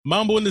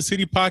Mambo in the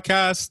City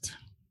Podcast.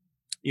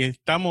 Y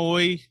estamos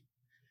hoy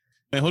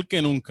mejor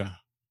que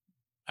nunca.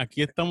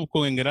 Aquí estamos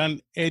con el gran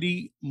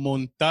Eddie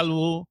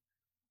Montalvo,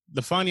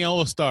 the Fania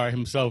All-Star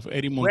himself,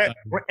 Eddie Montalvo.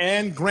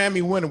 And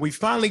Grammy winner. We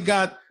finally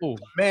got the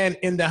man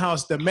in the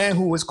house, the man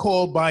who was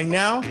called by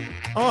now.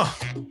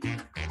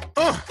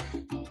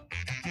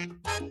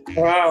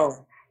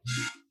 Wow.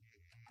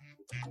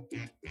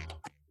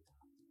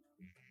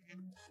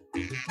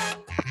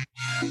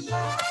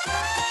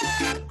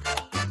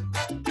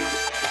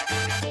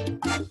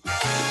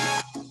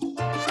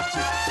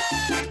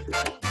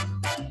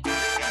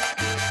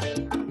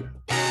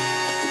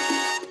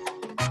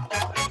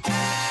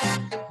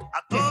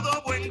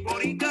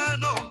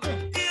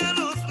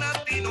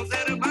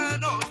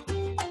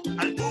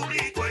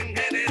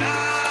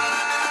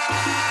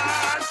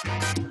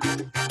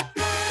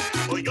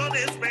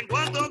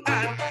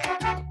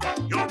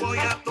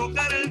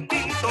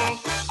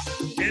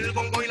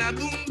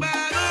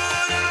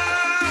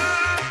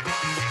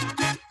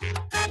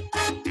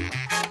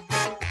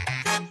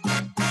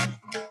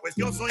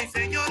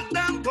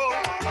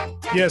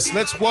 Yes,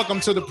 let's welcome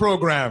to the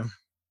program,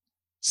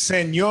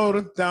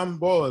 Señor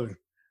Tambor,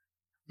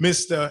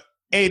 Mr.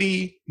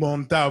 Eddie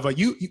Montalvo.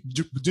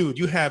 Dude,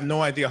 you have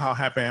no idea how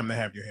happy I am to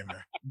have you here,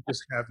 man. You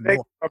just have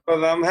no.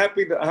 Brother, I'm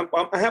happy. I'm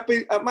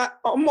happy.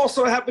 I'm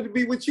also happy to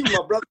be with you, my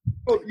brother.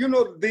 You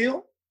know the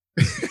deal.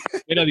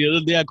 Mira, the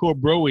other day I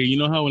called Broadway. You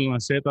know how in La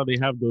Zeta they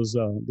have those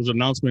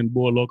announcement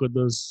board local.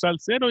 Those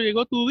Salsero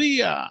llegó tu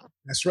día.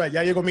 That's right.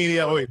 Ya llegó mi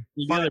día hoy.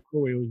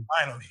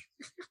 Finally.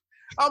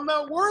 I'm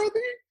not worthy.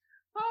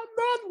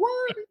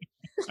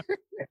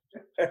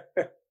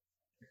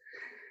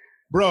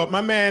 Bro,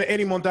 my man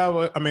Eddie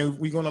Montalvo. I mean,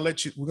 we're gonna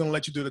let you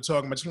do the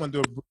talking. But I just want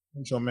to do a brief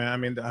intro, man. I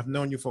mean, I've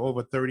known you for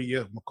over 30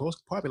 years,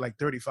 probably like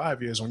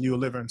 35 years when you were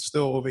living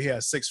still over here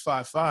at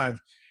 655.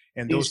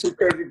 And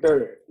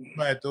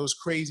those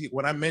crazy,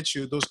 when I met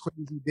you, those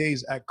crazy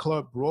days at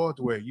Club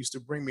Broadway used to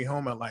bring me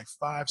home at like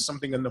 5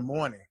 something in the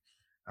morning.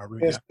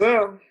 Yes,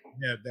 sir.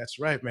 Yeah, that's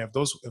right, man.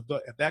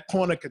 If that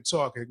corner could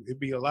talk, it'd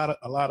be a lot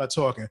of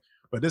talking.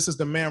 But this is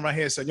the man right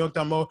here, Señor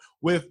Tambor,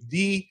 with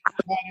the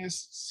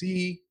hottest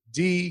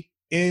CD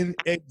in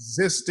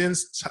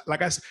existence.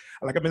 Like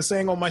I've been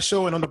saying on my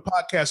show and on the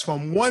podcast,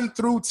 from 1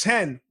 through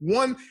 10.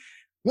 When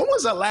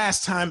was the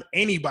last time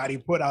anybody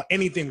put out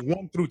anything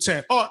 1 through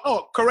 10?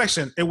 Oh,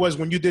 correction. It was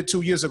when you did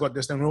 2 years ago,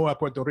 this in Roa,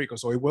 Puerto Rico.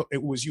 So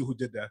it was you who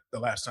did that the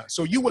last time.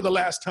 So you were the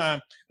last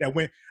time that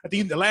went. I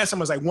think the last time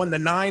was like 1 to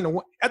 9.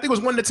 I think it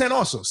was 1 to 10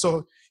 also.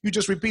 So you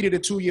just repeated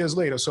it 2 years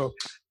later. So,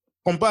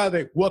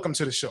 compadre, welcome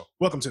to the show.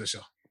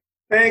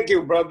 Thank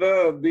you,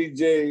 brother,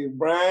 DJ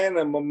Brian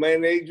and my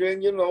man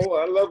Adrian. You know,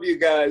 I love you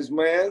guys,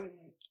 man.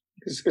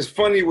 It's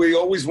funny. We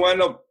always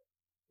wind up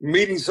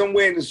meeting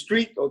somewhere in the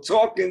street or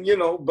talking, you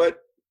know, but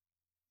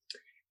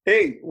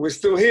hey, we're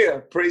still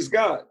here. Praise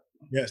God.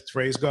 Yes,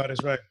 praise God.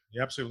 That's right.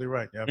 You're absolutely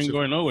right. We ain't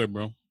going nowhere,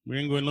 bro. We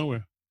ain't going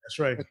nowhere. That's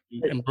right.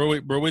 And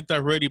Broadway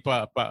está ready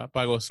pa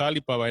gozar y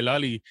pa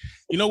bailar.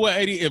 You know what,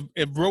 Eddie?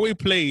 If Broadway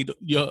played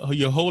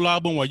your whole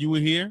album while you were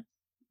here,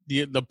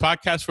 the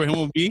podcast for him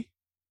would be.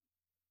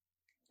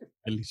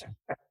 I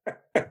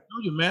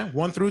told you, man.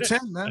 1 through 10,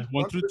 man.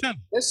 1 through 10.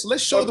 Let's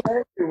show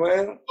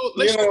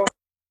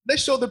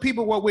let's show the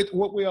people what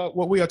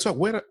we are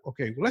talking.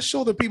 Okay, let's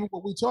show the people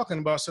what we're talking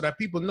about so that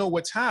people know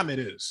what time it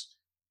is.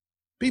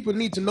 People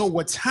need to know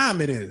what time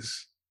it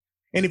is.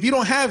 And if you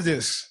don't have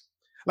this,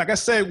 like I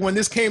said, when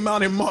this came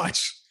out in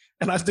March,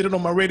 and I did it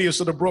on my radio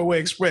show, the Broadway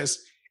Express,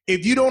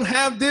 if you don't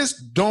have this,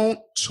 don't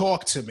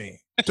talk to me.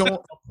 Don't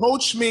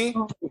approach me.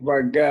 Oh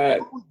my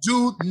God.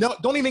 Dude, no,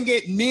 don't even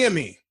get near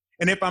me.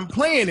 And if I'm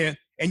playing it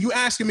and you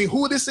asking me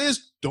who this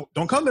is,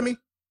 don't come to me.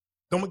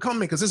 Don't come to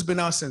me because it's been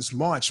out since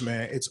March,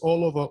 man. It's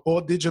all over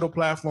all digital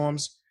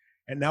platforms.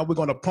 And now we're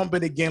going to pump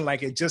it again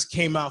like it just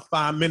came out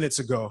 5 minutes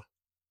ago.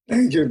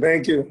 Thank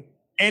you.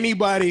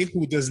 Anybody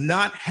who does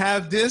not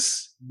have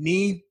this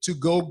need to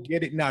go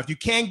get it now. If you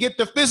can't get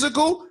the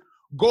physical,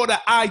 go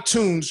to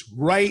iTunes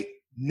right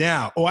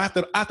now. Or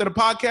after the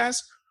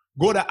podcast,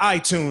 go to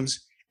iTunes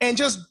and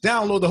just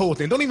download the whole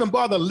thing. Don't even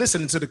bother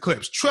listening to the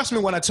clips. Trust me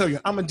when I tell you,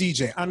 I'm a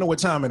DJ. I know what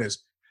time it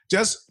is.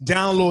 Just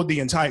download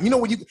the entire. You know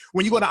when you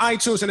go to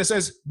iTunes and it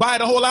says buy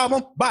the whole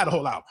album, buy the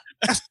whole album.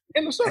 That's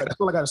end of story. That's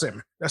all I gotta say,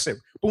 man. That's it.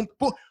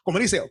 Como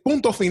dice,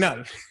 punto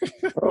final.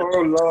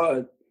 Oh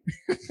Lord.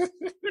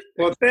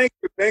 Well,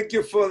 thank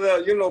you for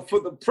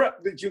the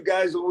prep that you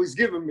guys always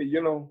giving me.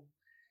 You know,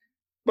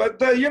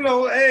 but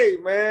hey,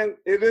 man,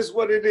 it is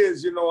what it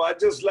is. You know, I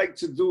just like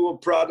to do a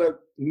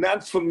product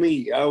not for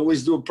me. I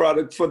always do a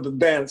product for the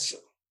dancer.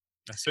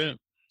 That's it.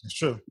 That's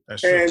true.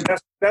 And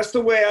that's the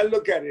way I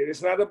look at it.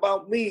 It's not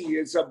about me.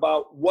 It's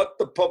about what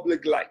the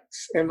public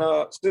likes. And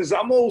since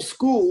I'm old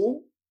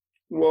school,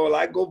 well,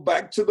 I go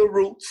back to the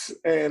roots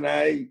and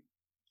I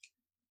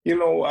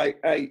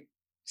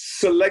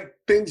select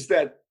things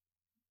that,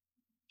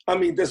 I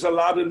mean, there's a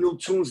lot of new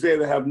tunes there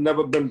that have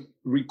never been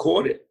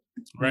recorded.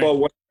 Right. But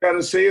what I'm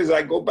trying to say is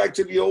I go back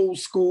to the old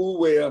school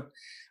where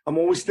I'm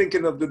always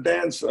thinking of the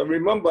dance. I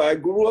remember I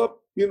grew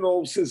up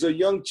since a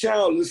young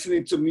child,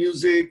 listening to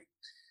music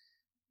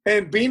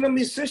and being a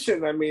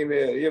musician. I mean,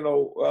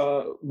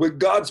 with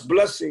God's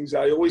blessings,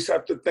 I always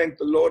have to thank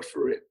the Lord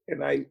for it.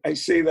 And I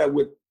say that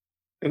with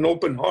an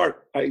open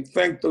heart. I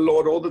thank the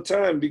Lord all the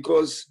time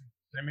because,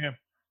 Amen.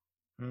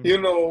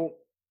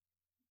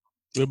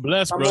 We're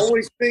blessed, bro. I'm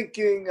always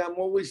thinking,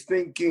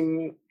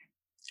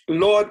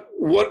 Lord,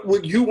 what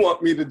would you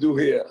want me to do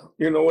here?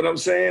 You know what I'm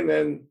saying?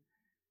 And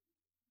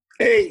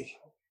hey,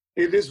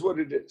 it is what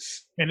it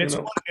is. And it's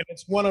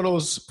one of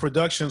those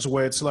productions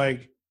where it's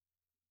like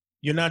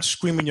you're not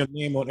screaming your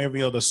name on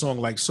every other song,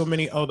 like so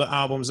many other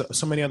albums,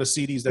 so many other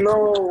CDs. They're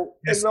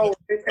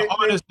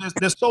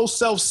so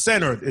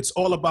self-centered. It's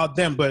all about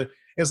them. But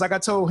it's like I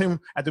told him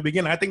at the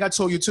beginning. I think I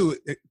told you too.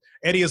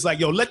 Eddie is like,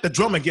 yo, let the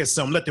drummer get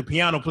some, let the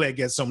piano player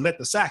get some, let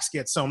the sax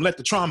get some, let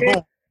the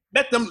trombone,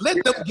 let them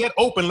get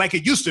open like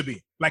it used to be.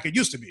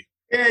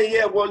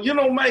 Yeah. Well,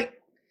 Mike,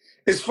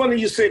 it's funny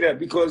you say that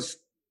because,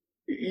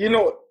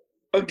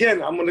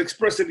 again, I'm going to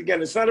express it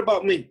again. It's not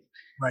about me.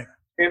 Right.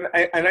 And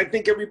I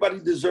think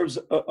everybody deserves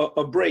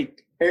a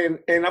break. And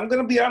I'm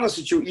going to be honest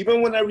with you.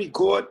 Even when I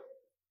record,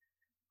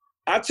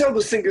 I tell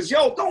the singers,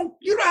 yo,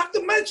 you don't have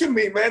to mention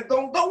me, man.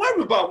 Don't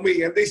worry about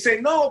me. And they say,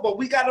 no, but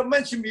we got to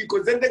mention me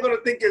because then they're going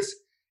to think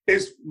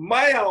it's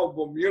my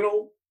album,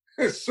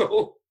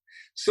 So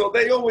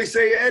they always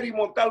say Eddie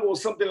Montalvo or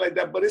something like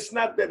that. But it's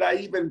not that I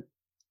even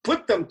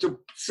put them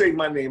to say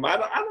my name. I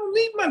don't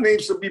need my name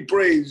to be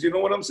praised. You know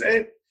what I'm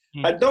saying?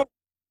 I don't.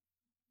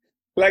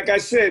 Like I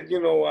said,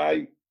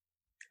 I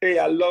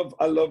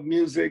love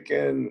music,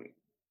 and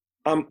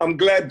I'm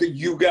glad that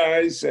you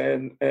guys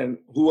and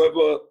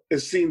whoever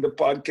has seen the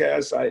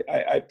podcast,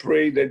 I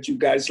pray that you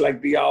guys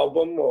like the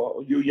album,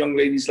 or you young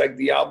ladies like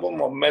the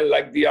album, or men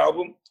like the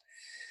album.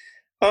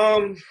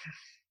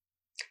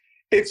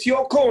 It's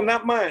your call,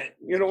 not mine.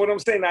 You know what I'm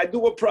saying? I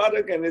do a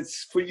product, and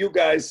it's for you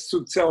guys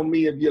to tell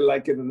me if you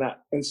like it or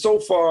not. And so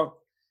far,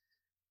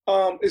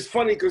 it's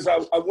funny because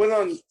I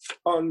went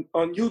on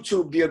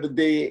YouTube the other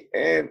day,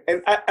 and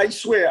I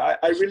swear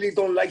I really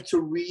don't like to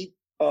read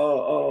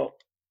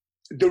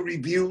the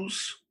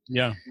reviews.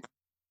 Yeah.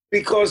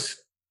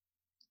 Because,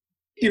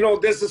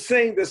 there's a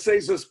saying that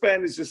says in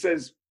Spanish, it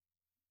says,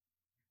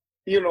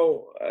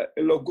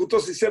 los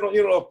gustos se hicieron,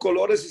 los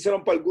colores se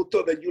hicieron para el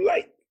gusto that you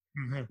like.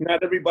 Mm-hmm.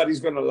 Not everybody's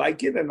going to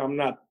like it, and I'm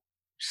not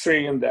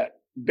saying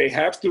that they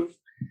have to.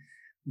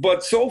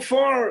 But so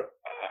far,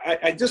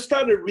 I just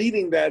started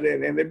reading that,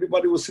 and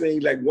everybody was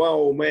saying, like,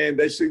 wow, man,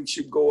 that thing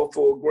should go up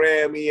for a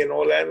Grammy and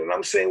all that. And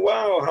I'm saying,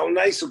 wow, how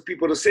nice of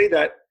people to say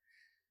that.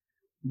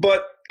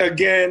 But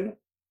again,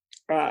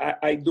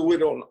 I do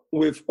it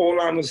with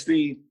all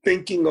honesty,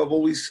 thinking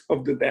always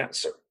of the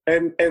dancer.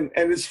 And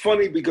it's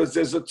funny because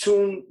there's a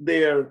tune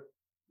there,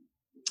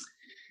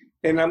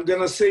 and I'm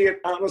going to say it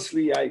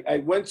honestly. I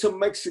went to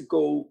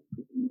Mexico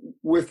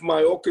with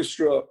my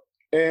orchestra,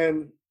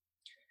 and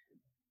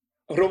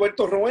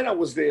Roberto Roena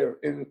was there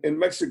in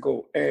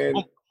Mexico, and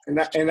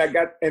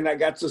I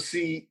got to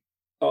see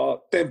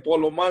Tempo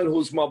Loman,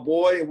 who's my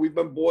boy, and we've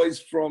been boys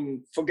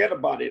from forget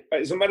about it.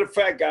 As a matter of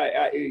fact,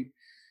 I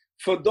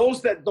for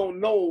those that don't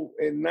know,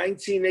 in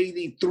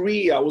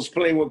 1983 I was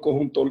playing with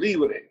Conjunto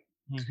Libre.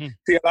 Mm-hmm.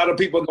 See, a lot of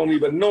people don't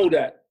even know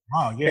that.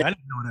 Wow, yeah, I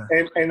didn't know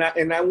that.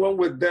 And I went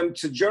with them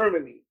to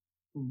Germany,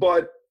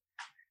 but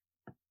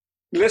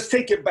let's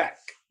take it back.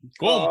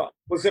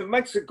 Was in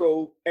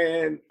Mexico,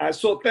 and I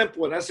saw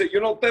Tempo, and I said,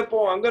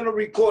 Tempo, I'm going to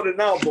record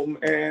an album.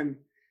 And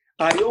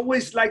I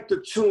always liked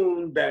the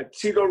tune that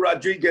Tito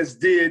Rodriguez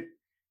did,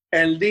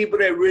 and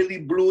Libre really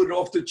blew it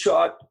off the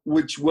chart,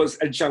 which was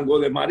El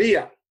Chango de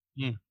Maria.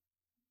 Mm.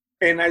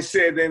 And I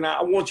said, and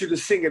I want you to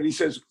sing it. He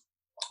says,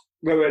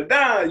 de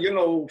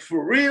verdad,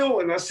 for real?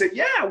 And I said,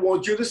 yeah, I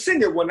want you to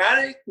sing it. When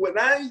I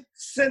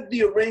sent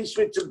the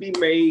arrangement to be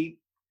made,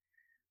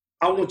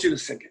 I want you to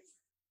sing it.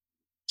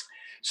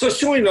 So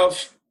sure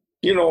enough,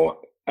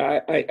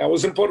 I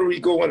was in Puerto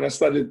Rico, and I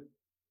started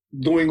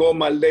doing all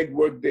my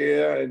legwork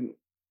there, and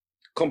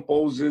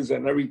composers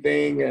and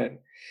everything, and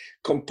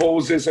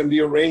composers and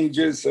the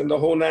arrangers and the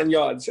whole 9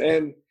 yards.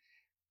 And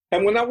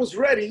when I was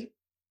ready,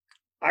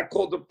 I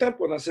called up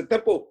Tempo, and I said,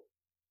 Tempo,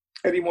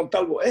 Eddie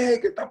Montalvo, hey,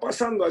 ¿qué está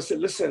pasando? I said,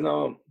 listen,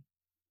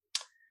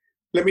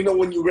 let me know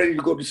when you're ready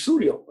to go to the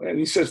studio. And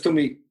he says to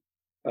me,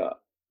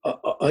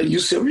 are you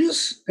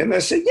serious? And I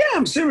said, yeah,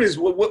 I'm serious.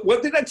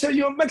 What did I tell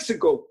you in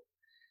Mexico?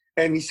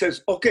 And he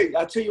says, okay,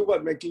 I'll tell you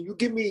what, man, can you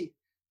give me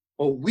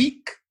a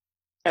week?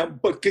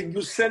 But can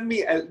you send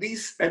me at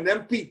least an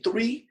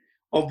MP3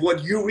 of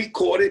what you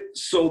recorded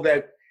so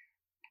that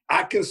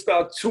I can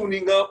start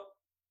tuning up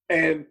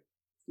and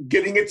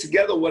getting it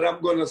together, what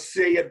I'm going to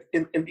say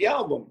in the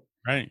album.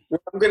 Right.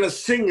 What I'm going to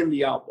sing in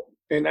the album.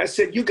 And I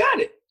said, you got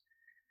it.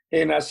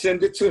 And I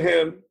sent it to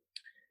him.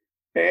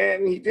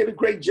 And he did a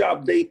great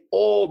job. They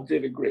all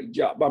did a great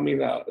job. I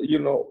mean,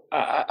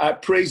 I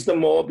praise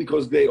them all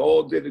because they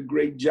all did a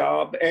great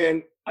job.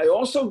 And I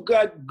also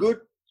got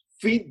good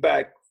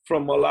feedback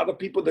from a lot of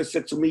people that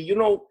said to me,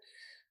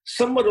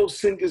 some of those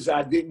singers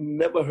I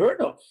never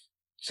heard of.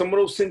 Some of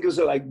those singers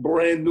are like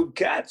brand new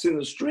cats in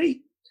the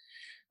street.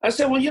 I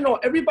said, well,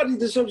 everybody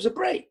deserves a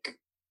break.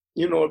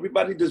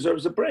 Everybody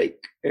deserves a break.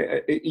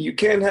 You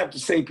can't have the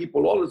same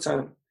people all the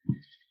time.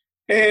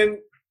 And,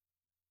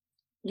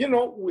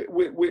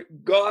 with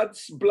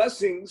God's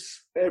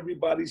blessings,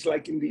 everybody's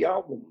liking the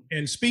album.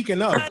 And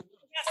speaking of,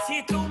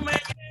 Si tú me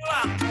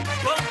llevas,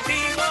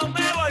 contigo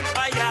me voy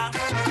para allá.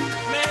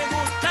 Me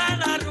gusta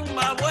la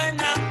rumba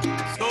buena,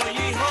 soy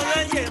hijo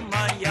de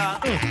Yemaya.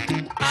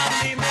 A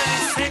mí me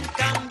dicen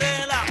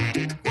candela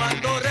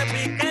cuando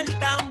repica el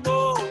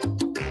tambor.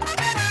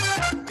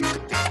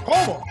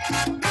 ¿cómo?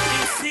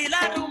 Y si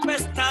la rumba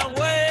está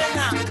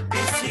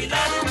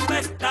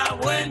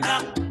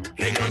buena,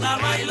 que yo la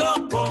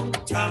bailo con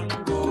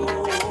chango.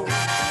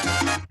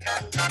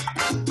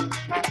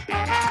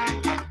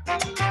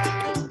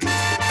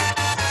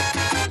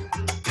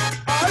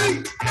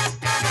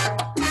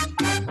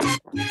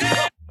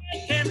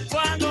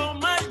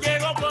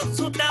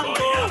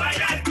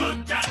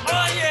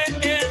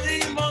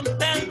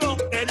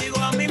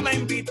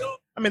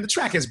 I mean, the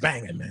track is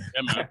banging, man.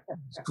 Yeah, man.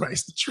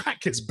 Christ, the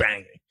track is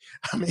banging.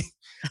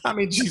 I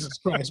mean, Jesus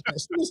Christ, man.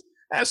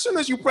 As soon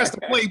as you press the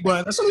play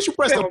button,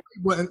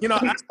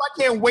 I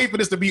can't wait for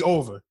this to be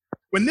over.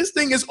 When this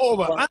thing is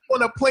over, I'm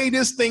gonna play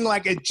this thing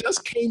like it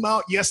just came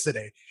out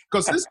yesterday.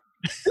 Because this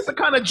is the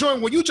kind of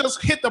joint where you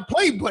just hit the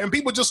play button,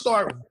 people just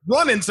start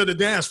running to the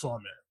dance floor,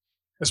 man.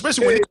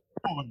 Especially when it's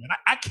over, man.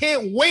 I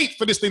can't wait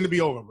for this thing to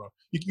be over, bro.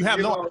 You have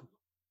no.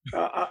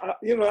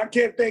 I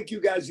can't thank you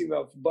guys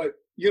enough, but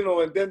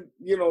and then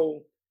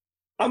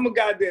I'm a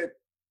guy that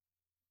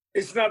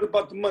it's not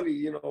about the money.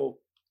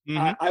 Mm-hmm.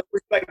 I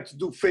always like to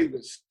do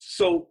favors,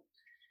 so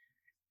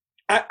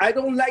I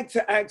don't like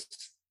to ask.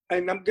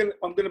 And I'm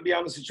gonna be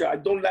honest with you. I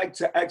don't like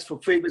to ask for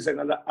favors,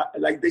 and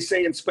like they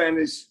say in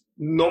Spanish,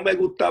 no me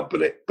gusta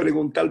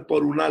preguntar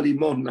por una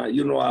limosna.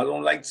 I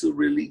don't like to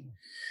really.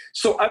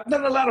 So I've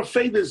done a lot of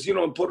favors,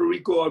 in Puerto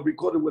Rico. I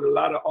recorded with a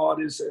lot of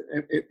artists,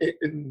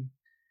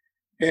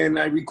 and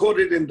I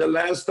recorded in the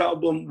last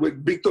album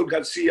with Victor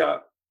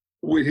Garcia,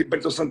 with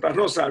Gilberto Santa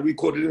Rosa. I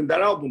recorded in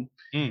that album.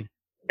 Mm.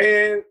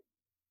 And,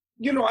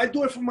 I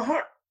do it from my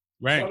heart.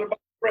 Right. It's not about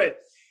bread.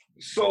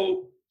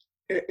 So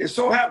it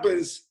so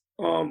happens,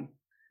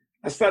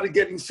 I started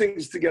getting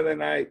singers together,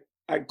 and I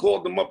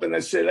called them up and I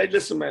said, hey,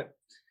 listen, man,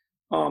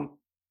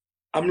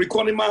 I'm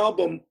recording my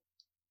album.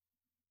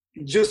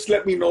 Just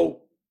let me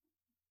know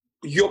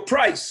your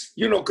price,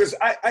 because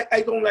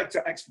I don't like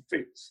to ask for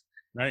favors.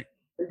 Right.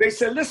 They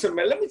said, listen,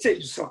 man, let me tell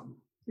you something.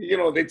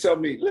 They tell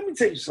me, let me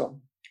tell you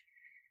something.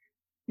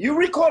 You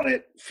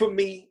recorded for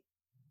me.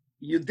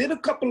 You did a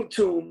couple of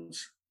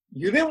tunes.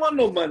 You didn't want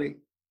no money.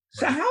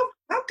 So how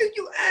can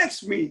you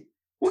ask me,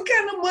 what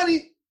kind of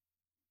money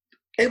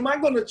am I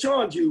going to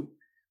charge you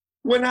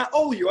when I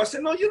owe you? I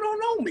said, no, you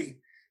don't owe me.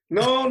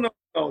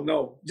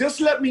 No.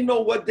 Just let me know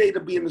what day to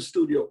be in the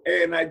studio.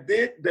 And I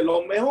did De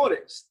Los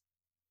Mejores.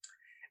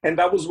 And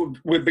that was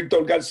with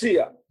Victor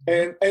Garcia.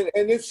 And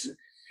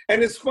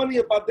it's funny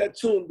about that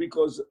tune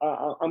because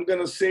I'm going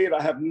to say it.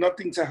 I have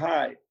nothing to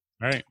hide.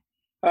 Right.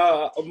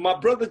 My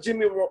brother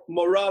Jimmy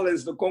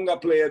Morales, the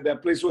conga player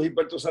that plays with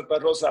Gilberto Santa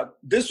Rosa,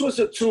 this was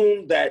a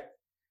tune that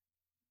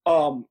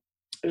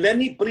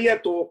Lenny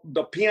Prieto,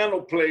 the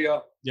piano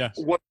player, Yes.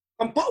 was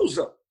a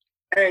composer.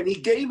 And he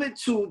gave it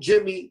to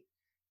Jimmy.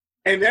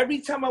 And every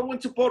time I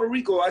went to Puerto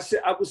Rico, I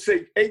would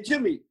say, hey,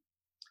 Jimmy,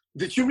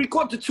 did you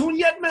record the tune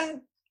yet,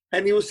 man?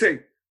 And he would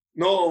say,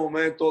 no,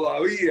 man,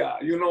 todavía,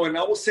 and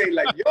I would say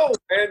like, yo,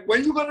 man,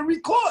 when you going to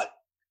record?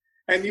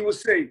 And he would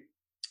say,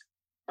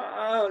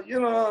 I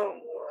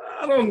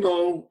don't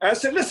know. I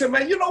said, listen,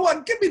 man, you know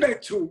what? Give me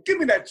that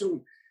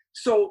tune.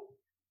 So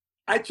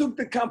I took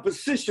the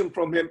composition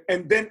from him,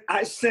 and then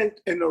I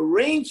sent an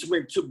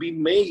arrangement to be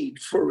made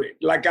for it.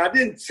 Like I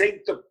didn't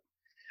take the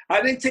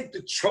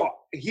chart.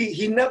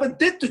 He never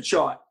did the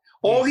chart.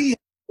 All he had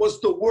was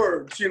the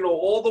words,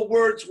 all the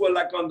words were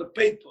like on the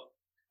paper.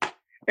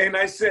 And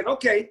I said,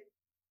 okay,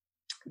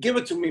 give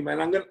it to me,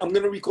 man. I'm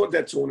gonna record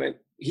that tune. And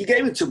he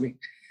gave it to me.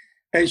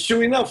 And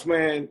sure enough,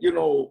 man,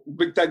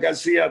 Victor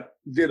Garcia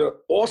did an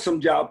awesome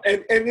job.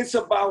 And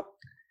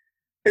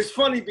it's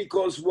funny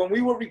because when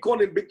we were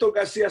recording, Victor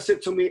Garcia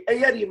said to me,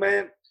 hey, Eddie,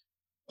 man,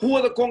 who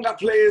are the conga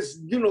players,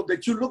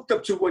 that you looked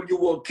up to when you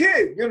were a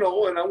kid, and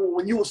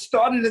when you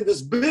started in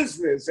this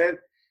business? And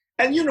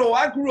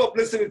I grew up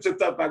listening to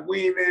Tata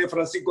Guine,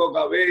 Francisco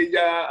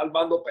Gabella,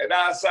 Armando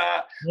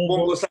Peraza,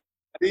 Bongo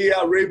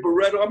Maria, Ray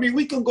Barretto. I mean,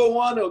 we can go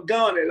on and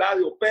go on,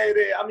 Eladio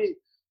Perez. I mean,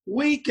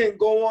 we can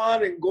go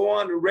on and go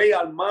on, Ray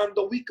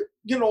Armando. We could,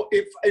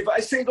 if I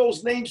say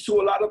those names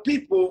to a lot of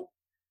people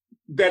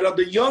that are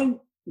the young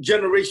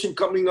generation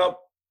coming up,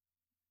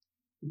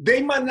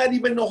 they might not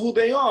even know who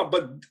they are.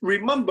 But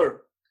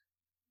remember,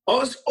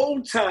 us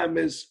old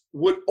timers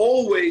would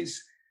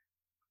always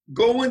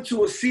go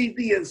into a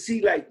CD and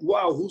see like,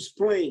 wow, who's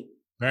playing?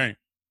 Right.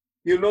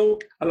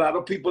 A lot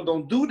of people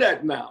don't do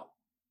that now.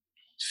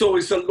 So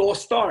it's a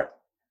lost art.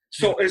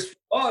 So it's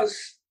for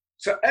us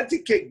to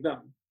educate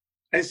them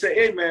and say,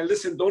 hey, man,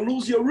 listen, don't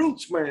lose your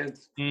roots, man.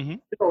 Mm-hmm.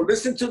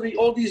 Listen to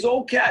all these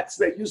old cats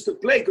that used to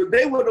play, because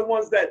they were the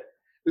ones that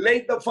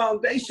laid the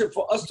foundation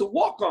for us to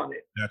walk on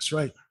it. That's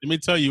right. Let me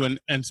tell you,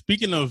 and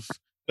speaking of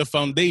the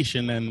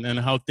foundation and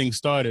how things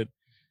started,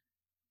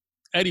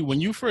 Eddie,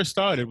 when you first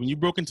started, when you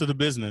broke into the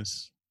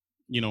business,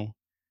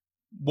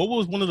 what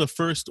was one of the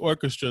first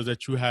orchestras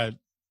that you had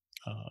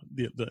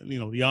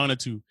the honor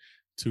to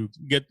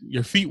get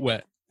your feet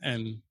wet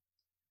and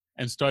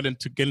starting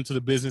to get into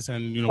the business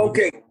and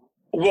Okay,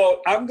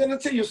 well, I'm gonna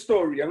tell you a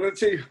story. I'm gonna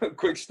tell you a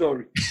quick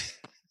story.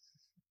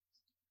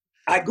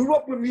 I grew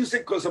up with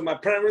music because of my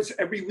parents.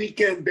 Every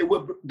weekend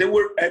they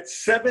were at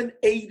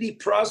 780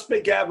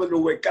 Prospect Avenue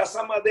where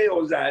Casa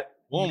Madeo's at,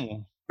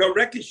 the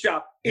record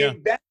shop.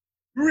 In that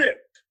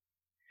strip,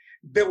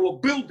 there were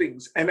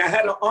buildings, and I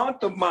had an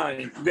aunt of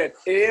mine that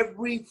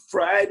every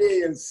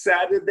Friday and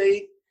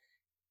Saturday,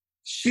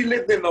 she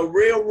lived in a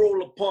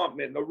railroad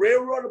apartment. The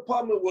railroad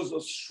apartment was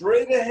a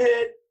straight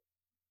ahead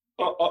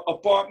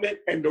apartment,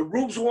 and the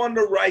roofs were on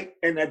the right,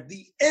 and at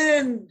the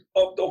end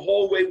of the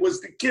hallway was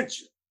the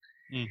kitchen.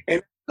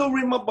 And I still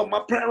remember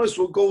my parents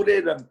would go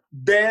there to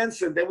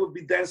dance, and they would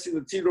be dancing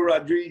to Tito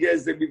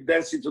Rodriguez, they'd be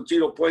dancing to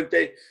Tito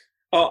Puente,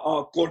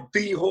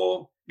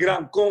 Cortijo,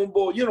 Gran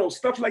Combo,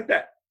 stuff like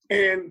that.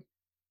 And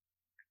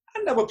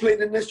I never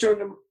played an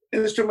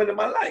instrument in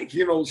my life,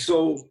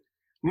 so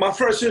my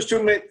first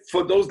instrument,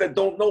 for those that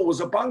don't know, was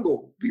a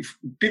bongo.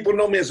 People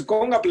know me as a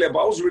conga player,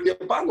 but I was really a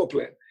bongo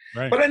player.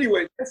 Right. But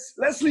anyway,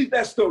 let's leave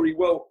that story.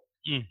 Well,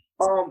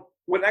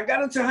 when I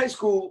got into high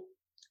school,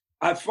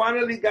 I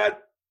finally got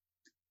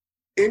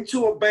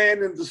into a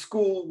band in the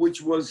school,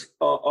 which was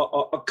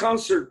a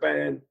concert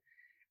band,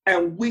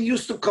 and we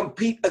used to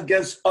compete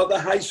against other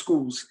high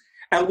schools.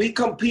 And we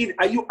competed.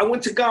 I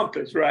went to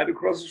Gompers, right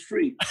across the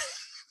street.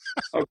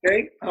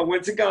 Okay, I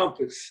went to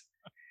Gompers.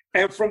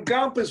 And from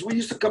Gompers, we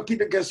used to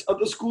compete against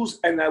other schools.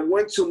 And I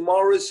went to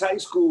Morris High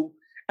School,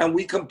 and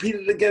we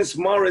competed against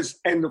Morris.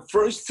 And the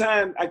first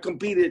time I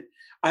competed,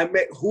 I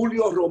met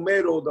Julio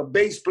Romero, the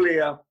bass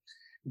player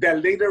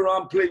that later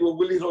on played with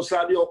Willie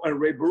Rosario and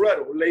Ray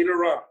Barretto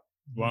later on.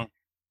 Wow.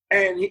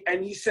 And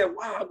he said,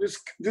 wow, this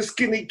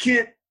skinny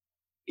kid,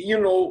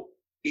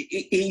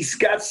 he's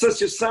got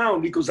such a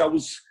sound, because I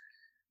was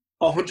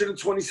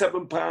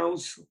 127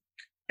 pounds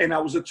and I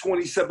was a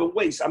 27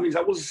 waist. I mean,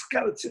 I was a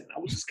skeleton.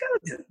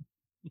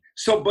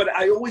 So, but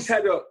I always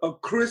had a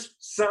crisp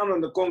sound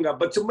on the conga.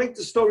 But to make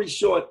the story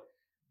short,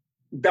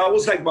 that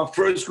was like my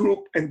first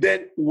group. And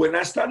then when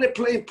I started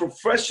playing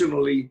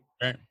professionally,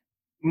 right.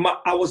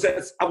 I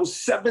was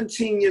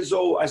 17 years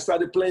old. I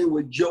started playing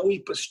with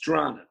Joey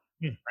Pastrana.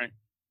 Right.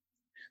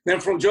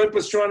 Then from Joey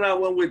Pastrana, I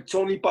went with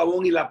Tony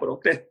Pavón y La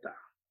Protesta.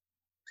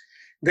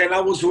 Then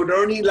I was with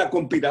Ernie La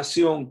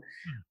Conspiración.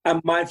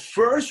 And my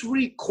first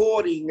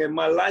recording in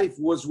my life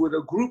was with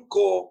a group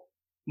called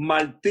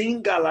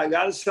Martín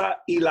Galagarza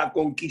y La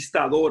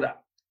Conquistadora.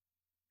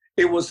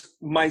 It was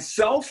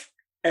myself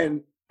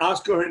and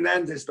Oscar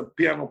Hernandez, the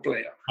piano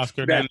player.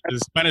 Oscar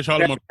Hernandez, Spanish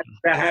Harlem.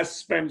 That has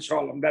Spanish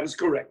Harlem. That is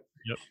correct.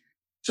 Yep.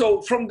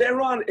 So from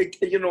there on,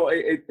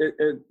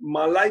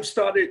 my life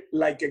started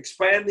like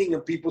expanding,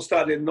 and people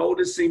started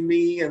noticing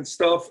me and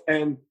stuff.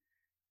 And,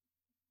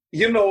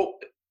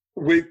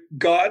 with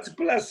God's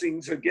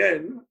blessings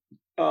again,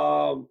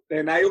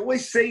 and I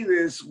always say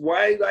this,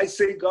 why I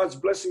say God's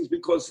blessings?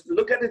 Because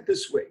look at it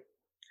this way.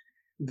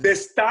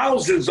 There's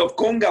thousands of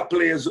conga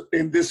players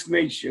in this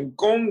nation.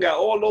 Conga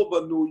all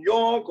over New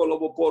York, all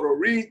over Puerto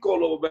Rico,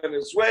 all over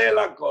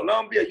Venezuela,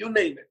 Colombia, you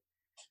name it.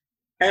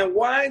 And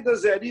why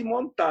does Eddie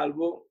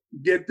Montalvo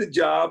get the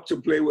job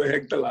to play with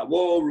Hector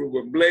Lavoe,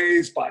 Ruben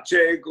Blades,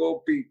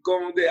 Pacheco, Pete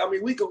Conde? I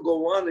mean, we can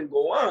go on and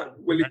go on.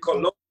 Willie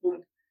Colon.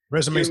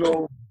 Resume's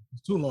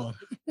too long.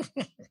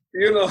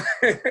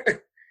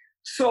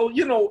 So,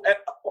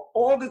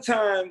 all the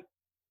time,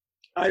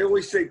 I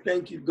always say,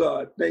 thank you,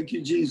 God. Thank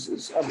you,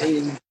 Jesus. I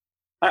mean,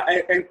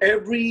 and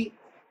every,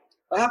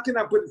 how can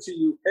I put it to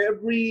you?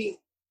 Every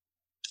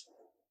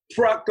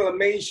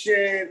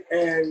proclamation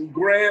and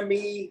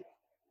Grammy,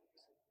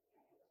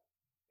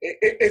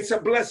 it's a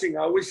blessing.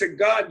 I always say,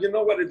 God, you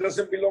know what? It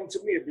doesn't belong to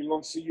me. It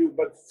belongs to you.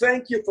 But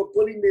thank you for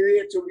putting me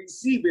there to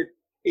receive it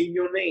in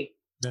your name.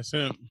 That's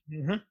it.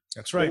 Mm-hmm.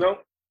 That's right.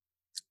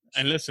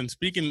 And listen,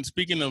 speaking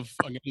of,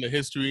 again, the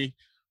history,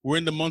 we're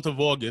in the month of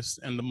August,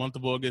 and the month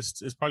of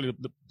August is probably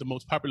the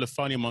most popular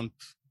Fania month,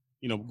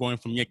 going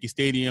from Yankee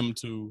Stadium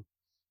to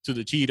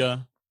the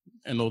Cheetah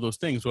and all those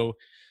things. Well,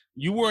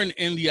 you weren't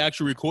in the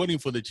actual recording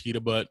for the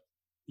Cheetah, but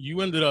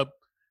you ended up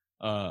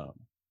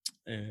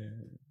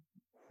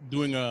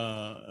doing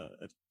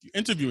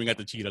interviewing at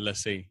the Cheetah,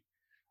 let's say,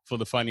 for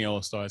the Fania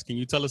All-Stars. Can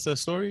you tell us that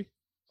story?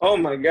 Oh,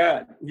 my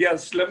God.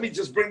 Yes, let me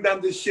just bring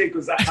down this shit,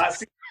 because I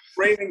see it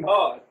raining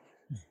hard.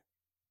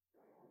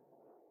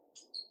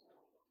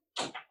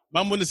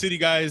 Mambo in the City,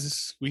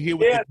 guys. We're here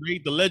with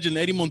the legend,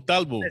 Eddie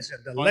Montalvo.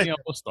 The legend.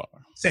 All-Star.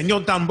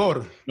 Señor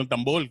Tambor. Señor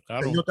Tambor,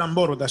 claro. Señor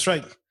Tambor, that's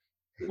right.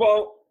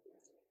 Well,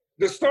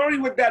 the story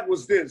with that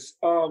was this.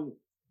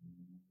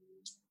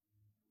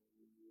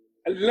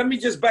 Let me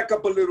just back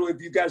up a little,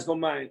 if you guys don't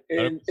mind.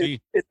 In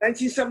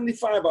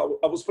 1975,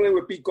 I was playing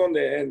with Pete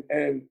Conde,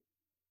 and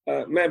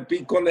man,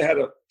 Pete Conde had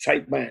a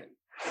tight band.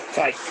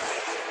 fight.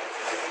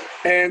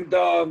 And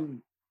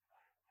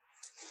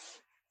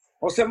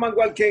Jose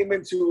Mangual came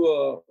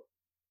into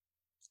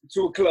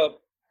to a club,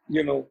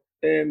 you know,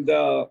 and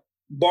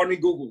Barney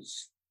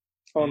Googles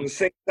on the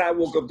same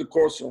sidewalk of the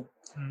Corso.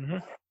 Mm-hmm.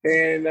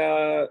 And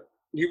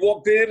he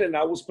walked in, and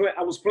I was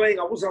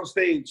on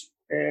stage,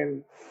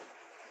 and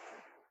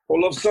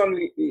all of a sudden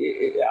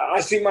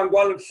I see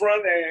Mangual in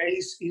front, and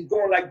he's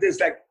going like this,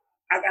 like,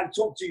 I gotta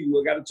talk to you.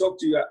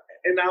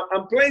 And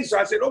I'm playing, so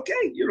I said,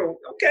 okay, you know,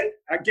 okay,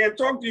 I can't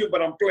talk to you,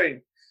 but I'm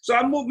playing. So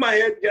I moved my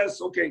head,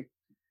 yes, okay.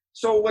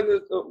 So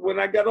when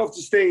I got off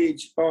the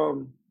stage,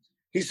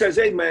 he says,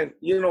 hey man,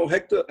 you know,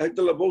 Hector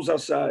Lavoe's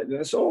outside. And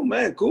I said, oh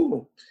man,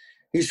 cool.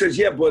 He says,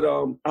 yeah, but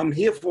I'm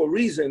here for a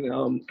reason.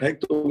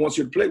 Hector wants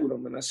you to play with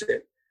him. And I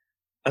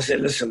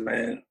said, listen,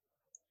 man,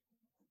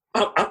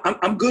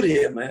 I'm good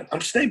here, man.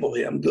 I'm stable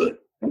here. I'm good.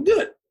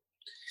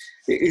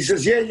 He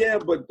says, yeah,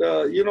 but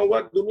you know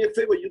what? Do me a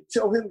favor. You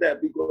tell him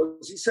that,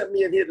 because he sent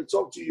me in here to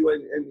talk to you,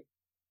 and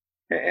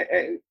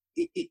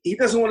he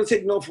doesn't want to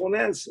take no for an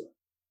answer.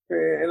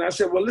 And I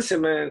said, well,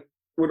 listen, man,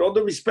 with all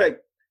the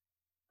respect,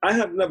 I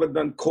have never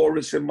done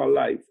chorus in my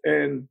life.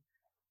 And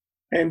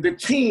the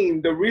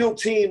team, the real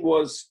team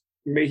was,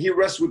 may he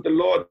rest with the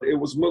Lord, it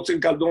was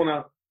Milton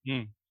Cardona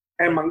and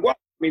Mangual.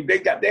 I mean,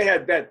 they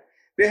had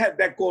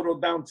that coro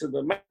down to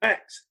the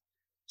max.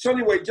 So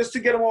anyway, just to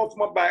get him off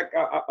my back,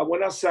 I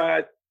went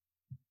outside,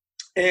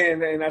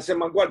 and I said,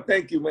 Mangual,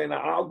 thank you, man.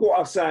 I'll go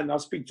outside and I'll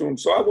speak to him.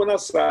 So I went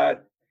outside,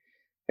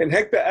 and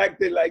Hector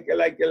acted like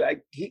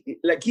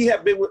he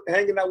had been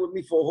hanging out with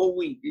me for a whole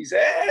week. He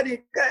said,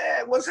 Eddie,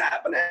 what's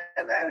happening?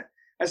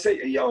 I said,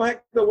 yo,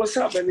 Hector, what's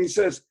up? And he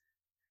says,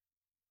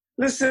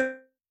 listen,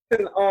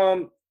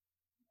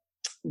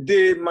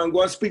 did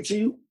Mangual speak to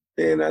you?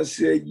 And I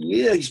said,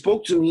 yeah, he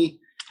spoke to me.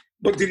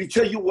 But did he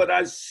tell you what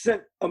I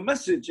sent a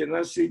message? And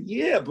I said,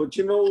 yeah, but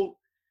you know,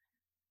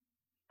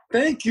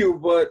 thank you,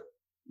 but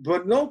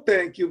no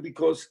thank you,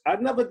 because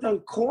I've never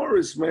done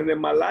chorus, man,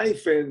 in my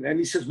life. And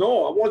he says,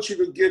 no, I want you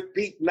to give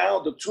Pete now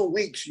the 2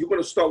 weeks. You're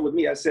going to start with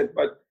me. I said,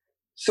 but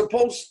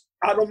suppose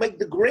I don't make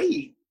the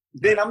grade.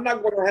 Then I'm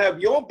not going to have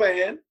your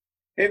band,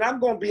 and I'm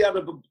going to be out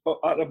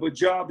of a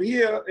job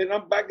here, and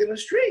I'm back in the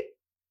street.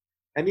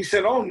 And he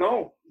said, oh,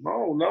 no,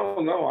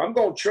 I'm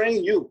going to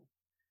train you.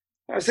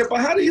 I said, but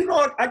how do you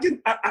know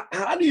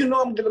how do you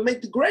know I'm going to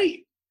make the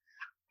grade?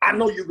 I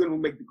know you're going to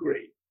make the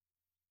grade.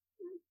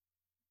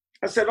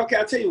 I said, okay,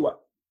 I'll tell you what.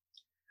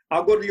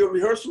 I'll go to your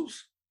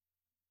rehearsals,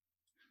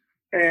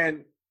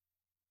 and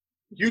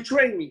you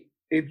train me.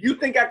 If you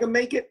think I can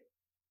make it,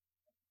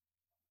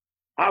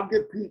 I'll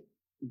give Pete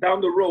down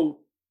the road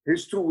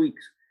his 2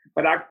 weeks.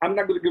 But I'm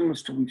not going to give him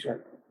his 2 weeks right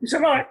now. He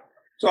said, all right.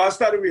 So I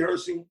started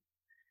rehearsing,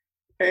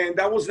 and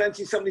that was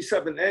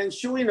 1977. And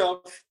sure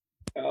enough,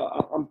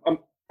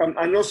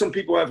 I know some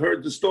people have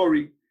heard the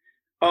story.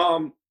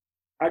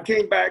 I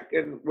came back,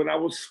 and when I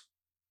was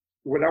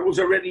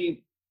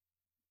already,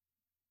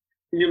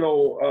 you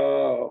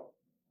know,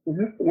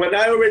 when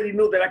I already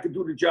knew that I could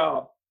do the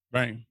job,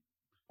 right?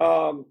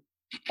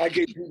 I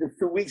gave Pete the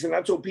 2 weeks, and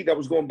I told Pete I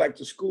was going back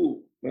to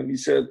school. And he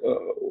said,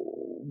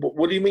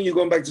 what do you mean you're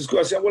going back to school?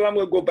 I said, well, I'm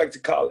going to go back to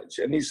college.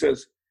 And he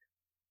says,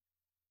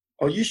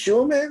 are you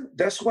sure, man?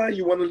 That's why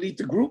you want to lead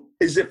the group?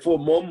 Is it for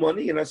more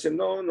money? And I said,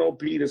 no,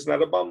 Pete, it's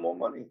not about more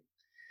money.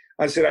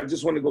 I said, I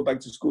just want to go back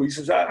to school. He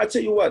says, I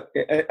tell you what,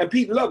 and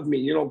Pete loved me.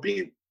 You know,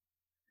 Pete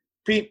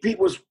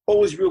was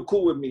always real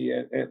cool with me,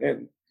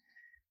 and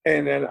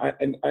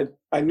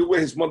I knew where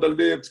his mother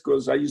lived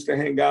because I used to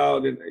hang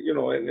out, and you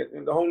know,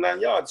 in the whole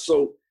 9 yards.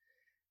 So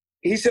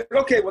he said,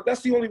 okay, well,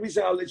 that's the only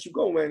reason I'll let you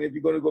go, man, if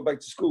you're going to go back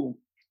to school.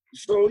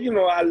 So, you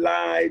know, I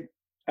lied.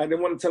 I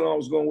didn't want to tell him I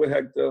was going with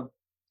Hector.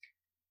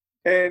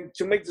 And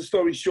to make the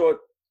story short,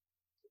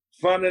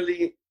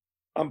 finally,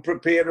 I'm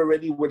prepared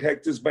already with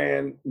Hector's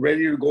band,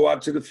 ready to go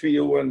out to the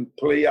field and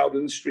play out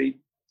in the street,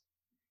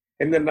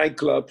 in the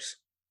nightclubs.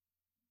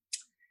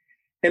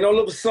 And all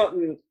of a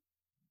sudden,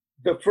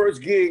 the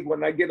first gig,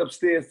 when I get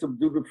upstairs to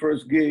do the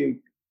first gig,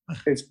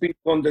 it's Pete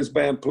Conde's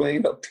band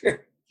playing up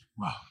there.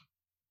 Wow.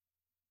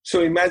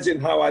 So imagine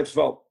how I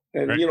felt.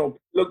 And, right. You know,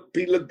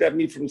 Pete looked at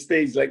me from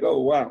stage like, oh,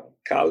 wow,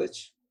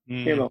 college,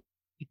 you know.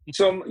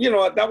 So, you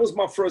know, that was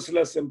my first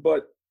lesson.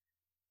 But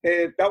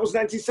that was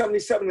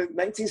 1977. In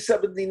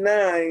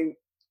 1979,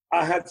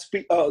 I had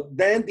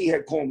Dandy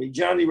had called me,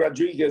 Johnny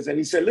Rodriguez, and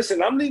he said,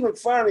 listen, I'm leaving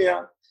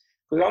Fania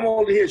because I'm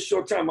only here a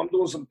short time. I'm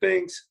doing some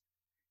things.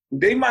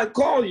 They might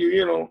call you,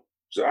 you know.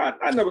 So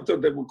I never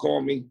thought they would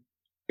call me.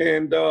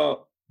 And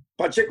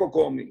Pacheco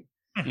called me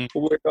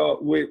with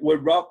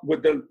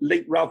the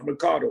late Ralph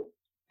Mercado.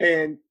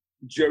 And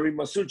Jerry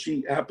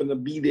Masucci happened to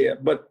be there.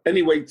 But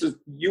anyway,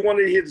 you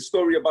wanted to hear the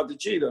story about the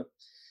cheetah.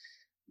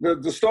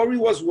 The story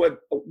was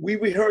what we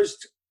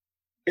rehearsed.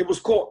 It was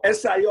called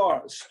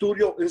SIR,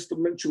 Studio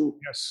Instrumental.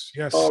 Yes.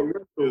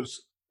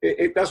 Rentals.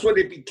 That's what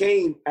it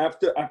became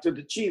after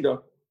the cheetah.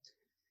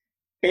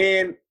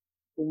 And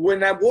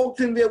when I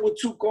walked in there with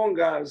two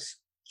congas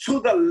to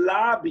the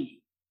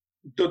lobby,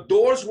 the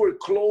doors were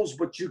closed,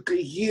 but you could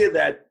hear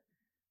that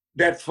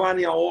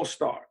Fania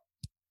All-Star.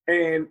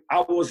 And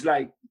I was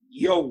like,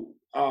 yo,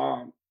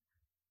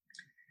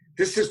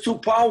 this is too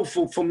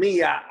powerful for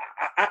me.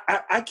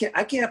 I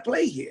can't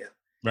play here.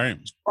 Right.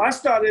 I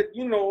started,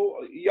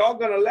 y'all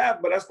gonna laugh,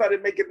 but I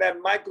started making that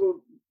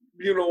Michael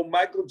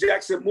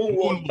Jackson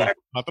moonwalk back.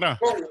 Atrás.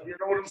 You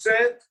know what I'm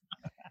saying?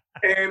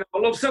 And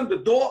all of a sudden the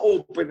door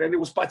opened and it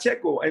was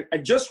Pacheco.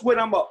 And just when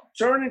I'm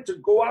turning to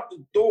go out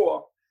the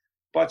door,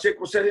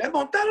 Pacheco said, "Hey,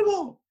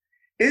 Montalvo,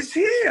 it's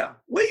here.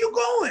 Where you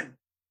going?"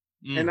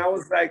 And I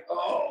was like,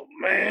 oh,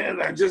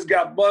 man, I just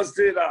got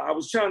busted. I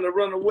was trying to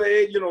run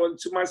away, and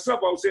to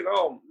myself, I was saying,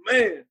 oh,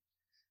 man.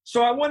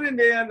 So I went in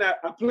there and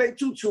I played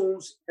 2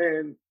 tunes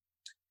and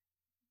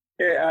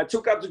I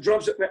took out the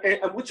drums.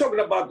 And we're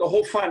talking about the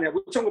whole Fania.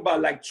 We're talking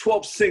about like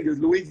 12 singers,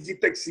 Luigi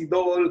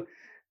Texidor.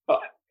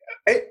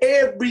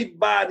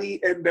 Everybody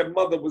and their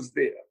mother was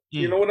there.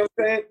 You know what I'm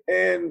saying?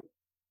 And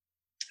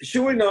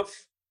sure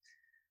enough,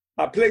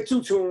 I played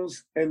 2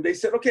 tunes, and they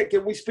said, okay,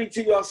 can we speak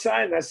to you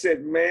outside? And I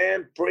said,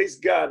 man, praise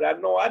God. I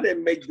know I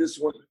didn't make this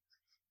one.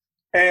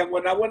 And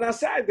when I went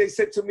outside, they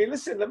said to me,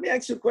 listen, let me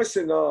ask you a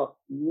question.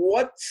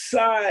 What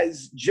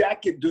size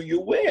jacket do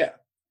you wear?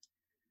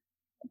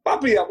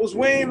 Papi, I was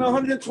weighing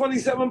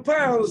 127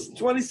 pounds,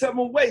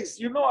 27 waist.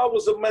 I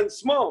was a man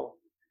small.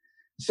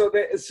 So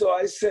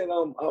I said,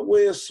 I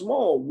wear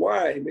small.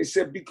 Why? And they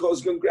said,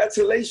 because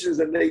congratulations.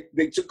 And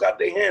they took out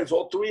their hands,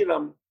 all 3 of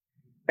them,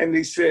 and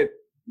they said,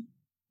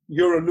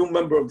 you're a new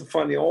member of the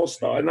Fania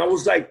All-Star. And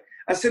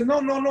I said,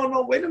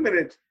 no, wait a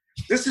minute.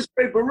 This is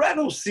Ray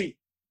Barretto's seat.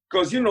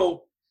 Because,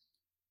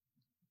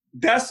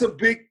 that's a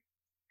big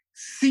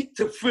seat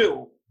to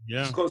fill.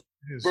 Yeah. Because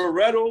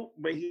Barretto,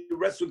 when he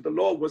rests with the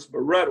Lord, was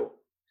Barretto.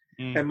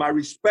 And my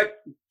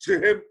respect to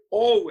him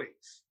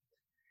always.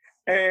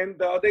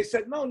 And they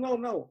said,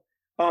 no.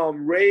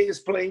 Ray is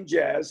playing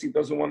jazz. He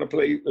doesn't want to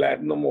play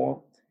Latin no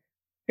more.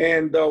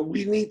 And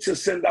we need to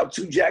send out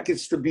 2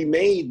 jackets to be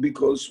made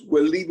because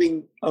we're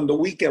leaving on the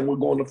weekend. We're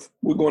going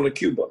to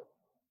Cuba.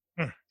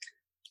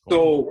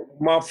 So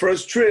my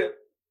first trip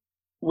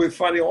with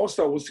Fania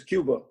All-Star was to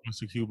Cuba.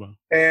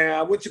 And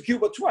I went to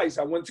Cuba twice.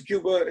 I went to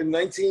Cuba in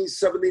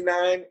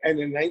 1979 and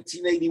in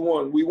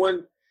 1981. We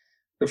went.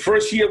 The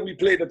first year we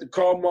played at the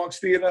Karl Marx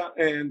Theater,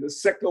 and the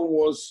second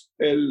was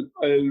El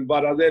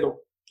Varadero,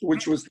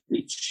 which was the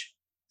beach.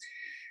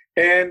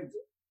 And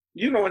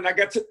and I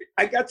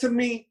got to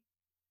meet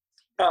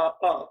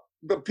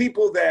the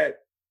people that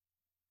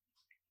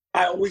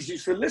I always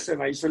used to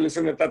listen. I used to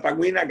listen to Tata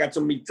Guina. I got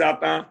to meet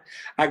Tata.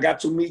 I got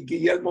to meet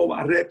Guillermo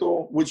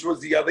Barreto, which was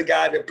the other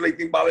guy that played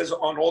timbales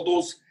on all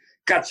those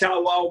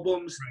Cachao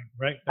albums.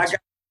 Right. I got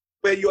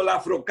Pello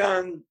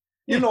Lafrocan.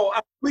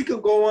 We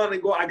could go on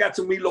and go. I got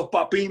to meet Los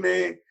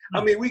Papines.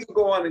 I mean, we could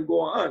go on and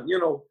go on,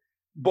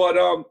 But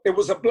it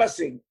was a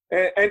blessing.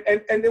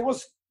 And it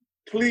was,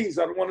 please,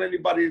 I don't want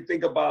anybody to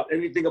think about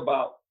anything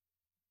about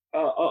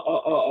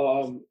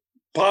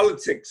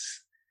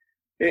politics.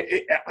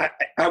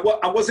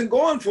 I wasn't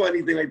going for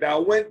anything like that. I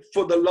went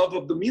for the love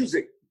of the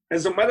music.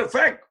 As a matter of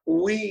fact,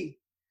 we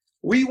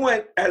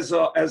went as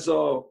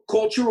a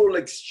cultural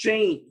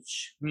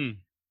exchange,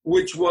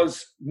 which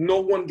was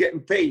no one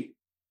getting paid.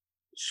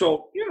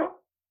 So,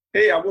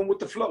 hey, I went with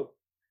the flow.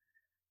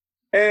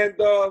 And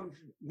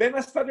then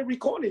I started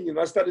recording,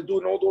 I started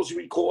doing all those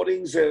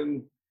recordings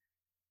and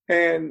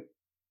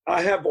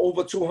I have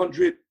over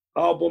 200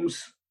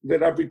 albums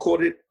that I've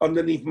recorded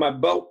underneath my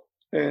belt.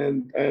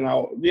 And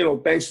I,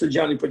 thanks to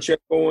Johnny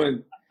Pacheco.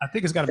 And I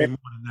think it's got to be more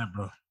than that,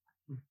 bro.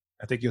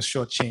 I think you're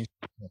shortchanged.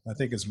 I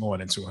think it's more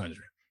than 200.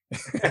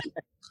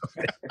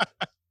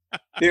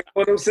 You know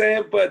what I'm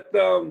saying? But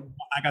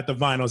I got the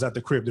vinyls at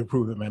the crib to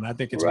prove it, man. I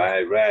think it's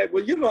right.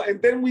 Well,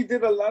 and then we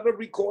did a lot of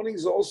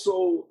recordings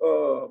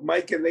also,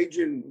 Mike and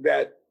Adrian,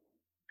 that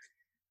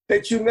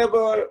you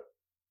never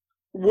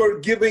were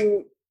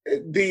giving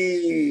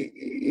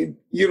the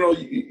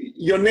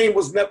your name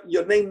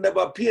never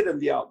appeared in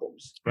the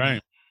albums.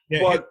 Right.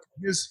 Yeah, but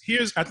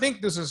here's I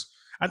think this is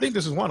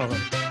one of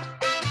them.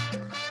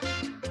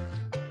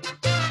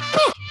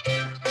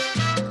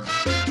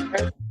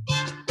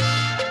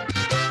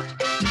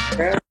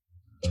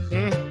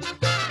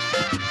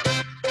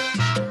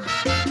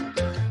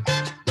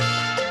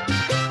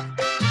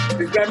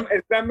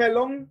 Is that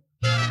Melon?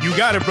 You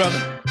got it, brother.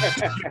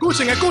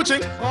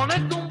 Escuchen. Con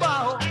el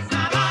tumbao,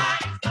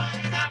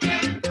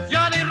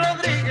 Johnny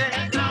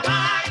Rodríguez,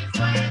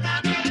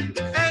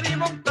 Eddie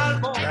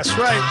Montalvo. That's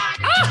right.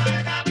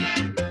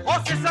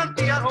 José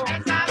Santiago.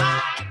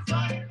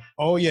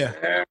 Oh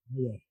yeah.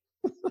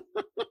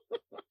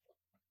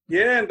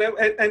 Yeah, and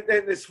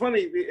it's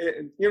funny,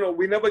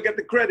 we never get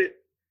the credit,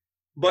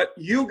 but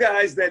you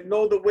guys that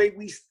know the way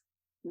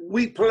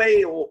we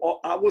play or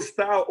our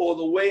style or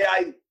the way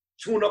I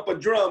tune up a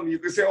drum, you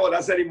can say, oh,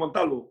 that's Eddie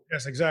Montalvo.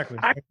 Yes, exactly.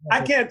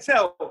 I can't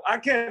tell.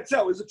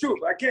 It's the truth.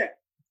 I can't.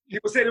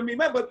 People say to me,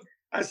 man, but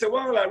I said,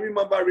 well, I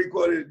remember I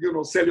recorded,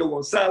 Celio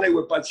Gonzalez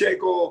with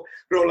Pacheco,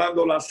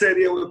 Rolando La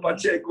Serie with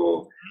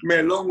Pacheco,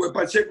 Melon with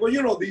Pacheco,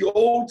 the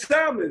old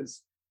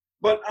timers.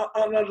 But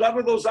on a lot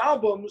of those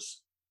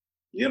albums,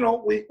 we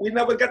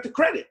never got the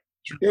credit,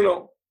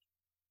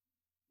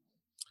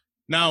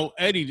 Now,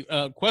 Eddie,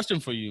 question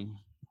for you.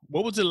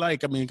 What was it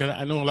like? I mean, 'cause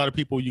I know a lot of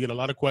people, you get a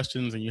lot of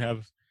questions and you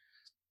have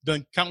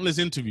done countless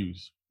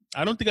interviews.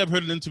 I don't think I've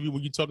heard an interview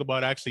where you talk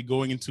about actually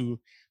going into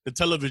the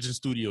television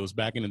studios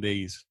back in the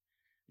days,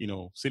 you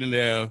know, sitting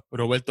there,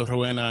 Roberto,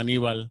 Rowena,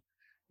 Aníbal,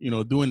 you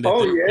know, doing that.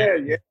 Oh,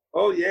 yeah.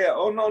 Oh, yeah.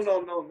 Oh,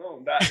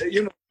 no. That,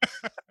 you know,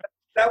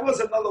 that was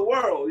another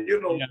world,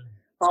 you know.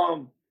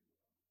 Yeah.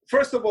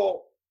 First of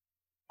all,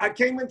 I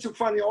came into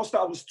Fania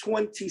All-Star, I was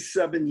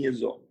 27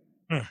 years old.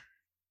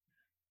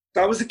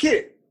 I was a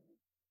kid.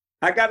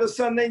 I got a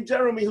son named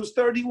Jeremy who's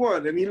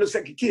 31, and he looks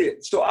like a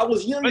kid. So I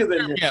was younger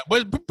than him. Yeah,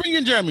 but bring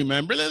in Jeremy,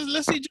 man.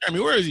 Let's see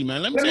Jeremy. Where is he,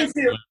 man? Let me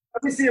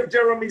see if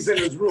Jeremy's in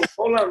his room.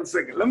 Hold on a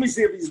second. Let me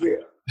see if he's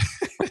there.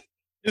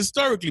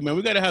 Historically, man,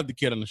 we gotta have the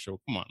kid on the show.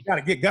 Come on.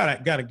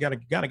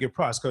 Gotta get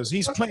props because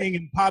he's playing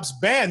in Pop's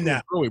band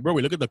now. Bro,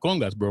 look at the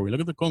congas, bro.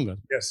 Look at the congas.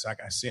 Yes, I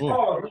see it.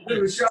 Oh, he's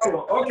in the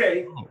shower.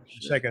 Okay.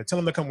 Tell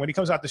him to come. When he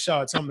comes out the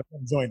shower, tell him to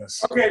come join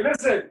us. Okay,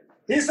 listen.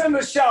 He's in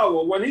the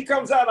shower. When he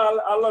comes out,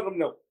 I'll let him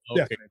know.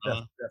 Okay,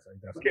 definitely.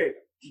 Okay,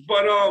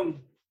 but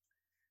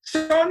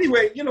so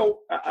anyway, you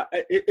know,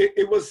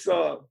 it was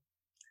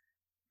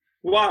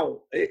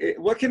wow.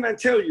 What can I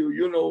tell you?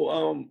 You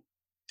know,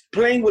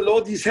 playing with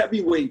all these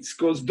heavyweights,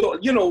 because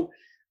you know,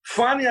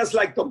 Fania is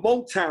like the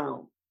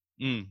Motown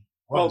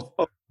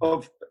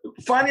of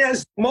Fania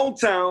is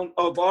Motown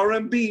of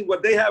R&B.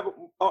 What they have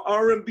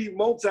R&B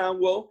Motown.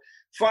 Well,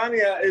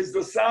 Fania is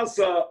the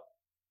salsa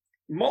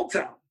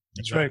Motown.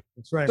 That's right.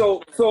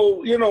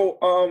 So you know,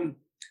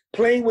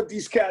 playing with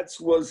these cats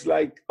was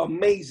like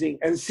amazing,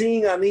 and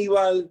seeing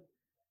Aníbal,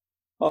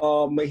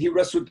 may he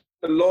rest with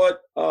the Lord,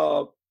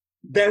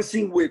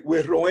 dancing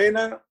with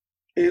Rowena,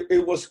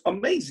 it was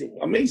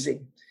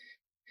amazing.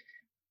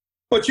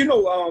 But you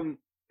know,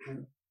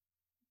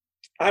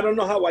 I don't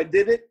know how I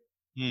did it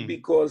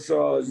because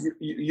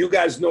you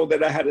guys know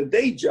that I had a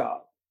day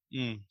job.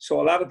 So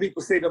a lot of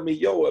people say to me,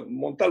 yo,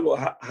 Montalvo,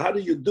 how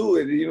do you do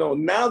it? You know,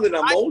 now that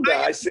I'm older,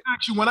 I say,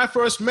 actually, when I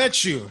first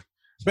met you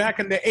back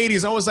in the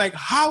 80s, I was like,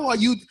 how are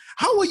you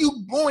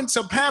going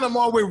to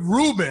Panama with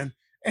Ruben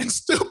and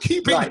still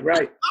keeping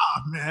right.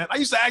 Oh, man. I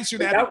used to ask you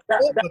that.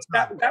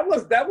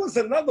 That was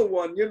another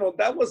one, you know,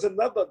 that was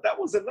another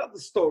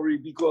story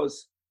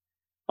because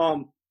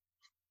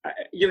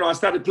you know, I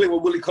started playing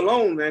with Willie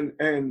Colon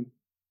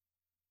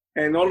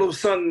and all of a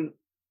sudden,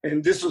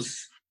 and this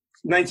was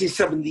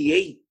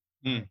 1978.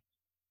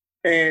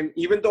 And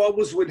even though I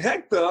was with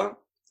Hector,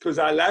 because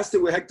I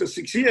lasted with Hector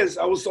 6 years,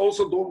 I was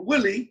also doing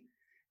Willie,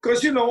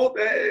 because you know,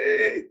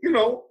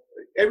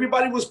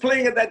 everybody was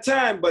playing at that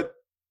time. But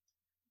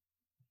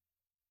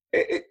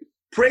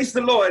praise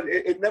the Lord,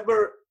 it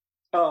never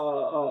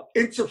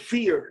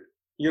interfered,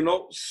 you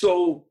know.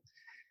 So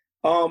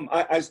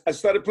I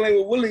started playing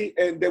with Willie,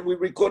 and then we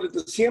recorded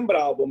the Siembra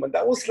album, and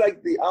that was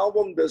like the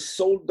album that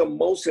sold the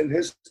most in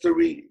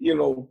history, you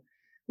know,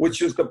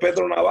 which is the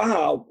Pedro Navaja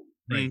album.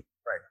 Right.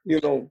 You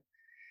know,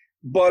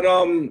 but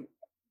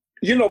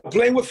you know,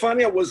 playing with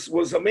Fania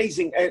was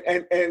amazing,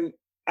 and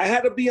I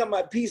had to be on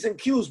my P's and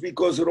Q's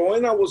because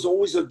Rowena was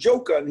always a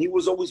joker, and he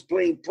was always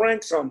playing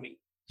pranks on me.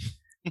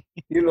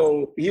 You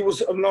know, he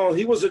was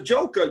a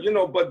joker. You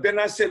know, but then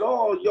I said,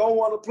 "Oh, y'all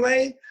want to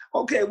play?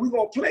 Okay, we're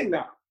gonna play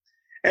now."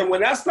 And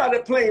when I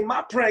started playing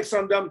my pranks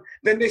on them,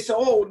 then they said,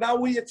 "Oh, now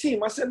we a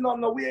team." I said, "No,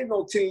 we ain't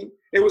no team."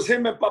 It was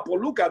him and Papo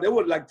Luca. They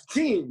were like the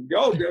team.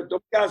 Yo,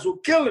 those guys were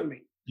killing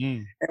me.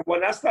 And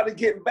when I started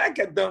getting back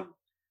at them,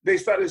 they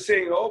started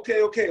saying, okay,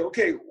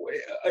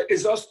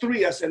 it's us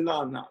three. I said,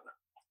 no.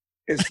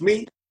 It's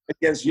me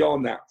against y'all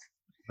now.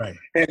 Right.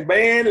 And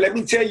man, let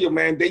me tell you,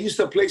 man, they used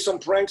to play some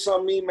pranks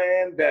on me,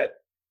 man, that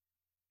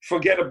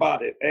forget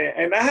about it.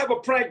 And I have a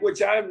prank,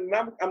 which I'm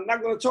not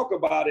going to talk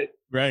about it.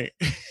 Right.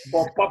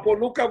 But Papo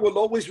Luca will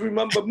always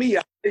remember me.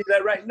 I'll say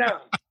that right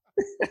now.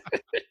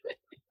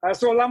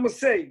 That's all I'm going to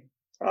say.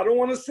 I don't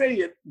want to say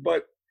it,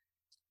 but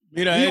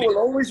he will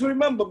always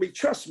remember me.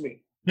 Trust me.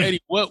 Eddie,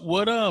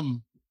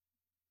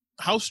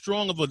 how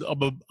strong of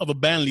a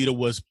band leader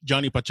was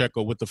Johnny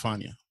Pacheco with the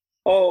Fania?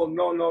 Oh,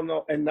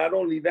 no. And not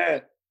only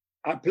that,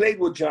 I played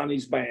with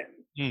Johnny's band.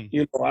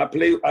 You know,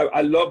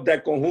 I love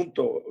that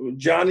conjunto.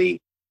 Johnny,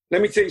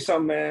 let me tell you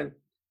something, man.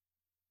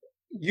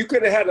 You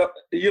could have had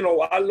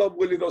I love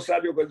Willie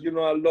Rosario because, you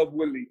know, I love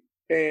Willie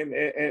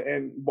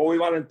and Bobby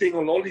Valentin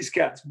and all these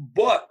cats.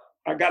 But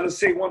I got to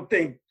say one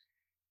thing.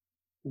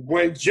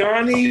 When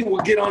Johnny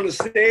would get on the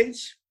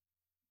stage,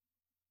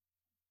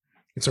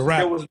 it's a wrap.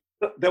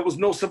 There was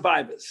no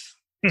survivors.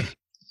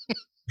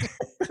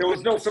 There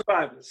was no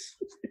survivors.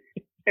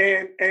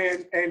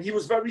 And he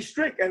was very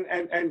strict.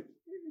 And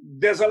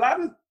there's a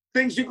lot of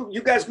things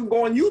you guys can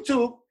go on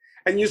YouTube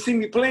and you see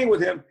me playing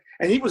with him.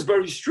 And he was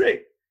very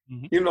strict.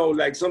 You know,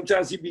 like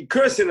sometimes he'd be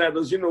cursing at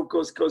us, you know,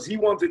 because he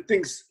wanted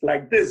things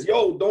like this.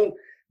 Yo,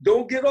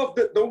 don't get off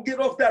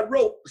that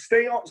rope.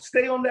 Stay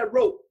on that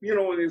rope. You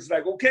know, and it's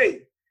like,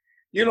 okay.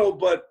 You know,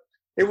 but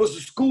it was a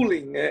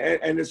schooling,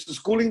 and it's the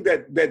schooling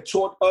that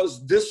taught us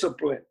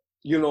discipline,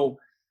 you know,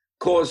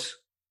 because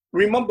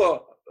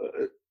remember,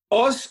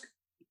 us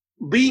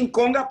being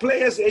conga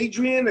players,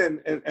 Adrian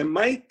and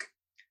Mike,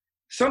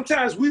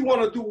 sometimes we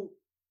want to do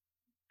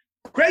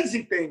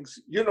crazy things,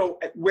 you know,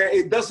 where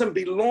it doesn't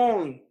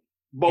belong,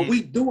 but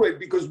we do it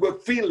because we're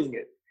feeling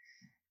it.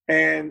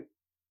 And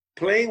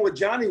playing with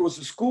Johnny was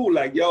a school,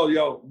 like,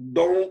 yo,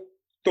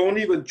 don't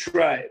even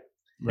try it.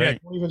 Right.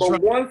 But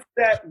once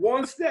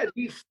that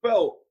he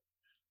felt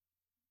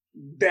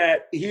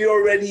that he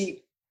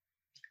already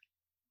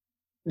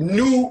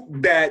knew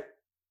that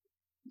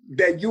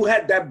you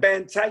had that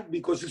band tight,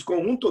 because it's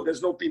conjunto,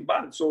 there's no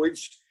timbal. So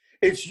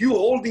it's you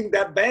holding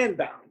that band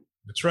down.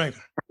 That's right.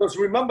 Because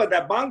remember,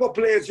 that bongo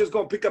player is just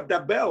going to pick up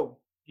that bell.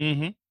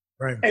 Mm-hmm.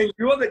 Right. And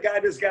you're the guy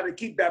that's got to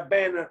keep that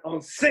band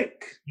on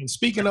sync. And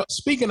speaking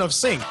of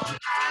sync,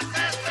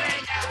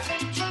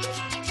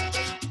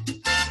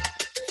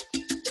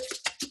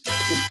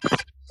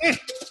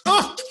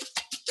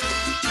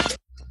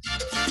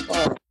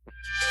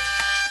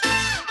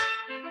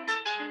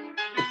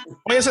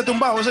 Oye ese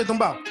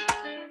tumbao.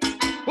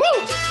 Woo!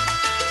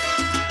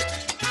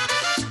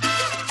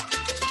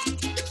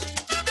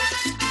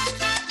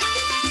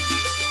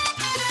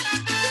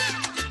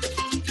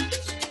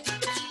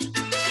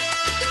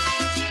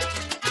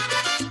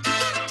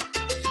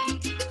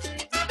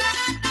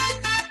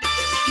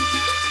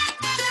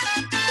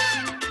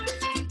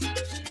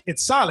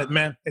 It's solid,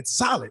 man. It's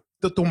solid.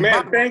 The tumbao,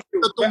 Man, thank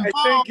you.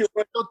 Thank you.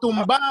 the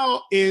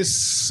tumbao is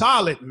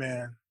solid,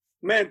 man.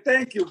 Man,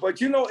 thank you.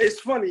 But, you know, it's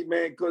funny,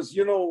 man, because,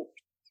 you know,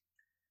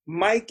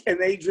 Mike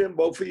and Adrian,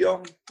 both of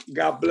y'all,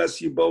 God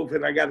bless you both.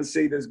 And I got to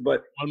say this,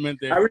 but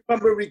I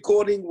remember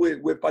recording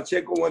with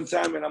Pacheco one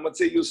time, and I'm going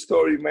to tell you a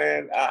story,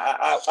 man.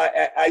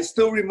 I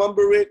still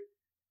remember it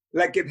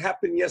like it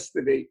happened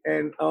yesterday.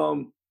 And,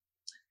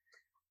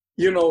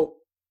 you know,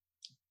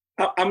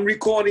 I'm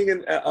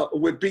recording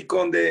with Pete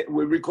Conde.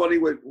 We're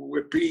recording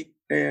with Pete.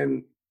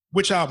 And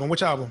Which album?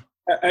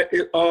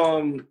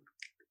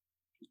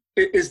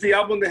 It's the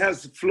album that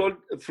has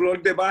Flor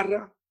de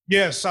Barra.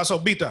 Yes,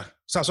 Sazobita.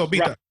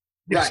 Right.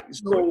 Yes.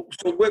 Right.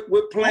 So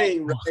we're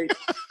playing, right?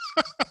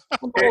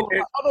 All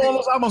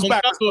those albums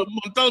back.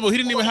 Montalvo, he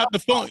didn't even have the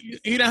phone. He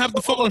didn't have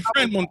the phone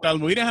friend,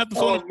 Montalvo. He didn't have the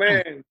phone. Oh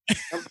man,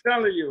 I'm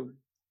telling you.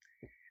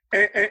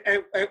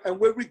 And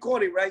we're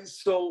recording, right?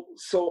 So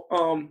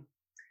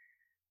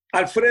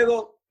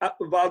Alfredo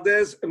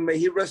Valdez, may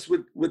he rest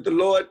with the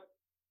Lord.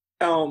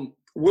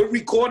 We're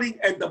recording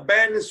and the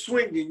band is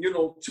swinging, you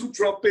know, 2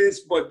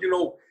 trumpets, but you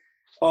know,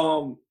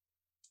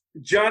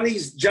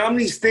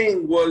 Johnny's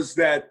thing was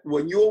that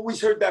when you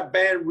always heard that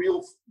band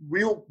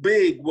real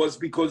big was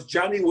because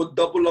Johnny would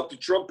double up the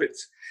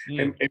trumpets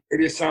and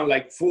it sound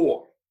like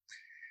 4.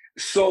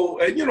 So,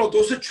 and you know,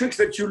 those are tricks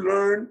that you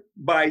learn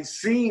by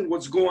seeing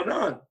what's going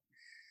on.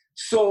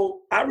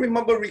 So I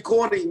remember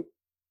recording,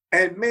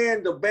 and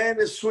man, the band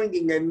is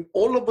swinging, and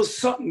all of a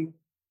sudden,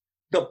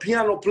 the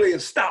piano player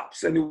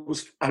stops, and it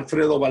was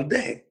Alfredo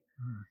Valdez.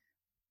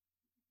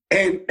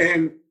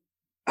 And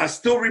I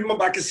still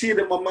remember, I can see it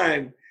in my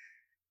mind.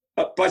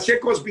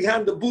 Pacheco's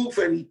behind the booth,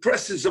 and he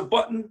presses a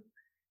button,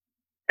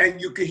 and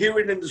you can hear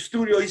it in the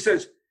studio. He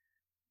says,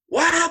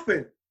 "What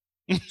happened?"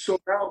 So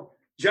now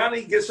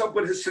Johnny gets up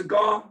with his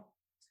cigar,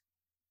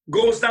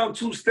 goes down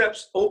 2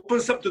 steps,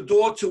 opens up the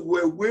door to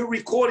where we're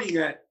recording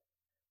at,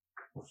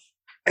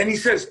 and he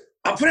says,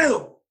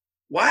 "Alfredo,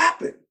 what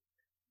happened?"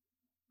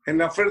 And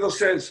Alfredo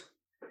says,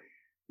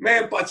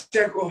 "Man,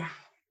 Pacheco,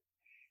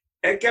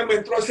 es que me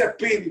entró ese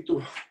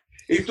espíritu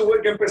y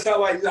tuve que empezar a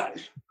bailar."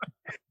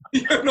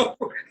 You know?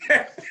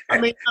 I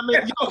mean,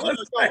 yo,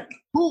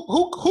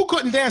 who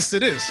couldn't dance to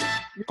this?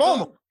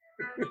 Como?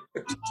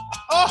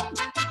 Oh!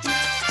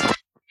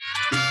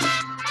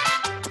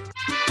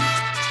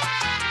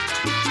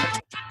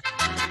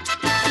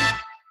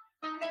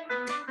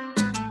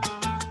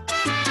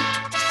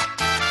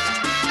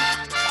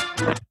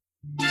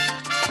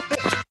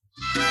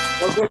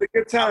 Those were the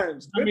good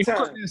times. Good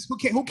times.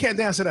 Who can't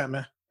dance to that,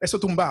 man? That's a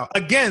tumbao.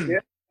 Again, Yeah.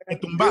 a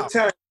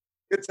tumbao.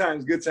 Good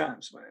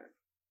times, man.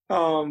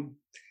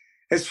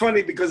 It's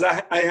funny because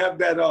I have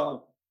that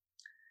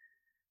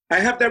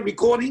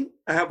recording.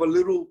 I have a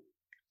little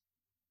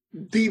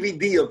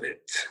DVD of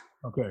it.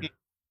 Okay.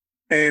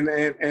 And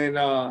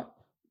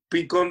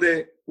Pete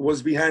Conde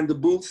was behind the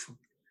booth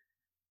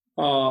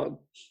on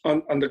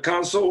the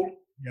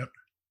console. Yep.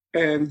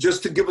 And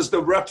just to give us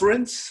the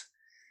reference,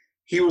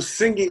 he was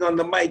singing on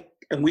the mic,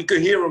 and we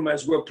could hear him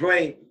as we're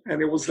playing.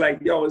 And it was like,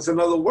 yo, it's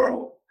another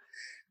world.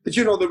 But,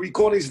 you know, the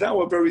recordings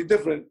now are very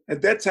different.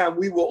 At that time,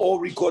 we will all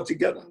record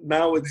together.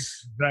 Now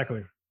it's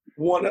exactly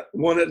one at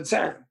a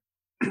time.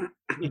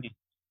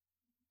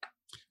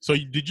 So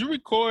did you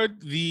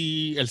record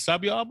the El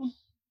Sabio album?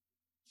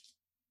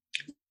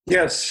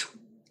 Yes.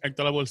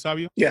 Héctor Lavoe El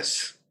Sabio?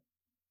 Yes.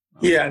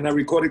 Yeah, and I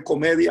recorded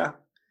Comedia.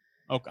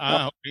 Okay.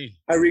 Okay.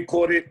 I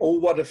recorded Oh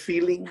What a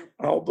Feeling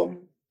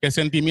album. ¿Qué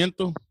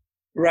sentimiento?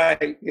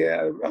 Right,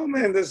 yeah. Oh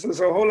man, there's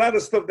a whole lot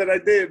of stuff that I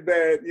did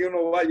that, you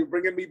know, why you're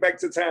bringing me back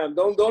to time.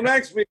 Don't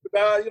ask me,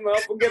 but you know, I'll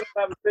forget a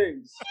lot of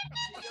things.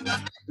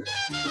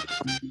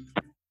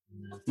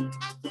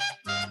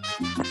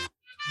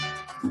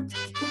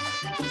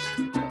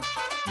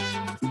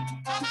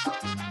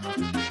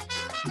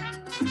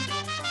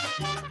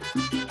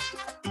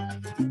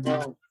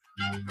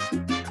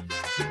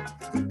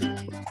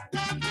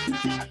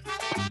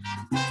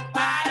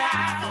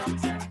 Para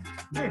ocho.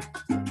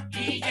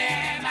 Y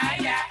lleva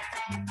ya.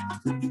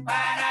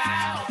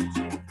 Para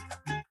ocho.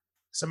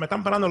 Se me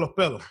están parando los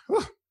pelos.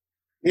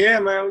 Yeah,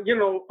 man. You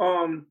know,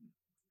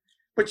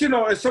 but you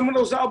know, in some of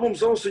those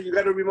albums also, you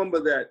got to remember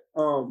that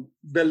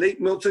the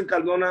late Milton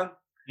Cardona,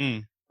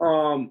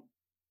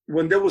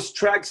 when there was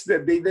tracks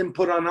that they didn't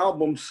put on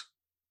albums,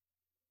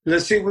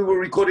 let's say we were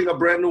recording a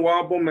brand new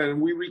album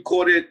and we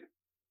recorded,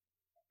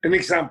 an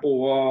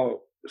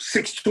example,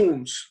 6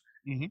 tunes.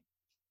 Mm-hmm.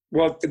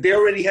 Well, they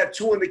already had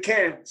 2 in the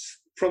cans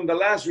from the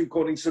last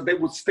recording, so they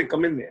would stick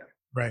them in there.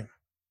 Right.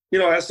 You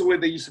know, that's the way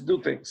they used to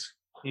do things.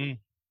 Mm.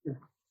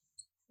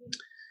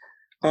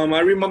 I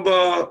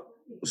remember,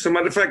 as a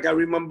matter of fact, I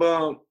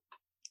remember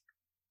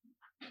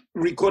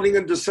recording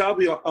in the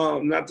Salvi,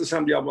 not the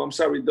Salvi album, I'm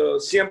sorry, the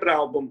Siempre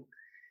album.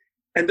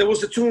 And there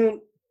was a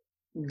tune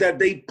that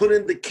they put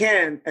in the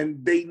can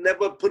and they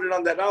never put it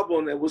on that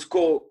album. It was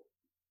called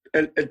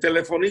El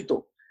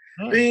Telefonito.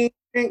 Bing,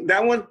 bing,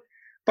 that one.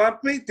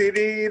 Papi,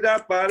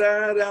 tirira,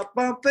 parara,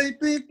 papi,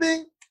 ping,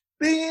 bing,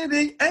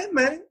 bing, hey,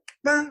 man,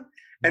 bang.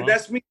 And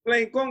that's me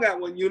playing conga.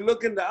 When you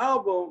look in the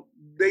album,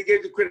 they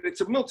gave the credit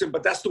to Milton,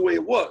 but that's the way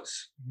it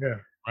was. Yeah.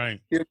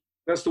 Right. Yeah,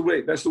 that's the way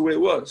it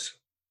was.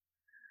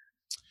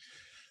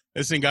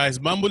 Listen, guys,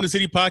 Mambo in the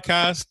City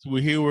podcast.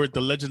 We're here with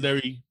the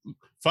legendary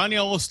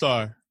Fania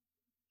All-Star,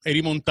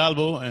 Eddie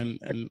Montalvo, and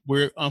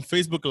we're on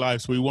Facebook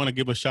Live, so we want to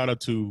give a shout-out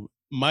to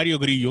Mario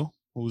Grillo,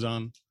 who's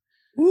on.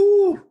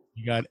 Woo!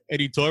 We got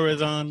Eddie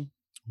Torres on.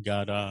 We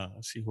got,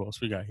 let's see who else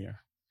we got here.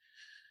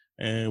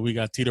 And we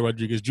got Tito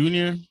Rodriguez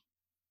Jr.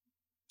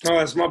 Oh,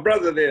 that's my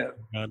brother there.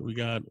 We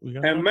got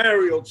And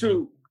Mario,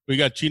 too. We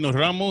got Chino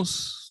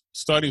Ramos,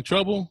 Starting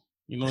Trouble.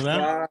 You know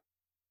that?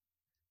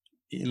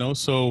 You know,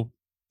 so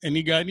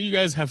you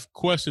guys have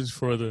questions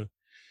for the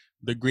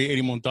great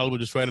Eddie Montalvo,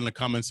 just write in the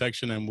comment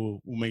section and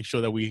we'll make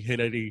sure that we hit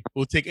Eddie.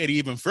 We'll take Eddie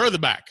even further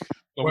back.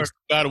 But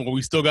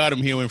we still got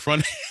him here in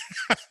front.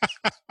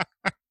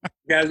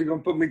 Guys are going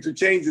to put me to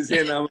changes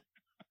here now.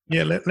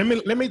 Yeah, let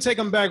me take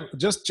him back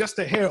just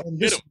a hair on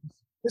this.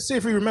 Let's see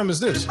if he remembers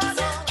this.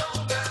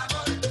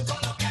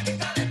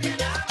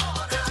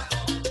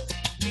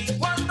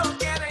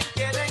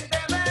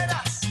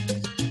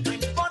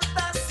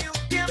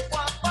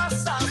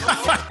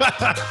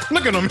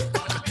 Look at him.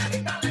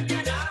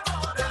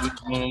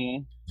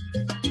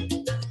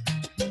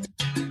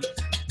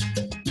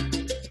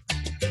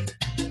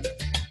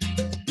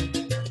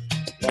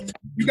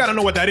 You gotta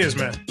know what that is,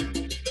 man.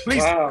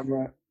 Please. Wow,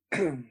 man.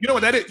 You know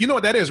what that is? You know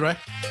what that is, right?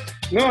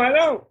 No, I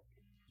don't.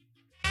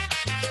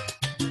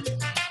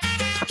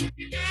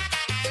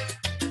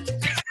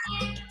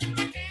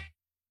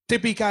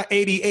 Típica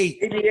 88.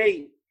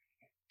 88.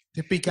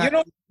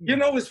 Típica. You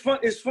know,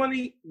 it's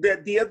funny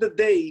that the other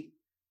day,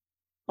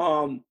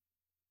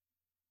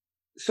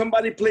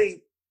 somebody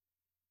played,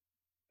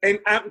 and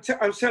I'm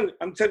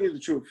telling you the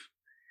truth.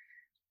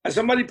 And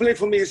somebody played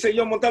for me and said,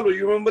 "Yo, Montalvo,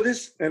 you remember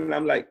this?" And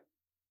I'm like,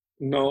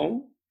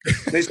 "No."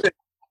 They said,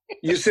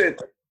 "You said,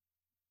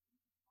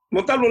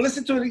 Montalvo,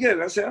 listen to it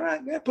again." I said, "All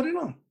right, yeah, put it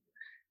on."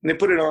 And they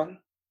put it on,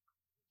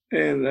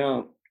 and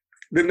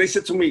then they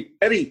said to me,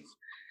 "Eddie,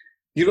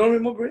 you don't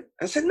remember it?"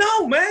 I said,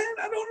 "No, man,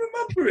 I don't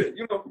remember it."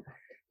 You know,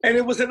 and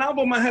it was an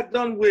album I had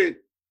done with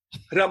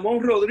Ramon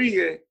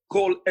Rodriguez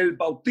called El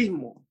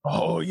Bautismo.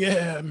 Oh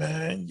yeah,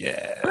 man,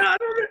 yeah. I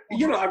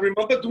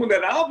remember doing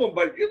that album,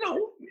 but you can't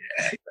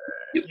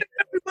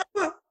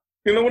remember.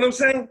 You know what I'm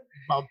saying?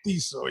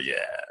 Bautizo,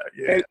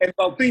 yeah. And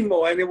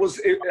Bautismo, and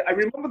I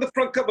remember the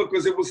front cover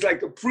because it was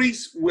like a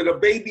priest with a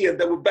baby, and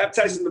they were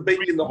baptizing the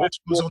baby in the whole.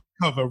 Was on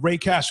the cover. Ray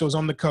Castro's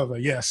on the cover.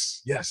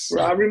 Yes.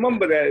 Right, I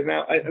remember that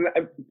now.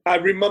 I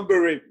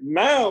remember it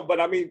now, but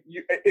I mean,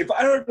 if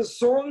I heard the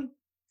song,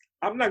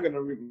 I'm not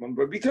gonna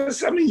remember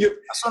because I mean,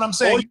 that's what I'm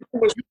saying.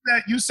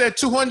 You said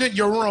 200.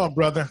 You're wrong,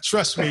 brother.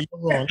 Trust me,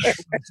 you're wrong. 200.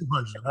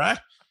 All right.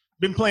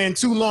 Been playing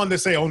too long to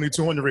say only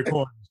 200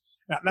 recordings.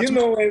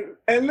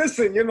 And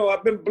listen,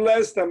 I've been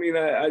blessed. I mean,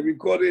 I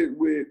recorded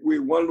with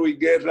Juan Luis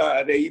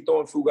Guerra, Areito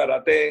and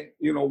Fugarate.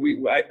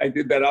 I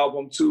did that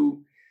album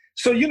too.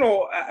 So,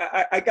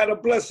 I got a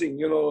blessing,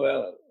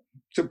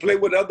 to play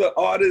with other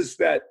artists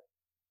that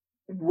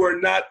were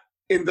not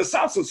in the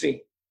salsa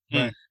scene.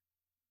 Right.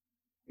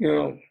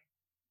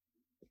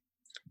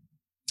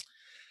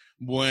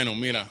 Bueno,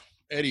 mira,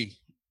 Eddie,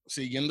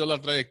 siguiendo la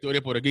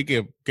trayectoria por aquí,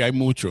 que hay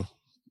mucho.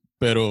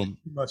 Pero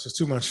it's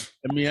too much.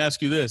 Let me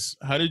ask you this.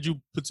 How did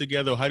you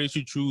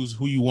choose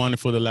who you wanted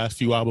for the last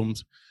few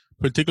albums,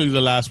 particularly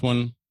the last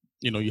one?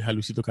 You had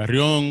Luisito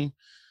Carrión,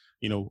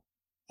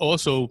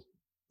 also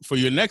for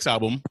your next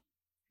album.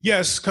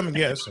 Yes, coming,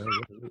 yes.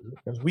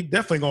 We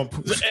definitely going to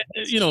put...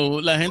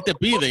 la gente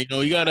pide,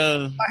 you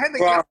gotta... La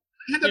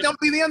gente están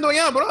pidiendo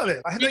ya,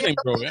 brother.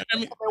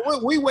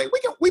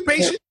 We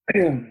patient.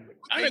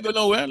 I ain't going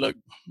nowhere. Look,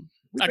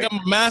 I got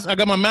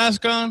my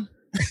mask on.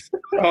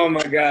 Oh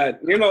my God!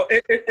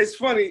 It's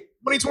funny.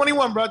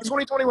 2021, bro.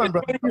 2021,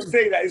 bro. You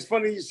say that. It's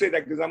funny you say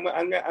that because I'm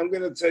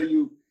going to tell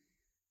you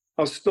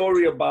a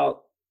story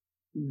about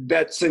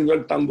that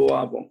Señor Tambo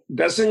album.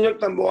 That Señor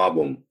Tambo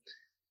album,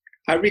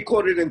 I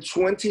recorded in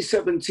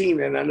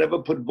 2017, and I never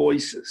put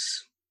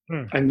voices.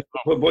 I never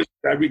put voices.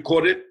 I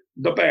recorded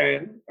the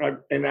band,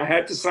 and I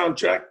had the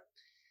soundtrack,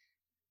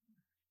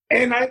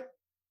 and I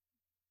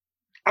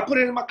put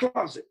it in my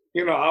closet.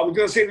 You know, I was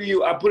gonna say to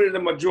you, I put it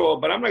in my drawer,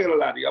 but I'm not gonna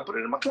lie to you. I put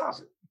it in my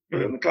closet.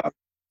 Put it in the closet.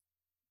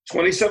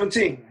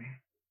 2017.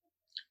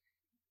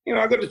 You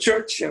know, I go to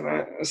church and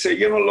I say,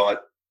 you know, Lord,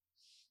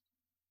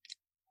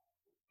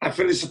 I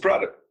finished the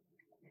product.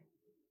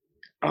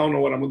 I don't know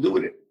what I'm gonna do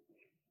with it.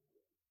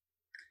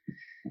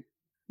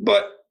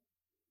 But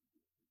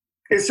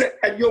it's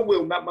at your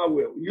will, not my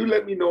will. You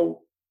let me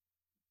know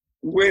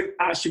when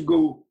I should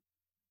go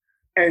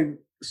and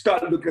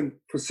start looking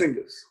for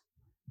singers.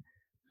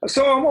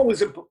 So I'm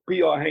always in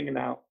PR hanging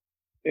out.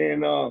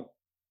 And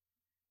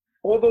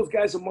all those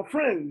guys are my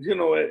friends, you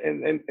know,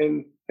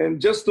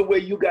 and just the way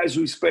you guys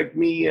respect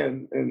me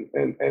and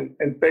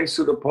thanks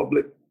to the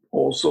public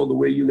also the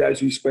way you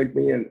guys respect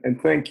me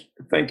and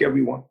thank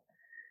everyone.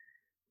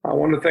 I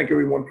want to thank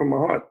everyone from my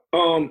heart.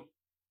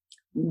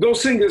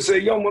 Those singers say,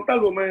 yo,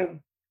 Montalvo,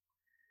 man,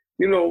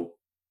 you know,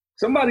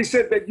 somebody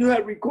said that you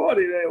had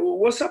recorded it. Well,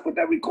 what's up with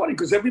that recording?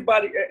 Because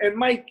everybody, and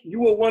Mike, you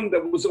were one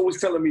that was always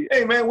telling me,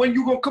 hey, man, when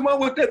you going to come out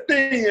with that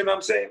thing? And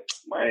I'm saying,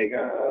 Mike,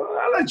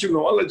 I'll let you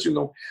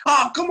know.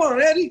 Oh, come on,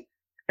 Eddie.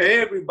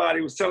 Everybody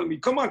was telling me,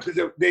 come on, because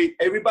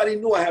everybody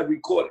knew I had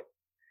recorded.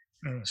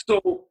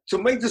 So to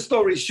make the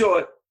story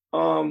short,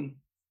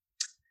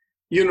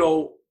 you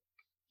know,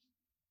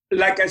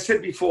 like I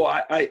said before,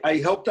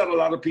 I helped out a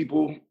lot of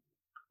people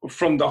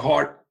from the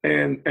heart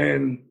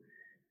and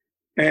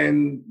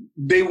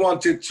they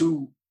wanted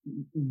to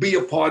be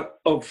a part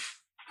of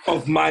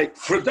my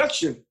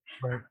production,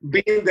 right,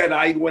 being that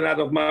I went out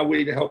of my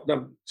way to help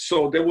them.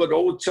 So they would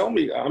always tell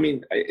me, I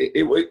mean,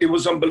 it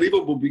was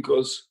unbelievable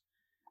because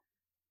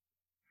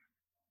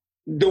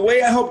the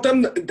way I helped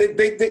them,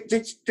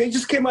 they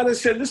just came out and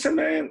said, listen,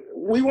 man,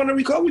 we want to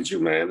record with you,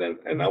 man.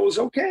 And I was,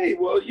 okay,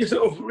 well, you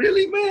know,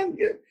 really, man?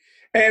 Yeah.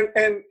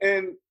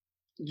 And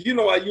you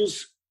know, I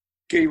use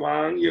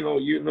K1, you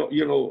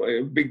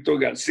know, Victor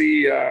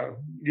Garcia,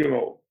 you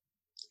know,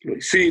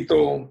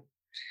 Luisito,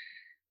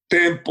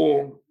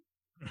 Tempo,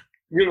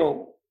 you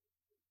know,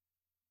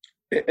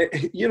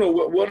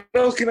 what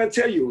else can I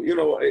tell you? You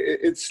know,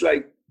 it's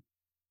like,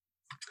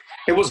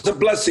 it was a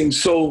blessing.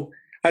 So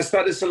I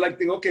started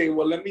selecting, okay,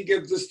 well, let me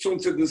give this tune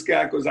to this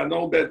guy because I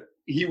know that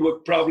he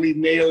would probably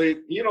nail it.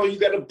 You know, you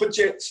got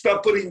to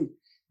start putting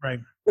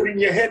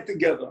your head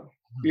together,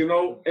 you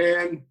know,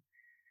 and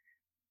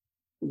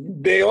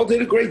they all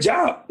did a great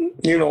job,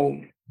 you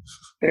know,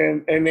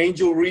 and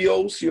Angel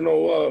Rios, you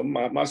know,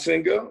 my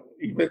singer,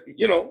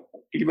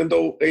 even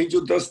though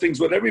Angel does things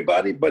with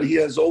everybody, but he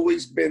has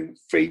always been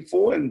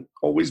faithful and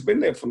always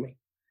been there for me.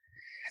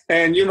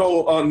 And, you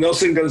know,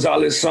 Nelson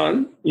Gonzalez's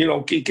son, you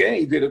know, Kike,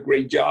 he did a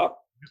great job.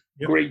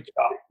 Yep.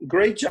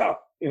 Great job,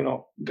 you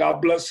know,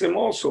 God bless him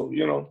also,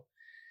 you know.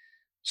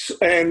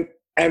 And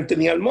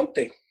Anthony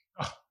Almonte,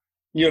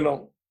 you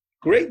know,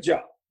 great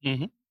job,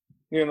 you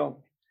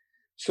know.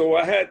 So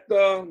I had,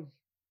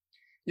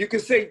 you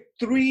could say,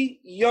 3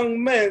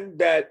 young men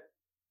that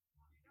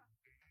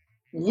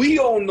we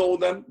all know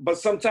them, but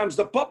sometimes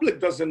the public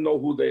doesn't know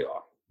who they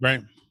are.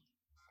 Right.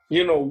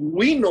 You know,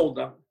 we know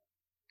them,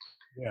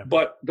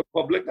 but the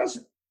public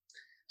doesn't.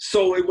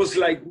 So it was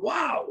like,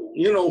 wow,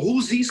 you know,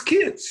 who's these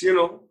kids, you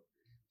know?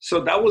 So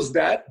that was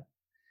that.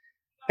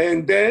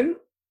 And then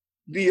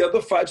the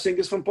other 5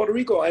 singers from Puerto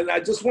Rico. And I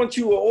just want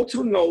you all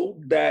to know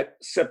that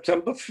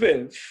September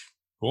 5th.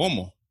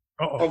 ¿Cómo?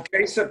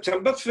 Okay,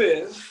 September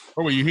 5th.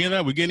 Oh, you hear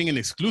that? We're getting an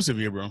exclusive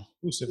here, bro.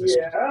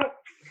 Yeah.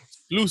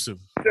 Exclusive.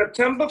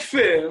 September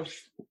 5th,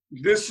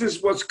 this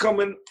is what's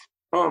coming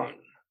on.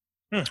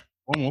 Oh,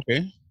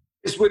 okay.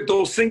 It's with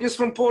those singers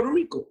from Puerto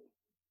Rico.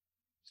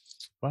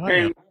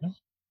 Wow.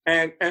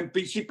 And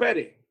Pichi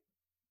Pérez.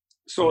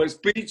 So it's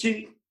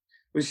Pichi,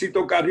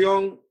 Luisito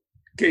Carrión,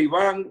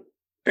 Keivan,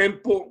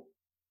 Tempo.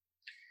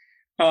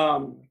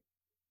 I'm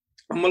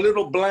a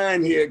little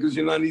blind here because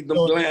I need them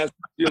glasses.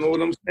 You know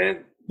what I'm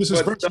saying? This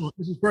is virtual.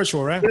 This is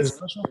virtual, right?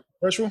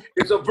 Virtual?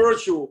 It's a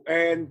virtual.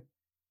 And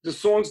the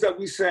songs that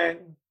we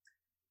sang,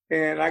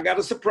 and I got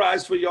a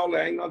surprise for y'all.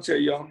 I ain't gonna tell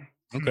y'all.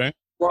 Okay.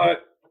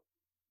 But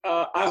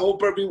I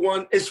hope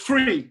everyone, it's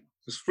free.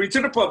 It's free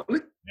to the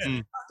public.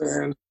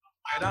 And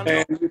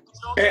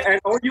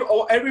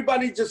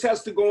everybody just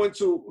has to go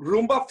into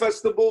Rumba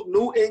Festival,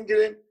 New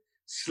England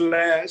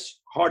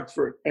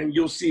 /Hartford, and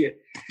you'll see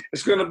it.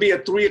 It's going to be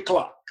at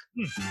 3:00.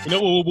 You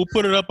know, we'll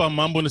put it up on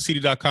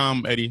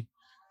MamboInTheCity.com, Eddie.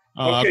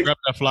 Okay. I'll grab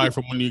that flyer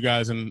from one of you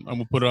guys, and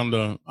we'll put it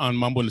on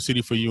Mambo in the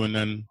City for you, and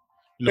then.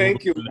 You know,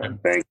 Thank you.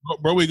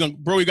 Bro,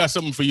 we got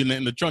something for you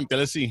in the trunk.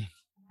 Let's see.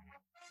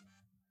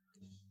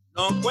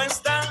 No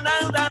cuesta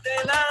nada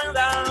de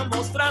nada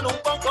mostrar un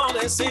poco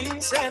de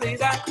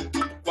sinceridad.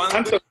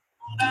 Cuando el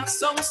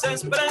corazón se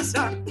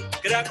expresa,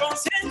 crea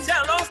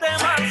conciencia a los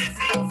demás.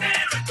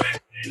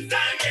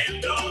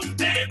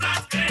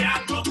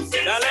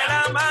 Dale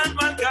la mano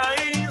al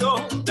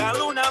caído,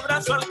 dale un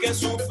abrazo al que ha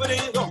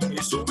sufrido y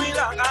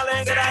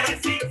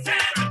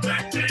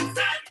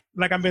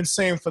like I've been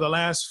saying for the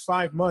last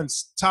 5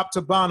 months, top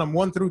to bottom,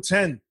 1 through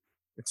 10,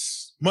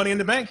 it's money in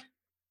the bank.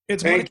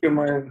 It's money. Thank you,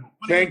 man.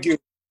 Thank you.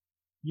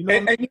 You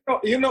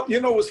know,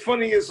 And what's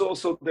funny is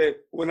also that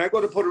when I go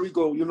to Puerto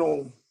Rico,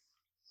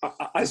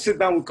 I sit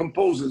down with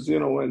composers,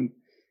 and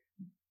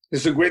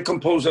there's a great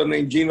composer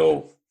named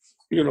Gino,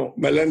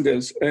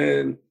 Melendez,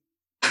 and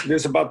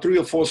there's about 3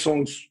 or 4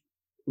 songs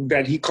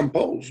that he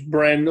composed,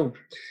 brand new.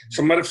 As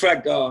a matter of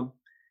fact,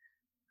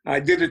 I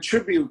did a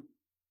tribute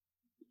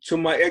to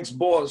my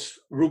ex-boss,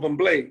 Ruben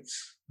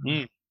Blades,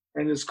 and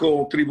it's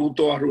called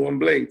Tributo a Ruben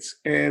Blades.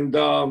 And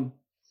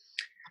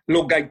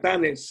Los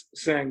Gaitanes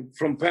sang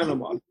from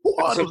Panama.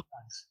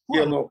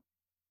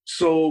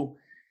 So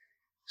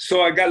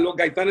I got Los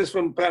Gaitanes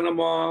from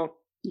Panama,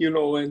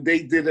 and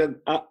they did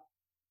an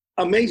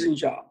amazing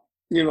job,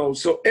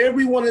 So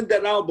everyone in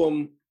that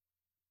album,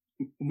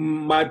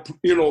 what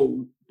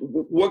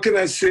can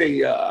I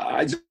say?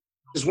 I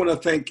just want to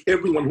thank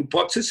everyone who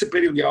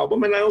participated in the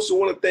album, and I also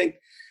want to thank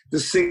the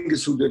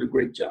singers who did a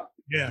great job.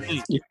 yeah.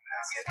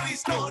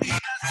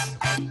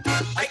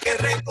 Hay que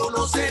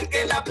reconocer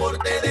que el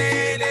aporte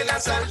de él en la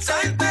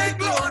salsa es de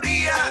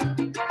gloria.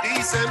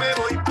 Dice me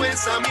voy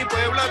pues a mi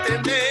pueblo a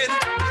atender.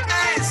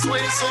 Eso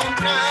es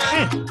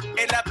honrar.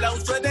 El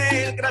aplauso es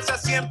de él,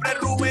 gracias siempre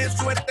Rubén,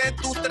 suerte en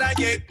tu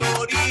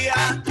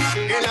trayectoria.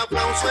 El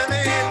aplauso es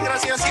de él,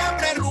 gracias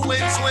siempre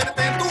Rubén,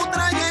 suerte en tu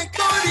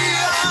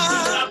trayectoria.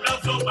 Un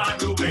aplauso para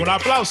Rubén. Un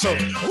aplauso.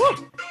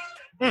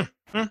 Damn.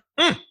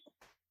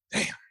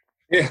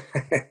 Yeah.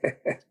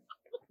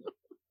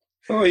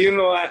 Oh,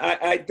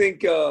 I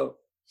think,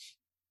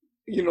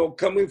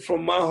 coming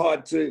from my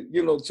heart to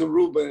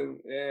Ruben,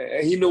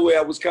 and he knew where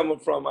I was coming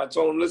from. I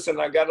told him, listen,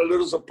 I got a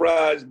little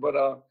surprise, but,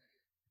 I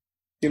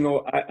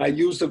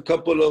used a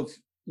couple of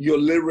your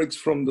lyrics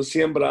from the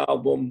Siembra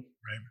album,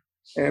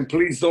 right. And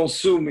please don't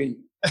sue me.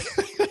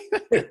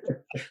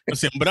 Lo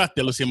sembraste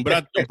un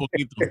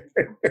poquito.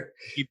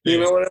 You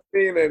know what I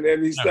mean?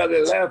 And he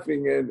started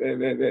laughing,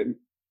 and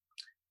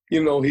he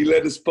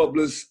let his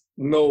publicist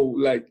know,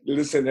 like,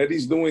 listen,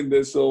 Eddie's doing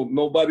this, so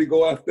nobody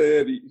go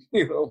after Eddie,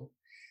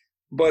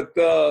 But,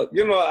 I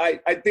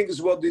think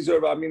it's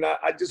well-deserved. I mean,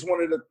 I just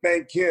wanted to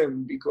thank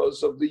him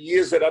because of the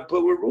years that I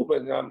put with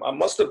Ruben. I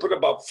must have put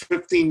about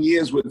 15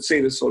 years with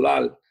Cedar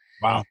Solal.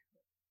 Wow.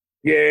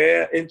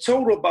 Yeah, in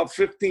total about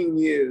 15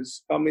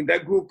 years. I mean,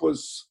 that group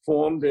was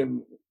formed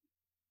in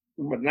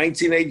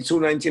 1982,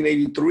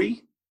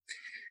 1983.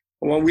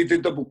 When we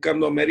did the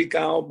Buscando America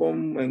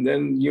album, and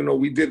then,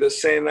 we did the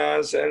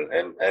Cenas, and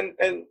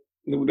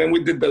then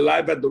we did the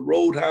Live at the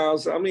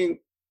Roadhouse. I mean,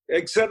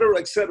 et cetera,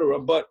 et cetera.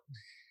 But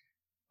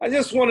I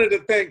just wanted to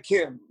thank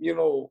him,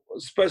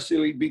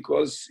 especially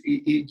because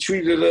he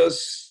treated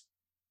us,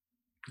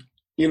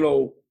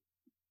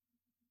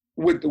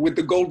 with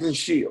the golden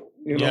shield,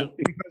 Yeah.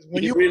 Because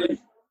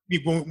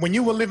when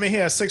you were living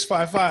here at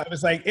 655,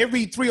 it's like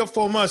every 3 or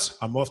 4 months,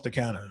 I'm off to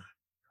Canada.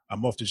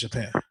 I'm off to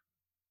Japan.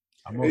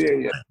 I'm off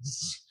to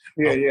France.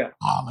 Yeah.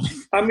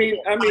 I mean,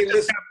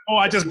 listen. Oh,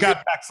 I just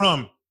got back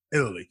from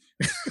Italy.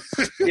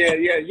 Yeah.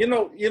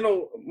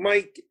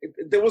 Mike,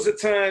 there was a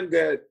time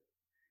that,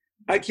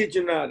 I kid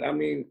you not, I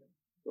mean,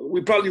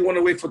 we probably went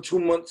away for 2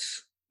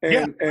 months.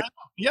 And man.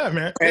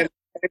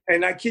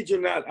 And I kid you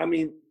not, I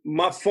mean,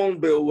 my phone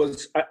bill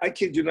was, I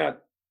kid you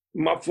not,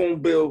 my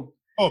phone bill.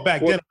 Oh,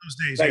 back then, those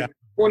days, like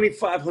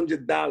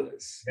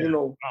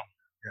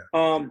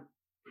 $2,500,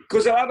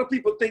 Because a lot of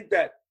people think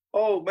that,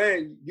 oh,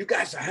 man, you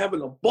guys are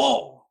having a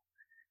ball.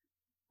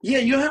 Yeah,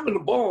 you're having a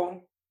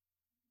ball.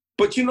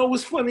 But you know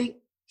what's funny?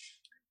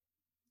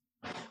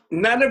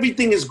 Not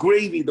everything is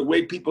gravy the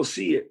way people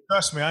see it.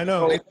 Trust me, I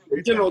know.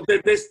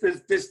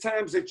 There's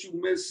times that you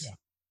miss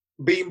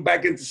being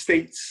back in the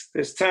States.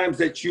 There's times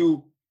that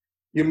you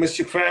miss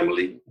your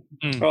family.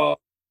 You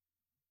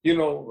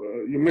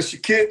miss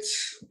your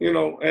kids.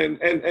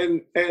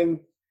 And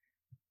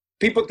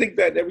people think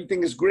that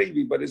everything is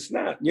gravy, but it's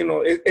not.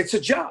 It's a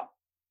job.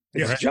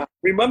 It's a job.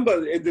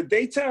 Remember, in the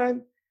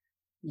daytime,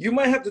 you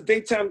might have the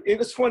daytime.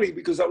 And it's funny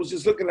because I was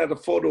just looking at a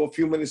photo a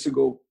few minutes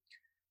ago.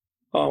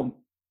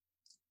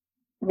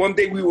 One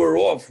day we were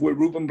off with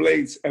Ruben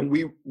Blades, and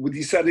we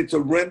decided to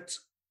rent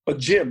a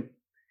gym,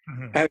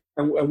 and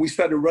we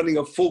started running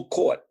a full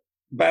court,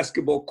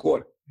 basketball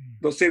court.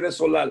 They'll say that's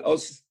Solal,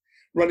 us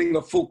running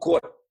a full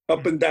court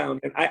up and down.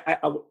 And I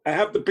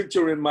have the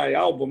picture in my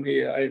album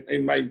here,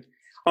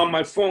 on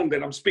my phone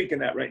that I'm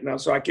speaking at right now,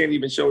 so I can't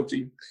even show it to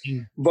you.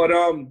 But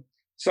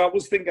so I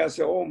was thinking, I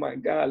said, oh my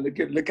God,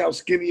 look how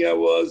skinny I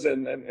was,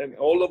 and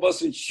all of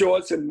us in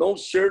shorts and no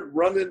shirt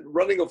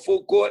running a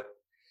full court.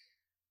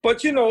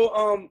 But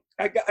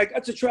I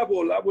got to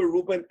travel a lot with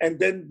Ruben, and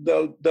then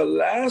the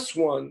last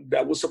one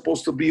that was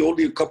supposed to be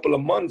only a couple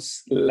of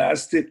months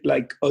lasted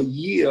like a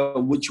year,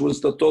 which was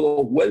the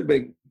Todos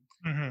Vuelven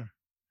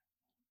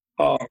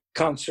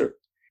concert.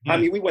 I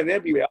mean, we went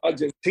everywhere: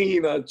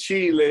 Argentina,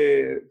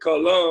 Chile,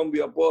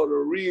 Colombia,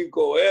 Puerto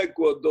Rico,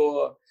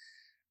 Ecuador,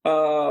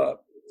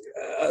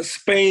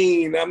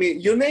 Spain. I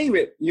mean, you name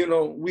it.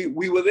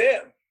 We were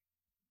there,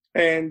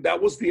 and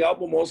that was the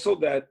album also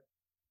that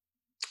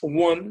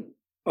won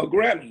a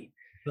Grammy.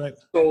 Right.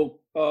 So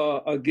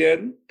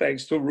again,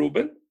 thanks to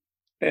Ruben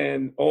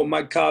and all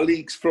my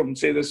colleagues from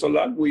Cede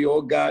Solar, we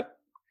all got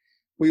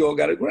a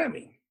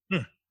Grammy.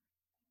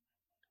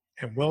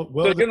 And well,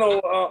 So,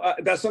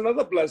 that's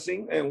another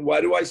blessing. And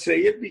why do I say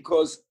it?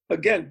 Because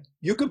again,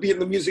 you could be in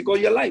the music all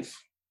your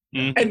life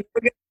Mhm. and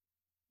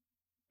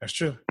that's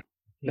true.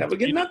 never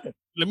get nothing.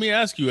 Let me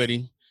ask you,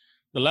 Eddie.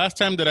 The last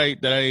time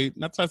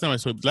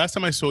last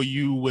time I saw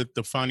you with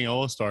the Fania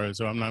All Stars,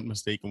 if I'm not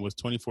mistaken, was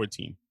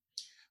 2014.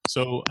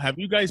 So have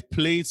you guys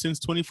played since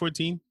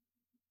 2014?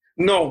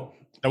 No.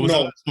 That was the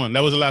last one.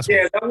 That was the last one.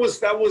 Yeah, that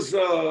was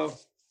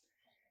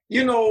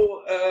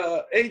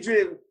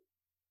Adrian,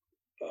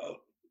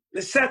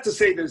 it's sad to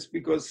say this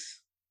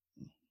because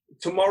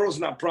tomorrow's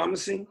not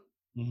promising.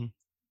 Mhm.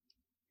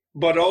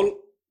 But let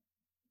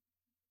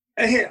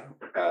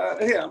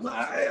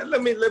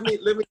me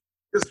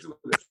just do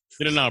this.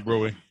 Get it now, bro.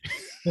 Look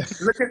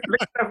at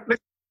that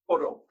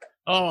photo.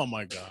 Oh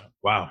my God.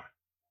 Wow.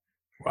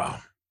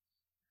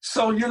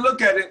 So you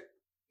look at it,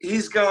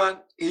 he's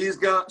gone, she's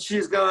gone,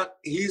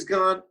 he's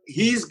gone,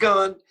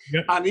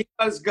 Yep.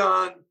 Anita's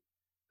gone,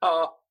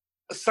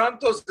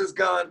 Santos is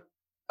gone,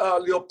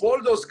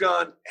 Leopoldo's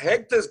gone,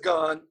 Hector's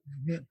gone,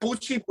 Mhm.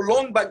 Pucci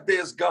Bulong back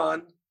there's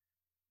gone,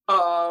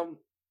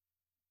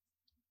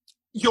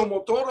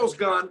 Yomotoro's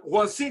gone,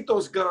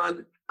 Juancito's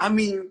gone. I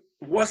mean,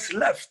 what's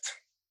left?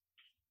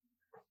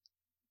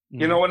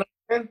 You know what I'm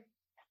saying?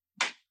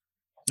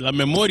 La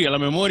memoria. La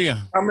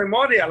memoria.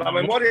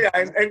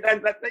 And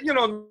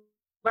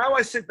now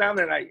I sit down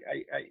and I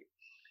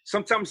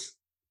sometimes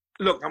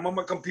look, I'm on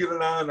my computer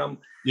now and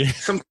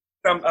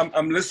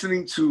I'm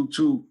listening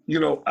to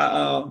you're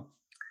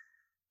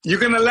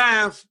gonna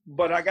laugh,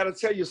 but I gotta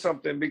tell you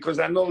something because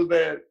I know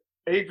that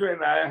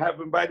Adrian, I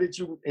have invited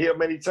you here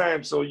many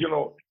times, so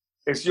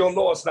it's your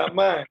loss, not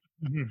mine.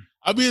 Mhm.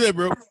 I'll be there,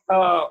 bro.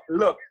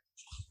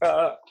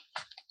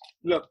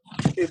 Look,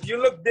 if you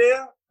look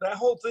there, that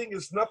whole thing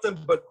is nothing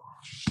but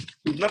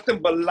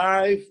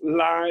live.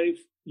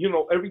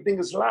 Everything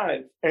is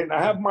live. And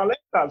I have my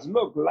laptops.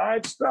 Look,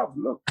 live stuff.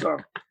 Look,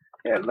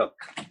 look.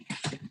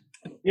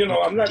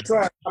 I'm not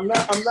trying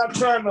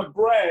to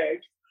brag.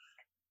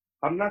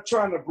 I'm not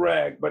trying to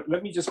brag, but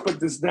let me just put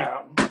this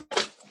down.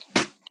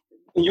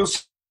 And you'll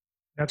see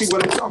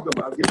what I'm talking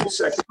about. Give me a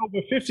second.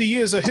 Over 50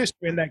 years of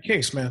history in that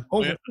case, man.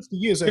 Over 50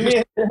 years of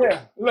history.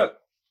 Yeah, look.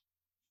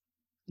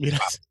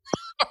 Yes.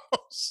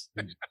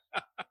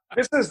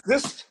 This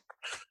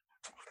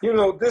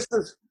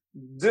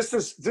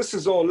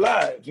is all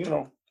live,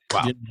 Wow.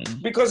 Yeah.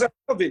 because I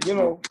love it.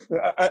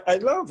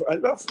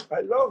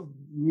 I love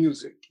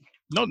music.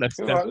 No, that's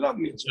I love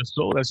music. your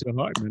soul. That's your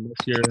heart, man.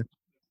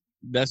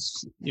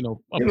 That's a You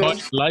part know.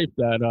 of life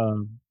that.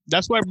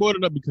 That's why I brought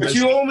it up because But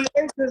you owe me,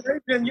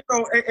 Adrian,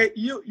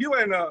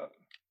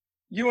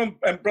 you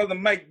and Brother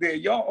Mike there,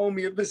 y'all owe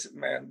me a visit,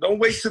 man. Don't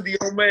wait till the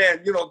old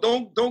man,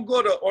 don't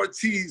go to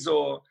Ortiz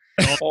or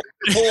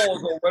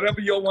Paul's or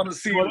whatever y'all want to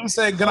see. Well, dice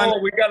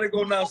We got to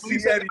go now see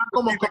Eddie.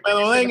 como que me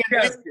lo den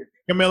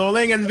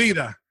en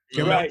vida.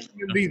 Que me lo Right.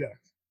 den en vida.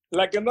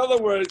 Like, in other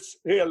words,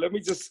 here, let me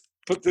just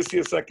put this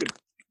here so I can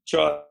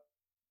charge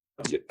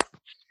it.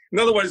 In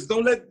other words,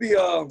 don't let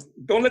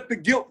the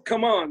guilt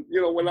come on,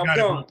 when I'm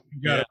gone.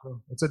 You got it, bro.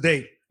 It's a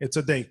date. You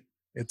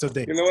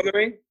know what I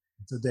mean?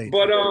 It's a date.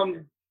 But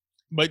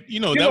But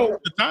that was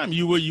the time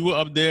you were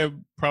up there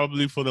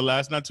probably for the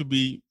last, not to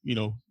be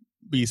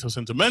be so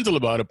sentimental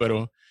about it,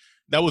 but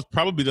that was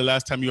probably the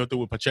last time you were up there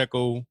with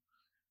Pacheco,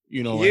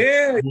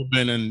 yeah, and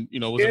Ruben, and it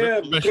was a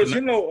very special because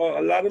night.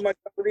 a lot of my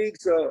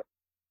colleagues, a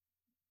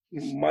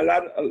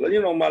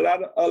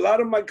lot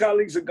of my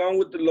colleagues are gone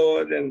with the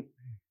Lord,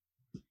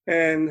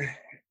 and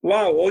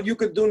wow, all you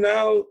could do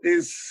now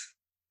is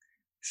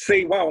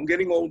say, wow, I'm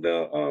getting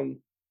older.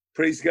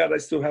 Praise God, I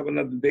still have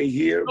another day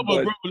here. No,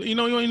 but bro,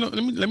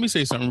 let me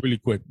say something really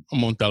quick,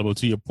 Montalvo,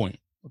 to your point,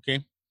 okay?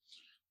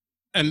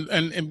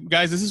 And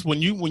guys, this is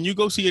when you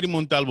go see Eddie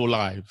Montalvo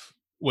live,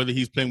 whether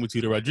he's playing with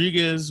Tito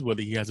Rodriguez,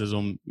 whether he has his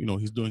own,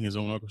 he's doing his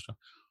own orchestra.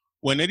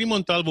 When Eddie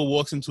Montalvo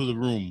walks into the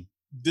room,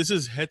 this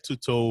is head to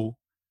toe.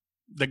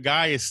 The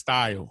guy is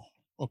style,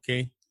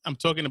 okay? I'm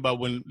talking about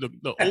when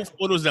the old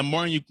photos that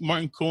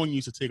Martin Cohen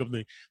used to take of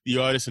the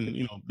artists,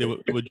 and they were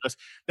dressed.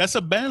 That's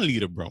a band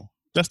leader, bro.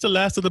 That's the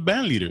last of the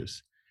band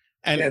leaders,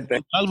 and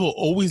Montalvo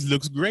always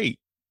looks great.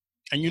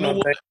 And you know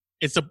what?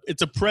 It's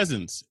a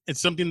presence.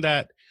 It's something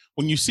that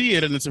when you see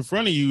it and it's in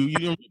front of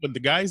you, but the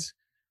guys,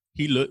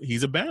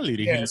 he's a band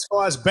leader. Yeah, as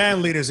far as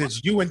band leaders,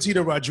 it's you and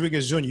Tito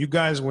Rodriguez Jr. You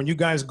guys, when you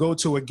guys go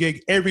to a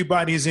gig,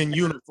 everybody's in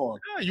uniform.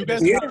 Yeah, you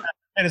guys.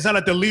 And it's not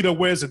that the leader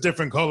wears a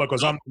different color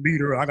because I'm the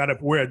leader. I got to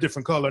wear a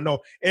different color. No,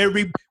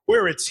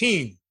 we're a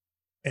team,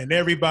 and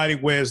everybody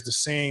wears the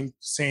same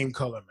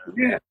color, man.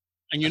 Yeah.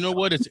 And you know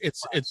what?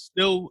 It's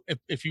still,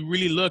 if you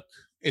really look,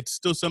 it's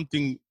still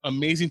something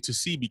amazing to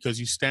see because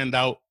you stand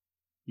out.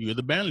 You're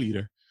the band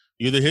leader.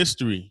 You're the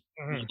history.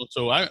 Mm-hmm.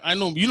 So I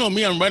know,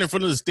 me, I'm right in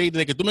front of the stage.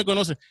 Like, tú me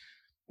conoces.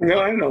 Yeah,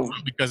 I know.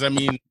 Because I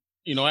mean,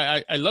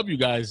 I love you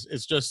guys.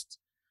 It's just,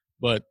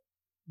 but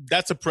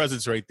that's a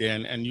presence right there.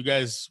 And you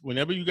guys,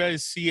 whenever you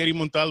guys see Eddie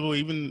Montalvo,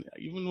 even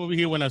over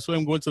here when I saw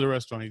him going to the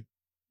restaurant,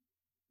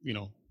 you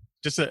know,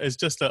 it's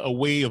just a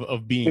way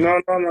of being.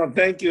 No,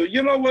 thank you.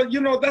 You know what?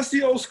 You know, that's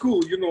the old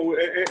school, you know,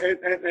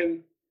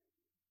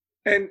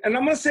 and I'm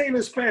gonna say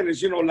in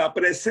Spanish, you know, la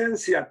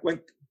presencia,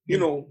 you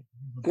know,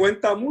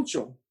 cuenta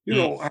mucho. You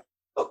know,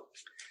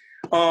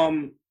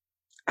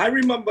 I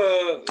remember,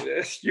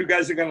 you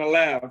guys are gonna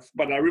laugh,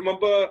 but I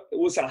remember it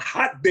was a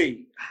hot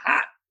day,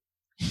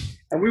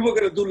 and we were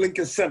gonna do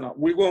Lincoln Center.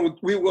 We were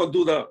gonna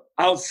do the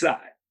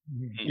outside,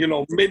 you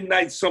know,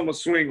 midnight summer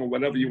swing or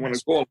whatever you want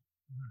to call it.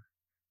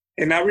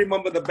 And I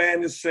remember the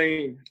band is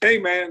saying, "Hey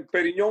man,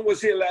 Perignon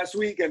was here last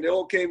week, and they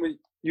all came in,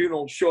 you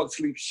know, short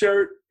sleeve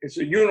shirt. It's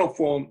a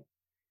uniform."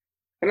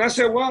 And I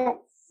said,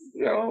 "Well,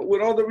 you know,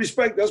 with all the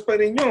respect, that's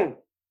Perignon."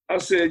 I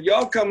said,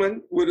 "Y'all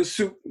coming with a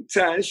suit,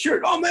 tie, and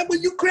shirt." "Oh man,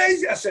 but you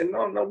crazy?" I said,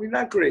 No, we're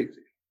not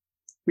crazy.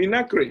 We're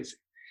not crazy."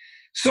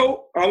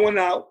 So I went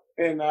out,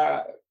 and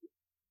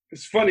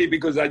it's funny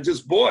because I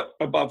just bought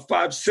about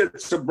 5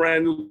 sets of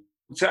brand new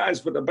ties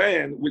for the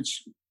band,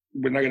 which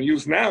we're not gonna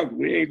use now.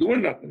 We ain't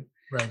doing nothing.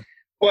 Right.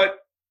 But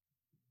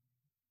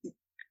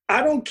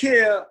I don't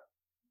care.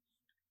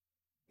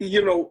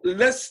 You know,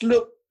 let's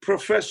look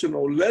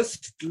professional.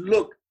 Let's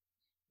look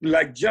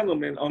like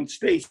gentlemen on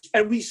stage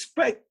and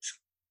respect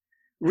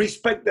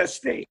that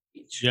stage.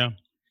 Yeah.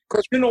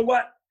 Because you know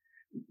what?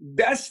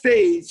 That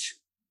stage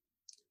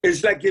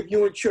is like if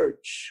you're in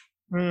church.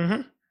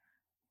 Mm-hmm.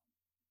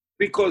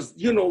 Because,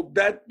 you know,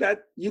 that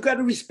you got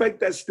to respect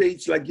that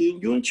stage like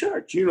you're in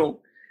church, you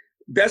know.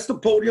 That's the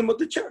podium of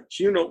the church,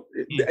 you know.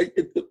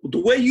 The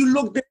way you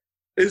look there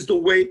is the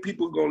way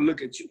people are going to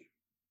look at you.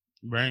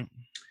 Right.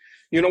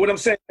 You know what I'm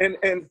saying?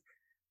 And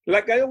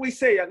like I always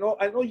say, I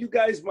know you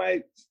guys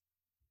might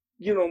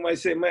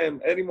say,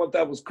 "Man, Eddie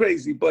Montalvo was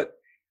crazy," but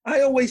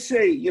I always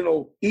say, you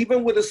know,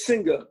 even with a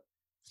singer,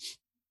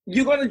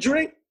 you're gonna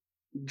drink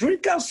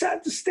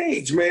outside the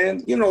stage,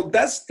 man. You know,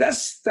 that's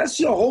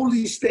your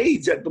holy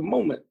stage at the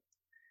moment.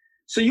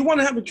 So you want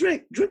to have a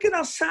drink it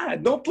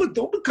outside. Don't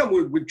come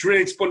with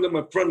drinks, put them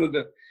in front of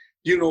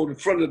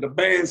the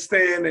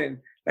bandstand and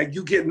like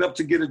you getting up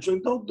to get a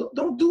drink.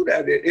 Don't do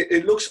that.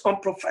 It looks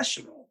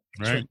unprofessional.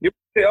 Right. You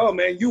say, "Oh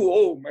man, you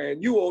old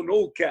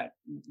old cat,"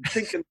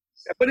 thinking,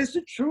 but it's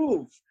the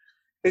truth.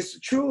 It's the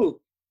truth.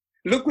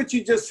 Look what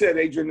you just said,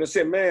 Adrian. I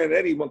said, "Man,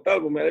 Eddie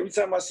Montalvo, man, every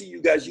time I see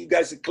you guys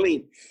are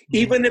clean.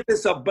 Even if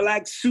it's a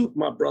black suit,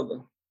 my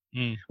brother,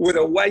 with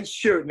a white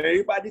shirt, and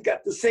everybody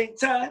got the same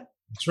tie."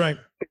 That's right.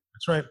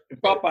 That's right.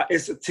 Papa,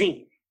 it's a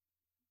team.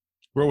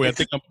 Bro, I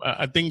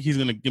think he's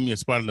gonna give me a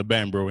spot in the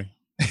band, bro. I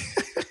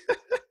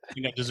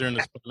think I deserve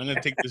a spot. I'm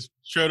gonna take this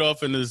shirt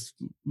off and this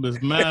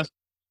mask.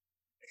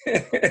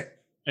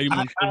 Eddie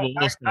Montalvo,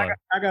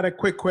 I got a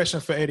quick question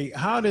for Eddie.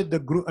 How did the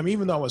group, I mean,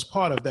 even though I was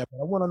part of that, but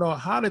I want to know,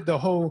 how did the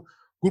whole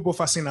Grupo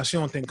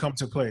Fascinación thing come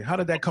to play? How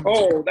did that come to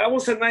play? Oh, that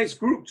was a nice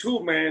group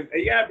too, man.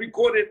 Yeah, I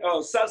recorded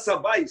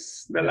Salsa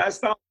Vice the last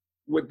time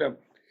with them.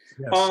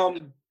 Yes.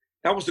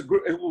 That was a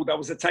group. That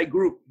was a tight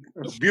group.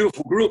 A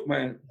beautiful group,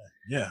 man.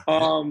 Yeah.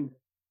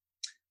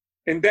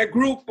 And that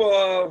group,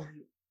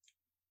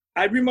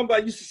 I remember I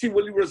used to see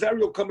Willie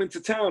Rosario come into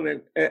town,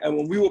 and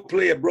when we would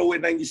play at Broadway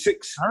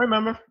 96. I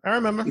remember.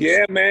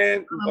 Yeah,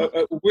 man.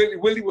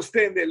 Willie was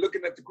standing there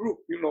looking at the group,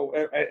 you know,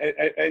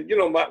 and you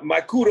know,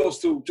 my kudos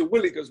to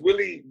Willie, because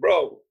Willie,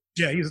 bro.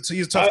 Yeah,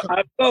 he's tough.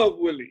 I love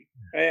Willie.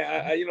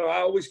 I you know, I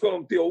always call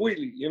him Theo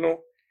Willie, you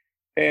know.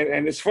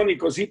 And it's funny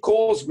because he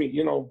calls me,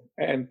 you know,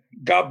 and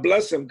God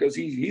bless him because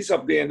he's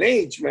up there in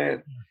age,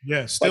 man.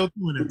 Yeah, still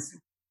doing it.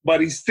 But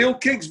he still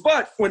kicks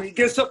butt when he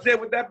gets up there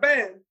with that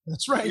band.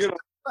 That's right. You know,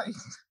 right.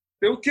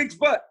 Still kicks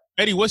butt.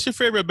 Eddie, what's your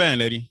favorite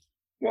band, Eddie?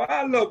 Well,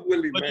 I love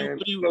Willie, man.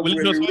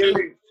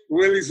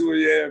 Willie's,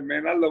 yeah,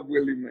 man. I love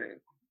Willie, man.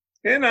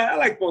 And I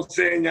like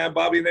Ponceña and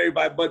Bobby and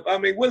everybody, but I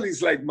mean,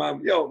 Willie's like my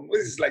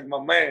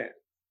man.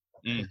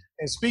 And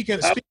speaking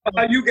I don't know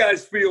how you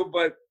guys feel,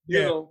 but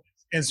you know.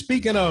 And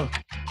speaking of,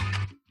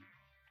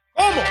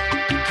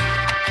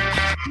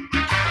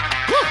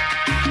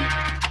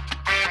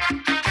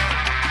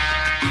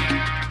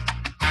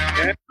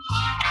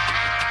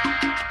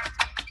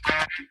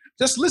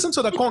 just listen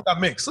to the conga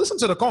mix. Listen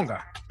to the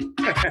conga.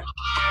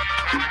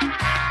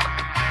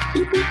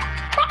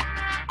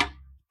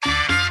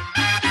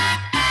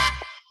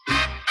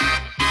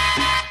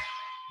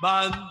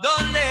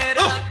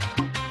 Bandolera,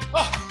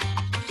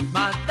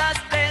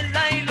 mataste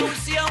la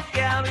ilusión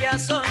que había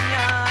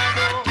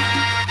soñado.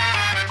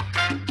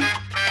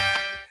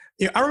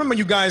 Yeah, I remember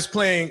you guys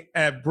playing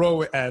at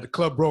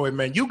Club Broadway,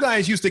 man. You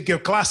guys used to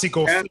give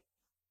Clásico. Yeah.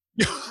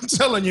 I'm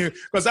telling you,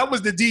 because I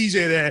was the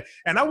DJ there,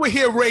 and I would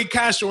hear Ray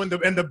Castro in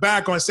the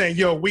background saying,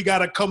 "Yo, we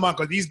gotta come out,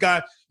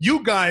 because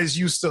you guys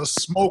used to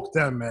smoke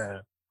them,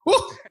 man."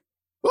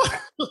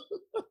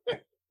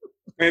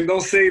 Man,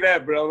 don't say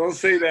that, bro. Don't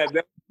say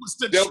that.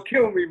 They'll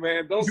kill me,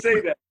 man. Don't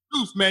say that.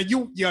 Truth, man.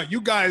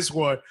 You guys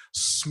were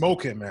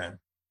smoking, man.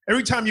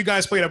 Every time you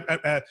guys played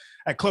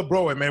at Club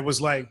Broadway, man, it was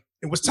tight.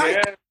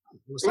 Yeah.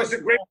 It was a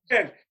great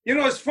band. You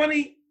know, it's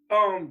funny.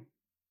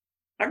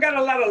 I got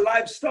a lot of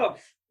live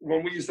stuff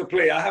when we used to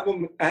play. I have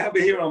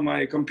it here on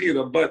my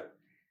computer, but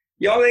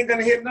y'all ain't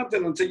gonna hear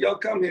nothing until y'all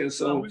come here.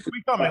 So we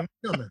coming.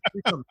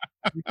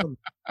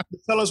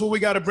 Tell us what we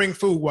got to bring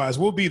food wise.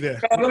 We'll be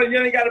there. No,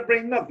 you ain't got to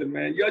bring nothing,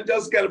 man. You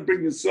just got to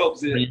bring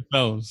yourselves here. Bring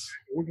yourselves.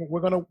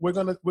 We're gonna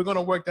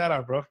work that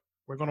out, bro.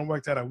 We're gonna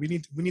work that out. We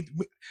need.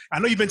 I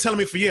know you've been telling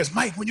me for years,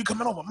 Mike, when you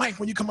coming over? Mike,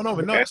 when you coming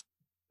over? No,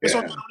 it's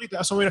all,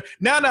 that's all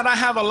now that I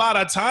have a lot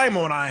of time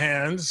on our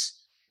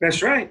hands.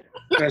 That's right.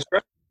 That's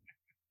right.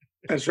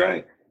 That's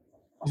right.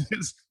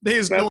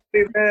 There's no.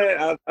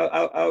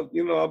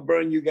 I'll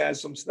burn you guys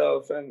some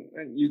stuff,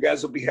 and you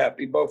guys will be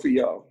happy, both of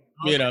y'all.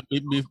 Yeah,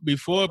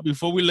 before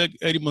we let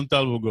Eddie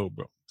Montalvo go,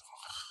 bro.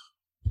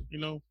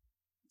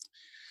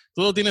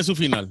 Todo tiene su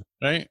final,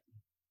 right?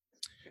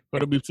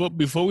 But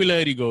before we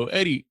let Eddie go,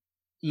 Eddie,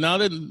 now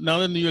that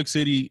New York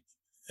City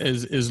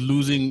is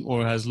losing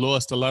or has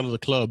lost a lot of the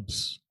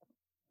clubs,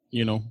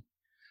 can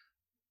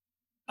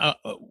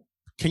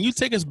you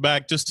take us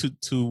back just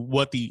to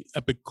what the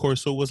Epic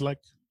Corso was like?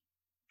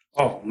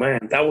 Oh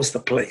man, that was the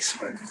place,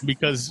 man.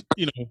 Because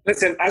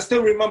listen, I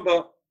still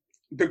remember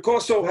the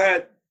Corso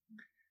had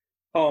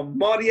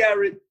Marty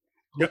Arad,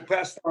 who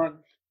passed on,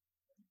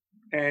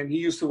 and he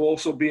used to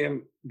also be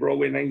in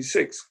Broadway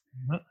 96.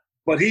 Mm-hmm.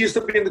 But he used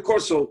to be in the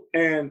Corso,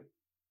 and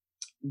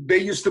they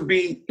used to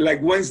be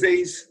like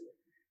Wednesdays.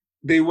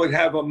 They would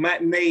have a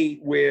matinee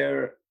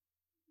where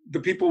the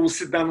people would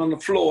sit down on the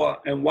floor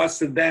and watch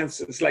the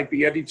dances, like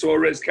the Eddie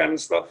Torres kind of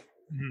stuff.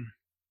 Mm-hmm.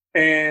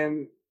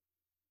 And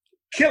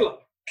killer.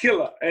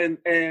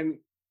 And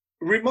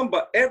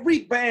remember, every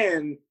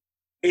band,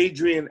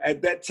 Adrian,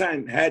 at that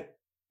time had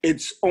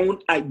its own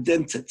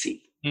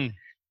identity. Mm.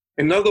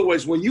 In other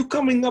words, when you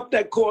coming up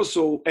that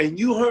Corso and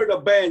you heard a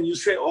band, you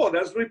say, oh,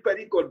 that's Rui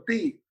Perico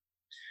Ortiz.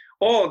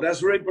 Oh,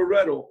 that's Ray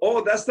Barretto.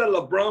 Oh, that's the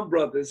LeBron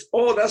Brothers.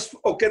 Oh, that's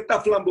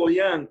Orquesta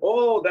Flamboyant.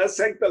 Oh, that's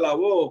Hector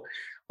Lavoe.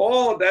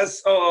 Oh,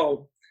 that's,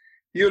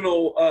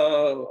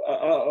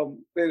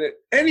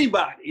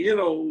 anybody,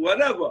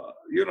 whatever,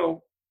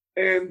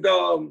 And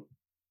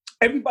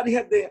everybody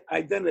had their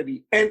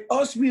identity. And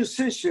us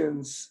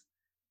musicians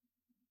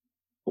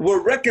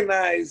were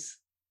recognized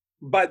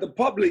by the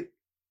public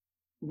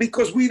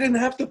because we didn't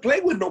have to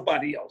play with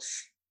nobody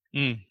else.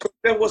 Mm.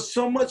 There was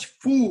so much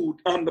food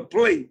on the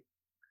plate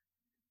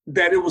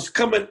that it was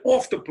coming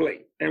off the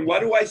plate. And why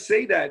do I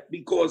say that?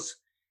 Because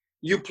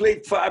you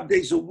played 5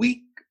 days a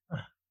week,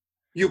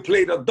 you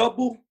played a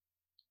double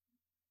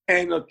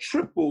and a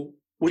triple,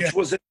 which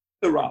was an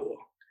after hour.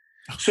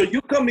 So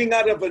you're coming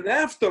out of an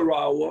after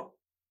hour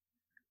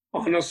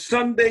on a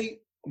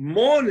Sunday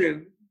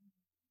morning,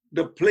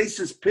 the place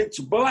is pitch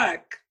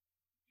black.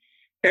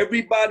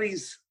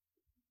 Everybody's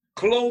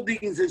clothing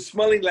is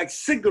smelling like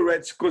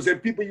cigarettes because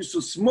people used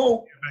to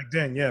smoke back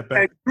then,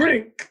 and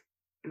drink.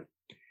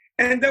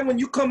 And then when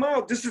you come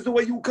out, this is the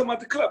way you come out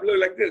the club, look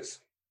like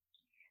this.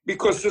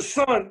 Because the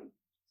sun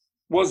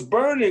was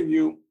burning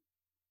you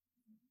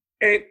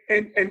and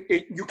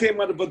you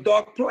came out of a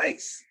dark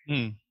place.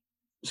 Mm.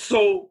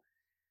 So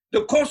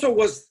the Corso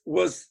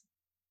was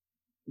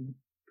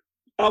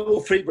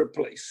our favorite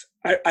place.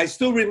 I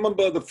still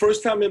remember the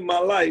first time in my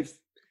life,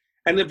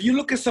 and if you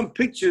look at some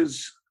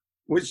pictures,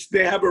 which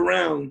they have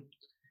around,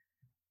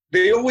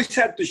 they always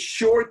had the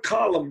Shure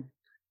column,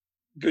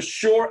 the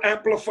Shure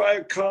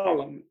amplifier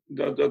column,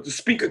 the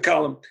speaker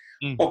column,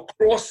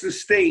 across the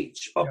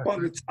stage, up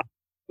on the top,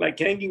 like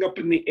hanging up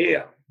in the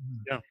air.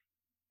 Yeah.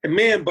 And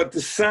man, but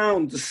the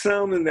sound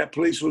in that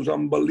place was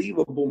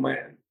unbelievable,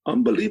 man.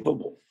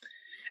 Unbelievable.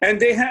 And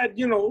they had,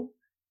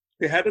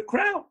 they had a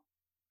crowd.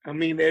 I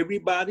mean,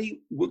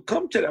 everybody would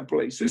come to that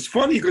place. It's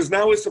funny because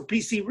now it's a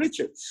PC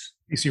Richards.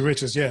 PC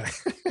Richards, yeah.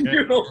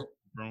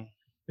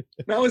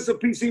 Now it's a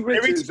PC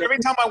Richards. Every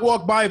time I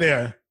walk by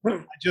there,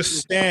 I just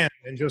stand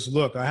and just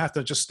look. I have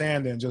to just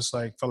stand there and just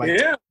I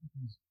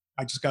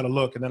just got to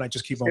look, and then I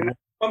just keep on.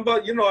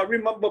 I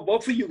remember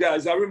both of you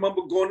guys. I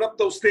remember going up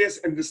those stairs,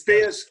 and the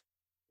stairs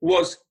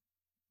was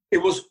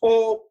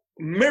all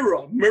mirror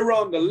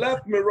on the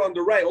left, mirror on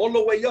the right, all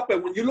the way up.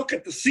 And when you look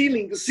at the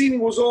ceiling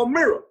was all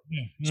mirror.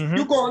 Mm-hmm. So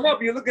you're going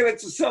up, you're looking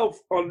at yourself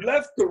on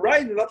left to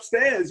right and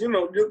upstairs,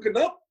 looking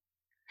up.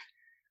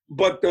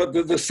 But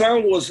the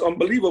sound was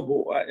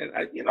unbelievable.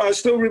 I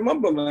still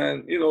remember,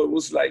 man. It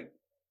was like,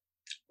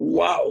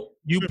 wow.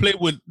 You played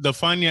with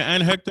Defania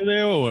and Hector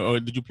there, or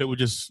did you play with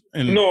just?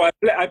 No, I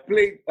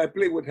played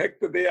with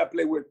Hector there. I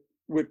played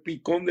with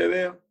Pete Conde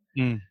there.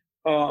 Mm.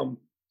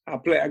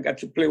 I got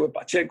to play with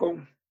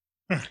Pacheco.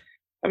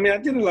 I mean, I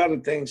did a lot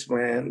of things,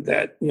 man,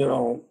 that,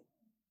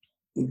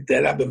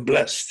 that I've been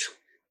blessed.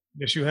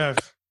 Yes, you have.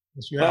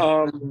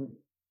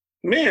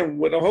 Man,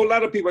 with a whole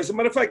lot of people. As a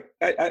matter of fact,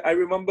 I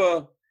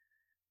remember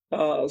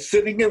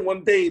sitting in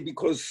one day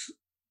because,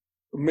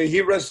 may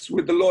he rest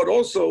with the Lord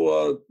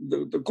also,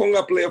 the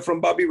conga player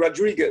from Bobby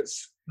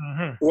Rodriguez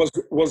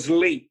was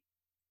late.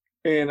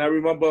 And I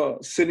remember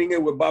sitting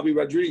in with Bobby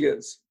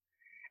Rodriguez.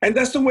 And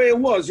that's the way it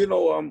was,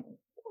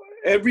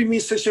 every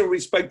musician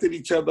respected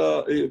each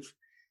other.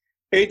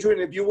 Adrian,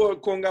 if you were a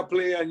conga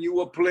player and you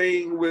were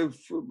playing with,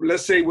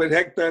 let's say, with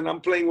Hector, and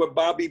I'm playing with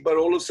Bobby, but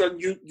all of a sudden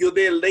you're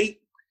there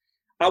late,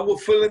 I would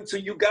fill until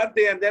you got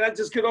there, and then I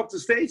just get off the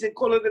stage and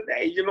call it a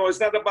day. You know, it's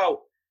not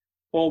about,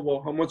 oh,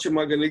 well, how much am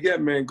I going to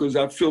get, man, because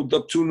I filled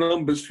up 2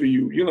 numbers for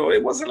you. You know,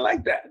 it wasn't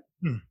like that.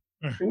 It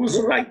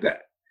wasn't like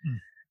that.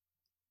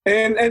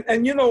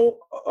 And you know,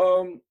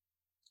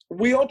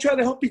 we all try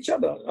to help each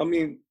other. I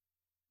mean,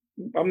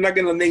 I'm not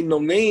going to name no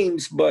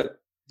names, but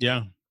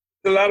yeah,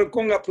 a lot of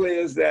conga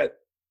players that,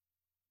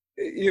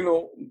 you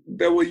know,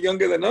 that were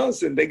younger than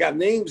us, and they got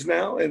names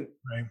now, and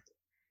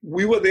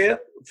we were there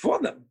for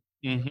them.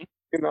 Mm-hmm.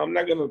 You know, I'm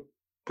not going to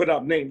put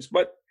out names,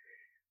 but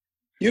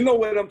you know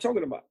what I'm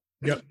talking about.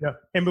 Yep.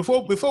 And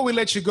before we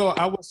let you go,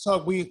 I was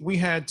talk. We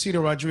had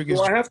Tito Rodriguez.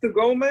 Do I have to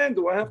go, man?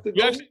 Do I have to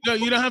go? No,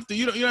 you don't have to.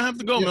 You don't have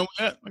to go, man.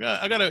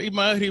 I got a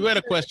Ima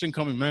Rivera question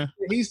coming, man.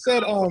 He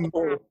said,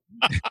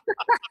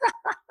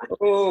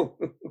 Oh.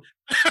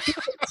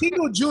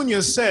 Tito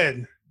Jr.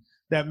 said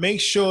that make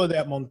sure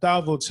that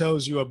Montalvo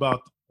tells you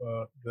about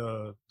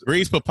the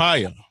raised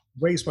papaya.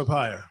 Raised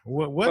papaya.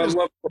 What is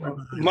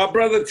my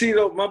brother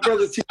Tito? My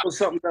brother Tito is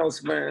something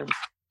else, man.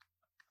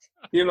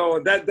 You know,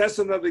 that's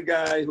another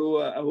guy who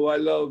I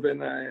love,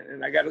 and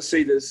I gotta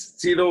say this,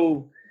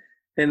 Tito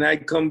and I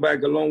come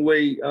back a long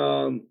way.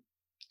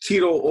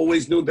 Tito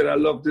always knew that I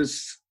loved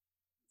his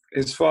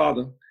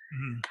father,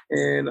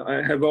 and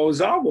I have all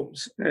his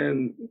albums.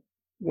 And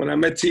when I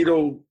met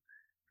Tito,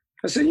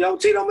 I said, "Yo,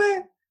 Tito,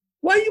 man,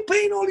 why are you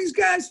paying all these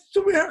guys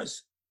to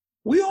rehearse?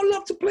 We all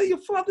love to play your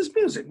father's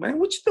music, man.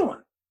 What you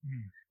doing?"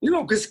 You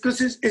know,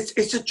 because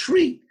it's a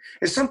treat.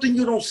 It's something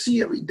you don't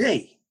see every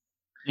day.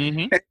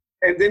 Mm-hmm.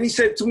 And then he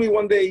said to me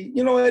one day,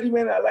 "You know, Eddie,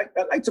 man, I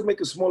like to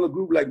make a smaller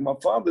group like my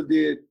father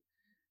did,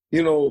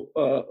 you know."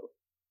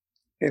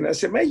 And I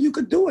said, "Man, you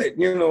could do it,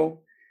 you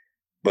know."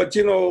 But,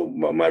 you know,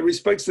 my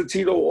respects to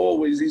Tito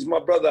always. He's my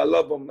brother. I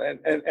love him.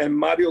 And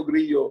Mario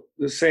Grillo,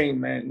 the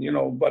same, man, you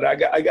know. But I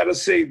got to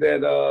say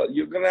that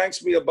you're going to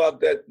ask me about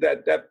that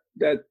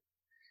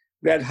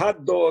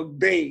hot dog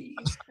day.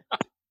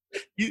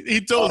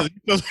 He told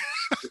us.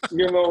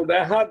 You know,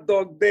 that hot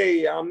dog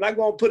day, I'm not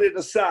going to put it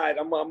aside.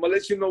 I'm going to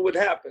let you know what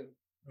happened.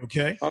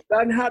 Okay. On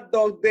that hot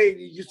dog day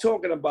you're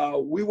talking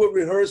about, we were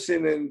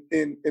rehearsing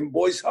in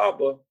Boyce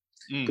Harbor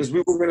because we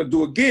were going to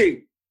do a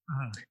gig.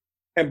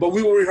 But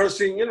we were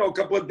rehearsing, you know, a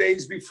couple of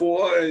days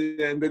before,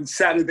 and then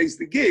Saturday's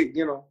the gig,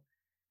 you know.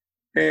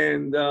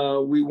 And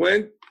we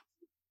went,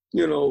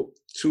 you know,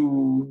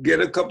 to get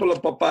a couple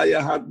of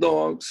papaya hot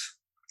dogs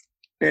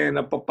and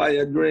a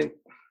papaya drink.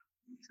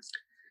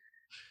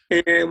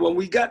 And when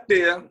we got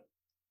there,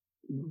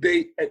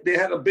 they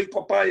had a big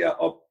papaya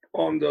up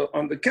on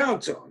the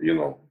counter, you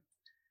know.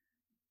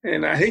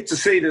 And I hate to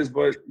say this,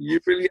 but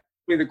you really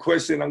asked me the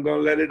question, I'm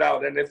gonna let it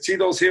out. And if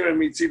Tito's hearing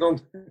me, Tito,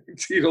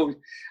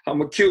 I'm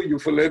gonna kill you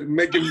for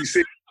making me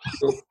say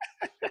it.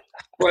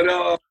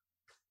 But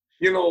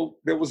you know,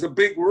 there was a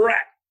big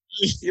rat,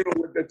 you know,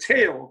 with the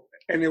tail,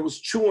 and it was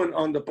chewing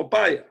on the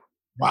papaya.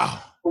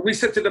 Wow. But we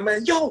said to the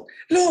man, "Yo,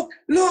 look.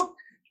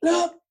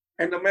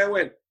 And the man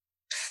went.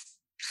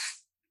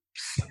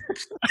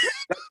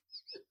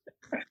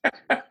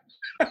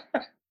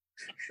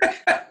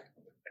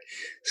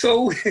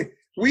 So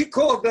we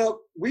called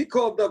up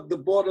the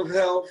Board of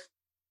Health,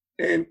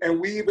 and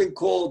we even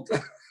called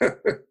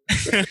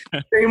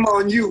Shame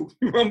on You.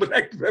 Remember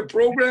that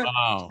program?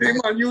 Wow. Shame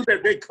on You,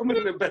 that they come in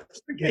and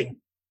investigate.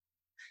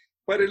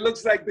 But it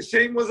looks like the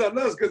shame was on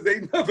us because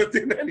they never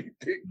did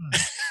anything.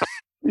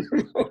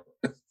 You know?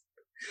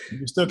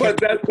 But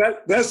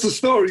that's the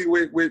story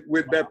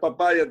with that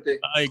papaya thing.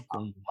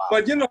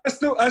 But you know,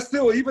 I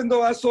still, even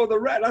though I saw the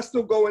rat, I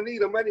still go and eat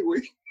them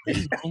anyway.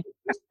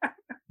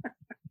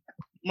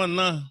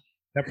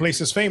 That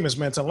place is famous,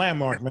 man. It's a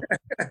landmark, man.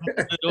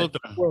 The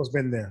world's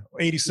been there.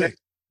 86.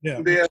 Yeah.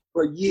 There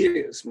for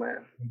years,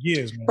 man.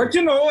 Years, man. But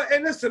you know,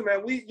 and listen,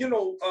 man, we, you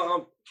know,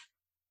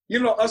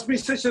 us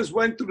musicians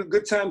went through the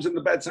good times and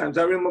the bad times.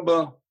 I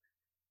remember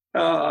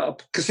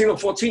Casino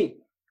 14.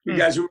 You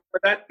guys remember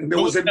that? And there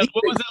was what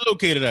was that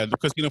located at? The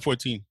Casino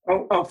 14.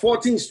 On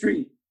 14th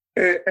Street,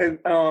 and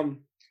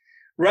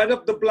right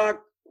up the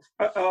block.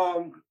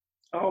 Oh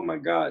my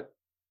God!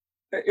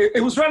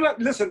 It was right up.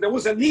 Listen, there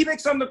was a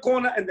Nedex on the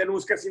corner, and then it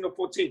was Casino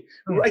 14.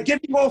 Right,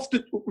 getting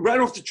right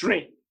off the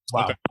train.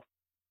 Wow. Okay.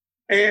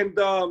 And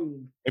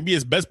maybe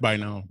it's Best Buy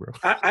now, bro.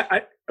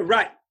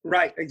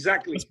 Right,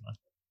 exactly.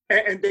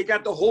 And they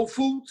got the Whole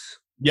Foods.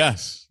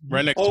 Yes,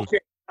 right next to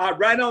it.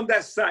 Right on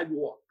that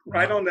sidewalk.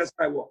 Right on that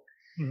sidewalk.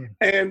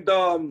 And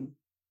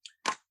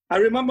I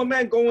remember,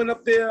 man, going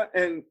up there,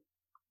 and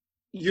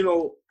you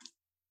know,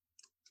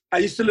 I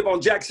used to live on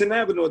Jackson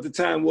Avenue at the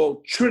time,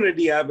 well,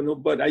 Trinity Avenue,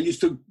 but I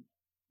used to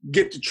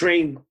get the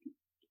train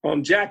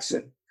on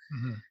Jackson.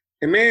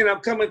 And man, I'm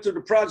coming to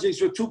the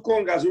projects with 2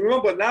 congas.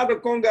 Remember, now the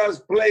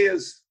congas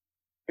players,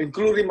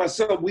 including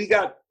myself, we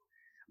got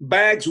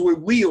bags with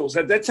wheels.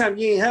 At that time,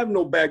 you ain't have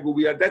no bag with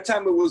wheels. At that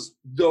time, it was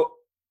the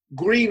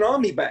Green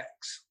Army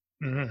bags.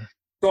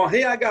 So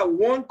here I got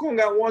one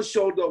conga on one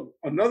shoulder,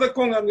 another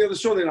conga on the other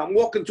shoulder, and I'm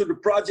walking to the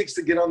projects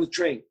to get on the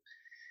train.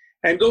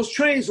 And those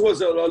trays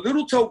was a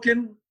little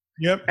token,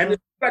 Yep. and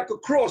it's like a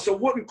cross, a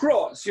wooden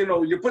cross. You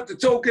know, you put the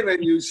token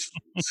and you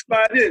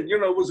slide in. You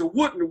know, it was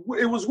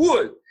it was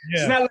wood. Yeah.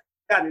 It's not like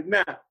I got it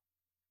now.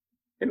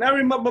 And I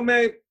remember,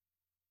 man,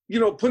 you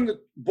know, putting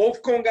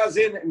both congas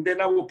in, and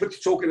then I will put the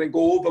token and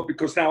go over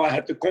because now I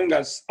had the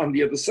congas on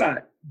the other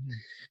side. Mm-hmm.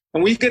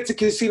 And when you get to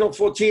Casino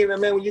 14,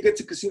 and man, when you get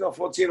to Casino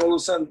 14, all of a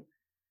sudden,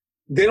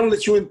 they don't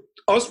let you in.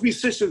 Us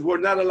musicians were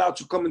not allowed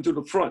to come into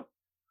the front.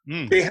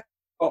 They had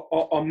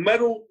a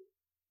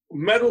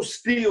metal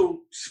steel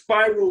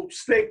spiral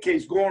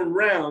staircase going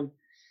around.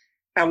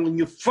 And when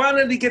you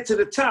finally get to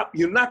the top,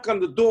 you knock on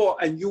the door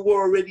and you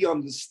were already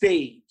on the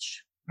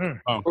stage.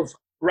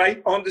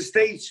 Right on the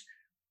stage,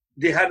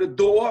 they had a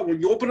door.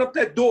 When you open up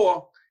that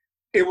door,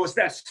 it was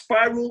that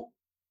spiral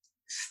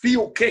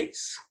steel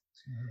case.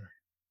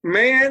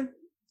 Man,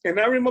 and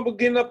I remember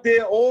getting up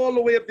there, all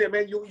the way up there,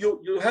 man.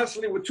 You're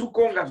hustling with two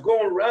congas,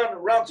 going round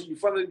and round till you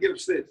finally get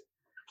upstairs.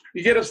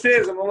 You get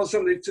upstairs, and all of a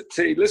sudden they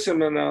say, listen,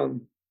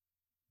 man,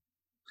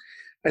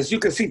 as you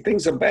can see,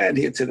 things are bad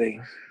here today.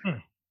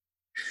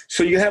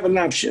 So you have an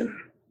option.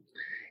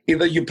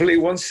 Either you play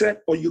one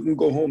set or you can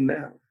go home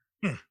now.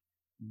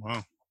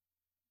 Wow.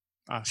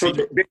 So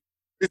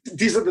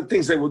these are the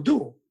things they will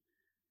do.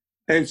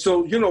 And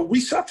so, you know, we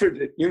suffered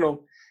it, you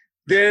know.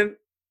 Then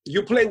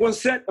you play one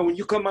set, and when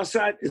you come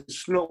outside, it's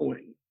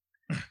snowing.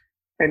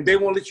 And they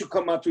won't let you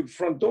come out to the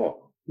front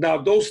door. Now,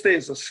 those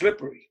stairs are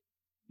slippery.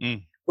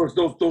 Because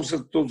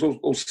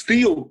those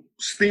steel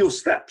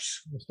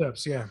steps. The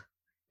steps, yeah.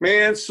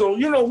 Man, so,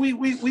 you know,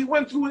 we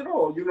went through it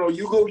all. You know,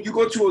 you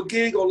go to a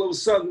gig, all of a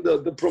sudden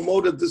the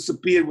promoter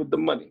disappeared with the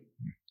money.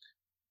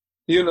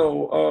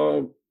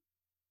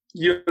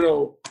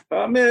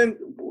 Man,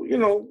 you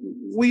know,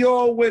 we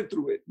all went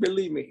through it,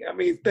 believe me. I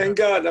mean, thank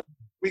God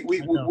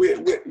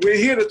we're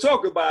here to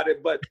talk about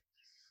it, but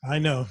I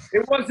know.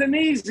 It wasn't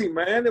easy,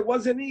 man. It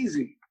wasn't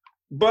easy.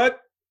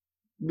 But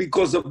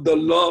because of the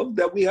love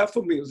that we have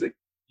for music,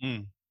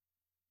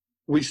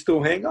 we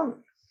still hang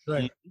on.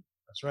 Right.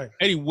 That's right.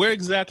 Eddie, where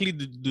exactly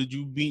did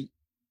you meet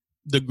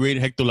the great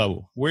Hector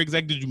Lavoe? Where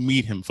exactly did you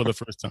meet him for the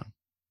first time?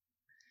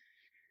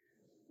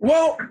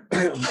 Well,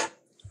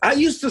 I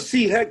used to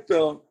see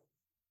Hector,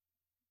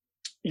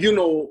 you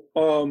know,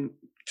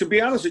 to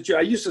be honest with you,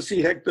 I used to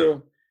see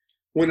Hector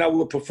when I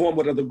would perform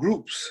with other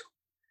groups.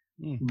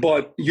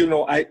 But, you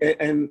know,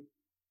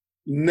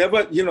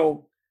 never in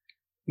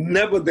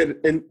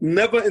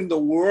the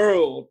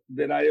world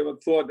that I ever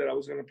thought that I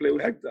was going to play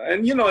with Hector.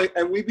 And, you know,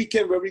 and we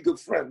became very good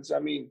friends. I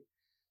mean,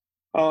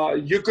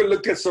 you could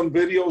look at some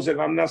videos,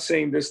 and I'm not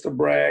saying this to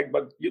brag,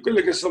 but you could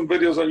look at some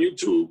videos on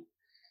YouTube,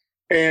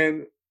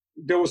 and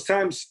there was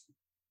times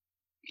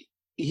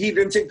he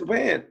didn't take the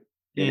band.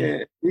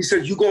 And he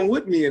said, "You going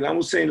with me?" And I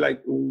was saying,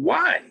 like,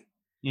 why?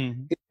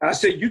 I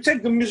said, "You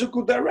take the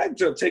musical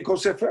director, take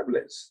Jose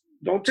Febles.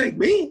 Don't take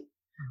me."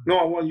 "No,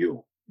 I want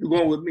you. You're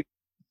going with me."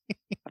 I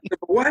said,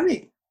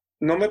 "Why?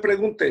 No me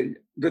pregunte.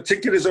 The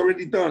ticket is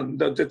already done.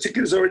 The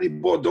ticket is already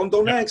bought.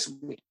 Don't ask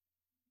me.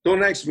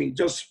 Don't ask me.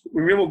 Just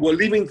remember, we're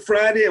leaving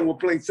Friday and we're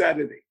playing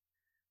Saturday."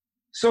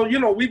 So, you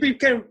know, we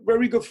became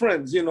very good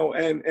friends, you know,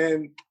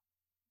 and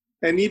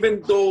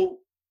even though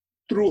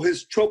through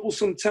his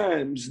troublesome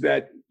times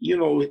that, you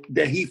know,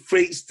 that he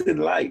faced in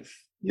life,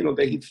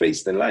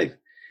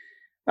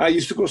 I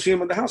used to go see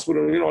him in the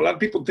hospital. You know, a lot of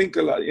people think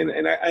a lot,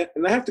 and I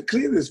have to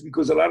clear this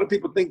because a lot of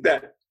people think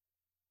that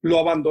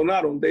lo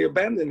abandonaron, they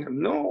abandoned him.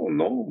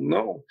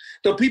 No.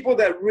 The people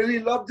that really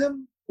loved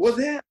him were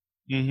there.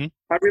 I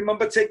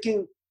remember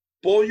taking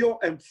Pollo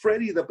and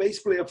Freddie, the bass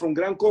player from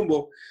Gran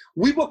Combo.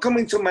 We were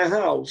coming to my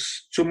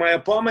house, to my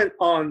apartment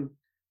on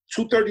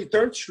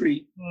 233rd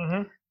Street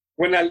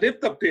when I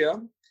lived up there.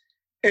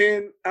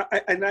 And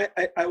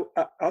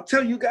I'll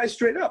tell you guys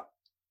straight up,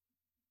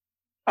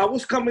 I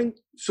was coming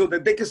so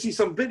that they could see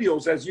some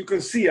videos. As you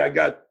can see, I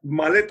got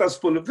maletas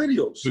full of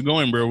videos. We're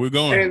going, bro. We're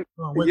going. And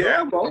well,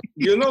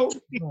 you know,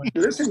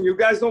 listen, you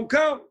guys don't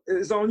come.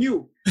 It's on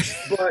you.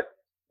 But,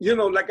 you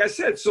know, like I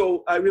said,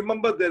 so I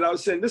remember that I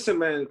was saying, listen,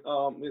 man,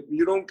 if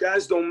you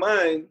guys don't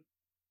mind,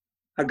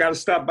 I got to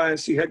stop by and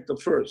see Hector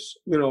first,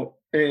 you know.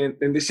 And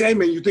they say, "Hey,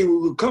 man, you think we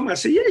would come?" I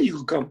said, "Yeah, you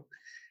could come."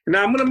 And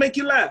now I'm going to make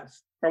you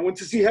laugh. I went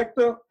to see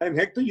Hector, and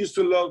Hector used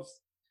to love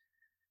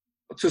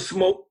to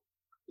smoke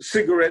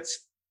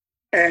cigarettes.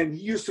 And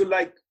he used to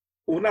like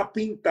una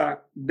pinta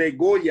de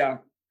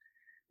Goya,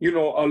 you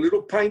know, a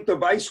little pint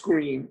of ice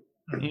cream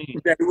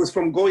that was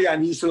from Goya,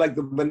 and he used to like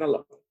the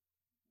vanilla.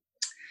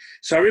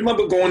 So I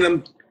remember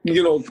going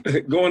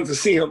to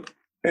see him,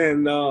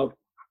 and I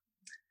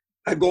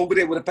go over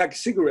there with a pack of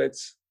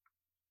cigarettes,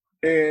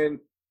 and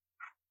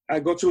I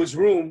go to his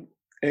room,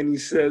 and he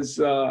says,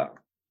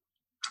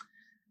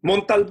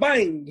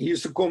 "Montalbán." He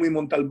used to call me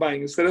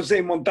Montalbán. Instead of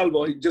saying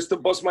Montalvo, just to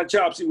bust my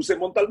chops, he would say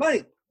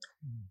Montalbán.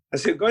 I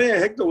said, "Go ahead,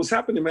 Hector, what's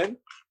happening, man?"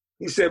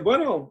 He said,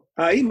 "Bueno,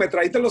 ahí me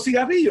traíste los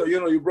cigarrillos. You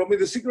know, you brought me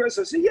the cigarettes."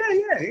 I said,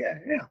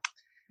 yeah.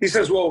 He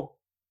says, "Well,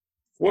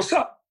 what's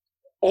up?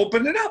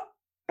 Open it up."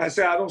 I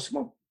said, "I don't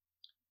smoke."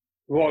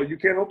 "Well, you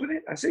can't open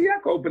it?" I said, "Yeah,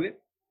 I can open it."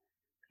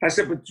 I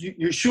said, but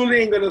you surely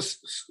ain't going to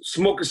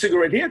smoke a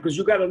cigarette here because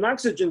you got an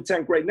oxygen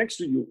tank right next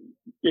to you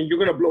and you're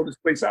going to blow this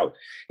place out.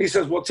 He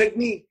says, well, take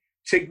me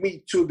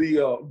to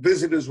the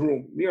visitor's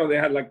room. You know, they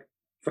had like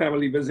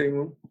family visiting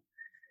room.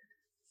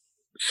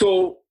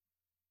 So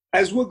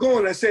as we're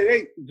going, I said,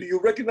 hey, do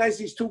you recognize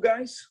these two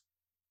guys?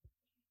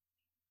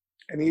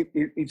 And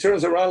he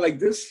turns around like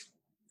this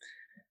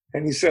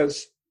and he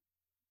says,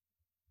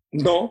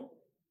 no.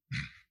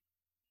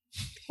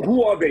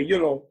 Who are they? You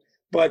know,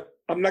 but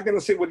I'm not going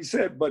to say what he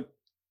said, but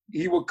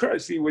he would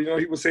curse. He would,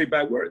 he would say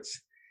bad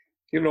words.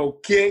 You know,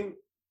 ¿Quién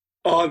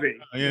are they?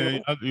 Yeah,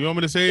 you want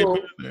me to say so,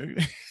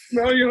 it?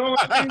 No, you know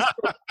what I mean?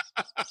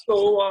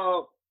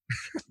 So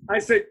I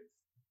said,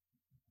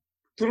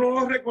 tú no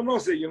los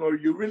reconoces, you know,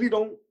 you really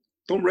don't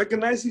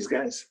recognize these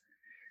guys?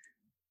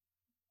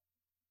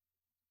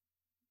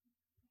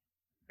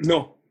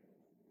 No.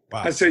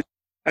 Wow. I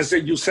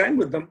said, you sang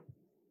with them.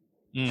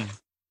 Mm.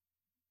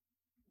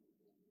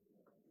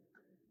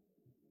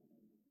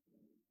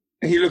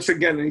 And he looks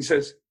again and he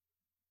says,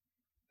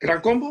 Gran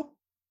Combo?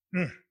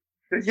 Mm.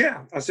 I said,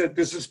 yeah. I said,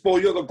 this is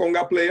Pollo, the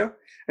conga player,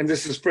 and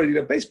this is Freddy,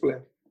 the bass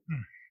player.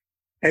 Mm.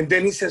 And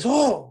then he says,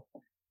 oh,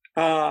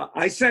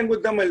 I sang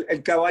with them El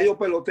Caballo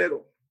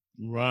Pelotero.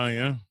 Right,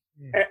 yeah.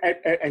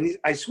 And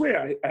I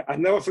swear, I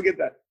never forget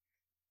that.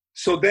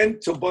 So then,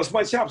 to bust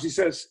my chops, he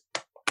says,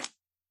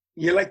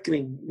 you like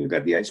cream? You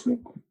got the ice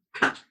cream?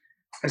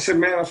 I said,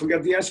 man, I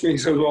forgot the ice cream. He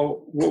says,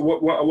 well,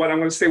 what I'm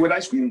going to stay with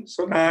ice cream?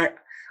 So now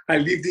I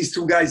leave these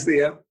two guys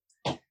there,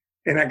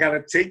 and I got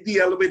to take the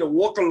elevator,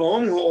 walk a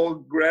long hall,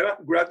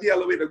 grab the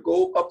elevator,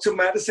 go up to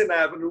Madison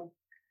Avenue,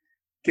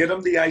 get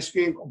them the ice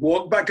cream,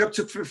 walk back up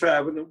to Fifth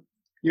Avenue,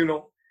 you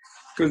know,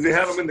 because they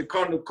had them in the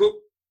car to cook.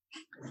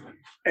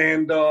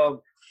 And I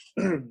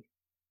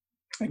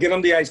get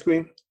them the ice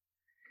cream.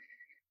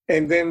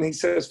 And then he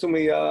says to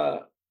me,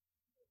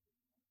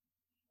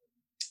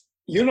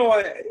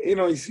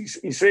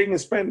 he's saying in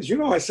Spanish, you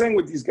know, I sang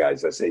with these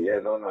guys. I say, yeah,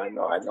 no, I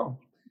know.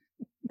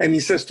 And he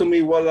says to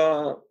me,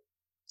 well,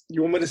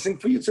 you want me to sing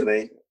for you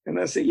today? And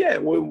I say, yeah,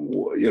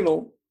 well, you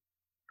know,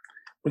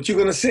 what you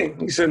going to sing?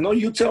 He said, no,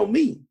 you tell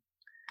me.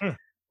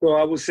 So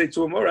I would say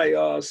to him, all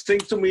right, sing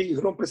to me,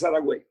 Rompe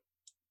Saragüey.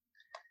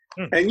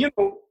 And, you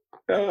know,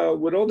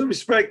 with all the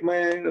respect,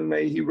 man, and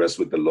may he rest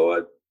with the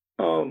Lord,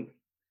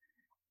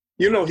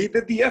 you know, he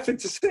did the effort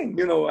to sing.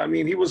 You know, I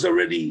mean, he was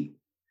already,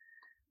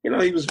 you know,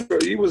 he was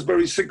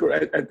very sick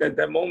at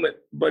that moment.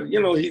 But,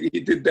 you know, he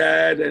did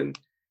that. And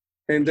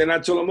then I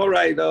told him, all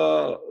right,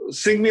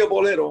 sing me a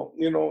bolero,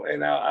 you know,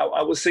 and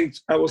I would say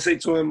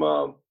to him,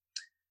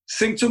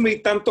 sing to me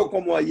Tanto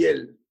Como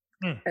Ayer.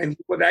 And he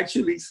would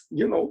actually,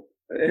 you know,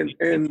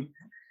 and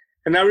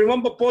I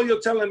remember Pollo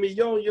telling me,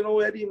 yo, you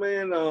know, Eddie,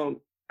 man,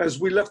 as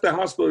we left the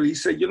hospital, he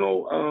said, you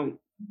know,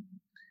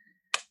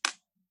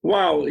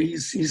 wow,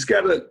 he's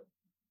got a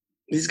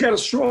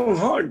strong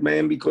heart,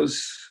 man,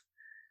 because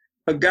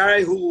a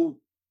guy who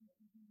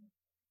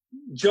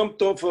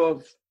jumped off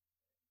of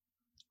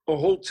a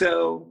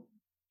hotel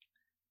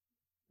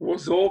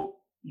was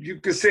all, you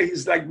could say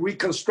he's like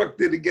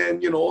reconstructed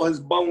again, you know, all his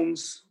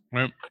bones.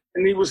 Right.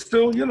 And he was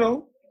still, you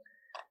know,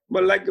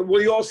 but like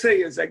we all say,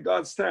 it's at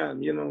God's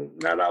time, you know,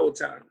 not our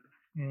time.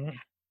 Mm-hmm.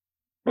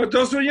 But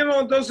those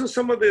are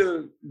some of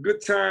the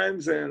good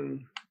times,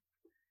 and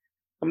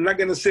I'm not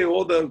gonna say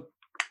all the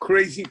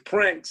crazy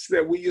pranks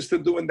that we used to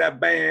do in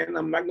that band.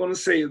 I'm not gonna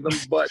say them,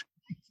 but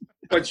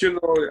you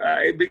know,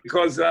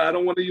 because I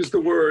don't want to use the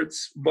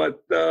words.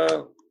 But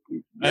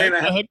man,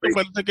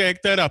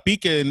 Hector era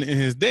pique in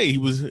his day. He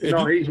was. He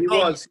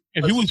was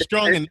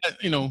strong in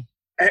that, you know.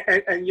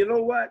 And you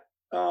know what,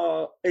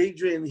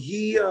 Adrian,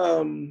 he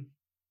got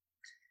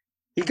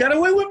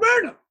away with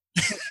murder.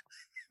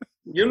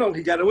 You know,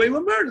 he got away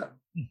with murder.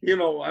 You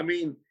know, I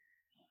mean,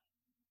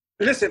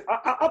 listen,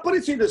 I'll put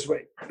it to you this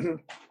way.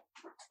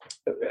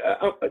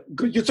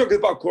 You're talking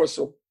about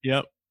Corso.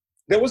 Yep.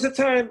 There was a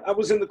time I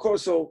was in the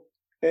Corso,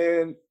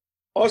 and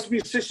us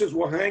musicians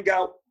would hang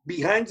out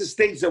behind the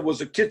stage. There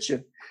was a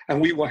kitchen, and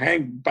we would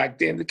hang back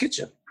there in the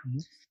kitchen. Mm-hmm.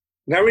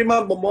 And I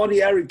remember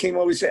Marty Ari came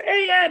over and said,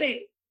 hey,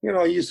 Eddie. You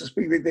know, he used to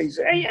speak like that. He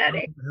said, hey,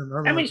 Eddie,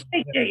 let me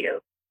speak to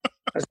you.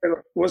 I said,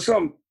 what's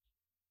up?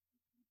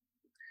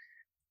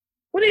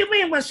 What do you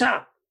mean, what's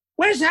up?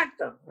 Where's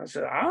Hector? I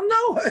said, I don't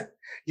know.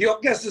 Your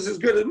guess is as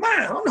good as mine.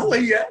 I don't know where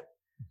he at.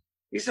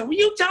 He said, will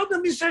you tell the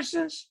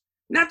musicians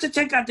not to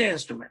take out their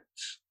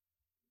instruments?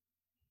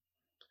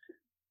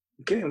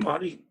 Okay,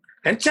 Marty.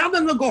 And tell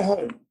them to go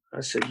home. I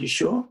said, you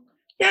sure?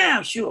 Yeah,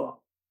 I'm sure.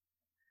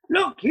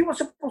 Look, he was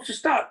supposed to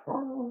start.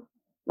 Oh,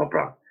 no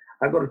problem.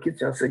 I go to the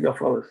kitchen. I said, yo,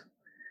 fellas.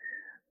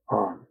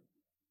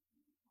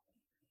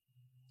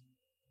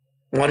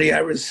 Marty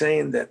Iris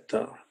saying that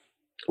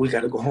we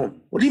got to go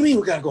home. What do you mean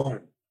we got to go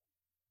home?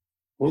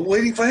 We're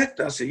waiting for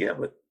Hector. I said, yeah,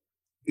 but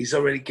he's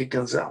already kicked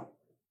us out.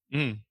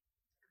 Mm.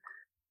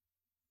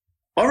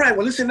 All right,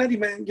 well, listen, Eddie,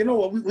 man, you know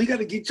what? We got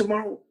a gig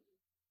tomorrow.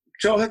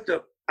 Tell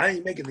Hector, I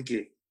ain't making the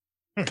gig.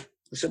 I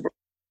said, bro,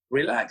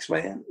 relax,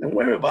 man. Don't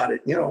worry about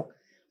it. You know,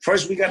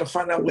 first we got to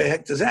find out where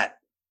Hector's at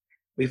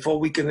before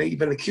we can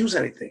even accuse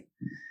anything.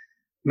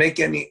 make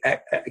any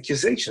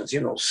accusations,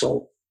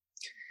 So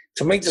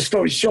to make the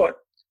story short,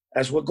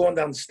 as we're going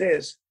down the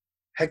stairs,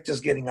 Hector's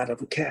getting out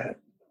of a cab.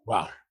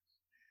 Wow.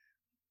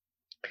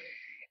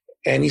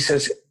 And he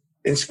says,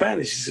 in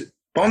Spanish, he says,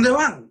 ¿Pa dónde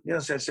van?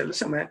 So I said,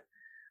 listen, man,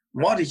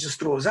 Marty just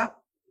threw us out.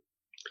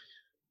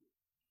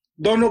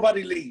 Don't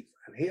nobody leave.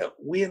 And here,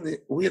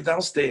 we're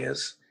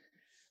downstairs.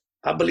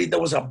 I believe there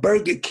was a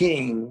Burger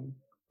King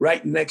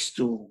right next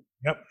to.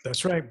 Yep,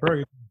 that's right.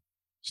 Burger King.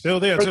 Still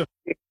there, too.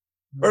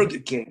 Burger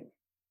King.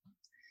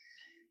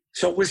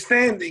 So we're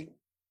standing,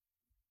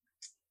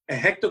 and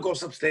Hector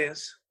goes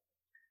upstairs,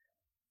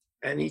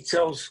 and he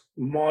tells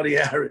Marty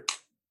Arrett,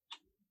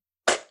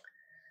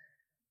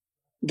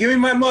 give me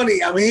my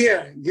money. I'm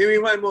here. Give me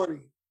my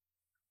money.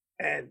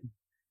 And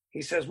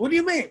he says, what do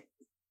you mean?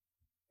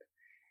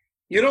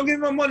 You don't give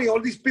me my money, all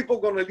these people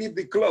are going to leave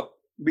the club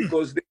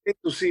because they ain't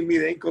to see me.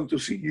 They ain't going to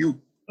see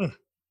you.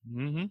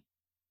 Mm-hmm.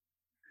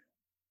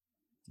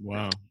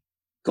 Wow.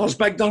 Goes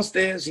back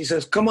downstairs. He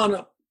says, come on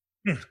up.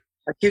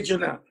 I kid you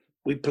not.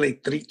 We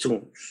played 3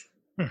 tunes.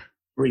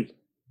 3.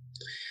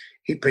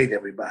 He paid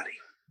everybody.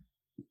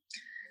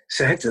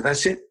 So Hector,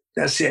 that's it.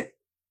 That's it.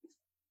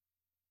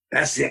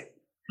 That's it.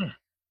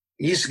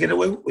 He used to get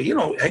away.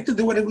 Hector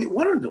did whatever he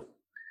wanted to do.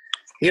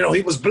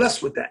 He was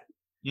blessed with that.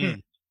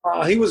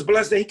 He was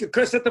blessed that he could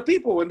curse at the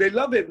people and they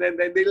love it and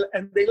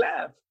they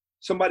laugh.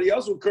 Somebody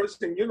else would curse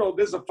and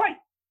there's a fight.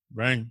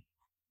 Right.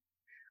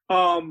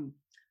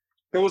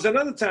 There was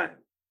another time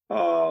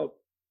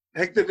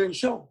Hector didn't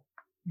show.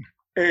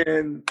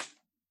 And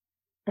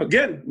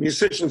again,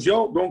 musicians,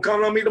 don't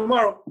count on me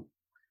tomorrow.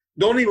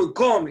 Don't even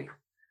call me.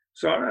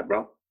 So, all right,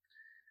 bro.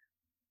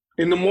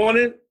 In the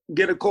morning,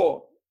 get a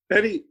call.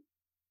 Eddie,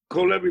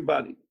 call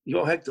everybody.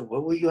 Yo, Hector, where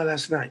were you at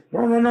last night?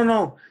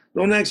 No.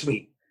 Don't ask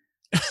me.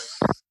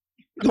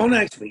 Don't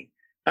ask me.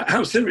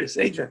 I'm serious,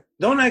 Adrian.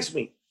 Don't ask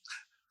me.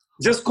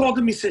 Just call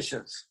the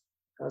musicians.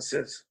 I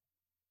says.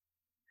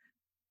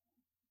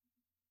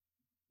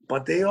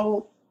 But they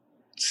all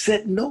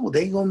said no.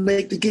 They ain't gonna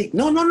make the gig.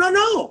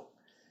 No.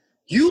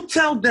 You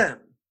tell them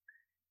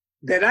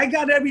that I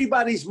got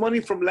everybody's money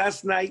from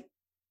last night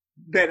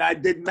that I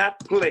did not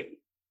play.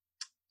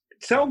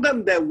 Tell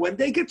them that when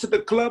they get to the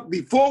club,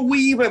 before we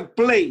even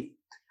play,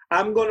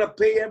 I'm going to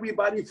pay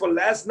everybody for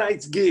last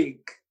night's gig.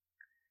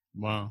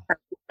 Wow.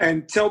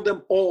 And tell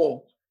them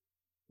all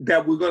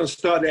that we're going to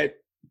start at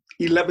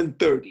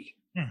 11:30.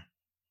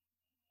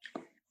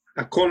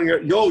 I'm calling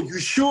her, yo, you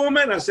sure,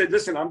 man? I said,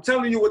 listen, I'm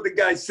telling you what the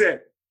guy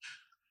said.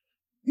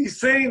 He's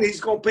saying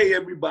he's going to pay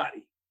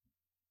everybody.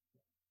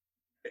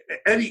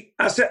 Eddie,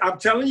 I said, I'm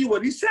telling you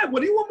what he said.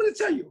 What do you want me to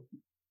tell you?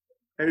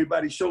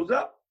 Everybody shows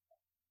up.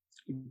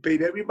 He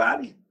paid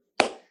everybody.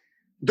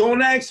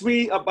 Don't ask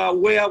me about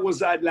where I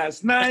was at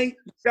last night.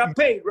 Got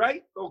paid,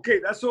 right? Okay,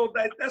 that's all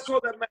that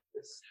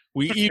matters.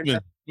 We even.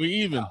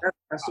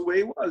 That's the way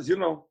it was,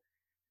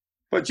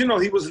 But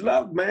he was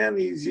loved, man.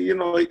 He's,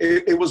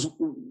 it was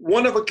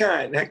one of a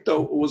kind. Hector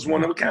was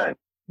one of a kind.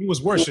 He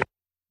was worshipped.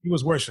 He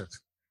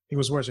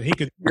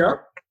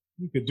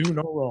could do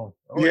no wrong.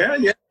 Oh,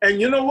 yeah. And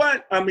you know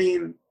what? I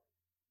mean,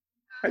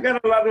 I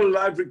got a lot of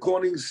live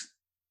recordings.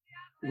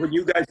 When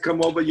you guys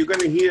come over, you're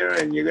gonna hear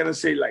and you're gonna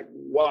say like,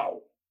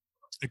 "Wow."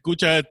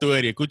 Escucha esto,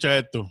 Eri. Escucha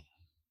esto.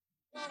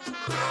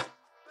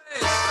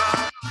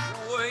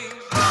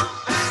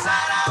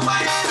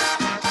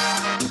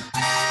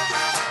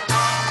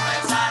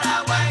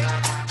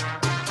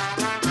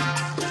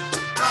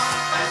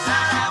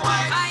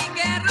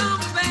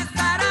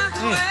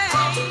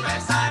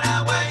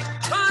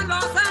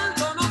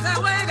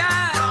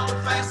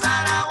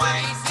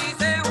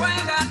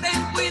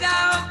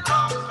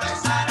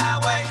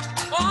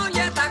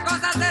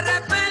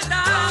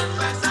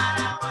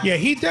 Yeah,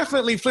 he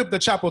definitely flipped the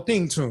Chapo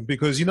Thing tune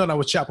because that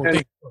was Chapo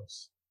Thing.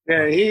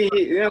 Yeah,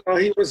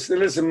 he was.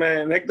 Listen,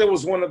 man, Hector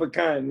was one of a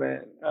kind,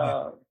 man.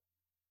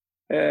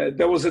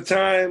 There was a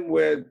time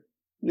where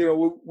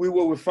we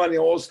were with Funny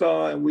All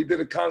Star and we did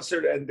a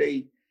concert and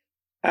they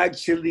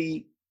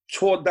actually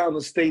tore down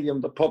the stadium,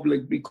 the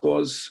public,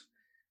 because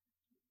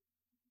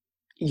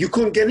you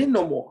couldn't get in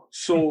no more.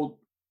 So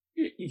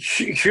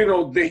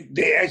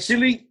they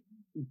actually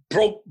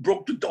broke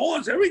the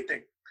doors,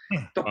 everything,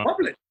 the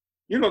public.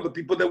 The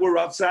people that were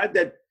outside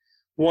that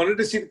wanted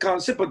to see the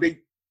concert, but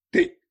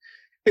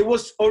it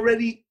was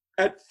already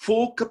at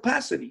full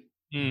capacity.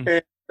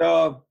 And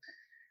I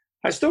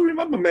still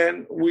remember,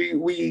 man, when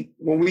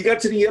we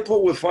got to the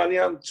airport with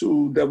Fania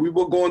that we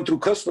were going through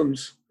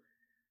customs.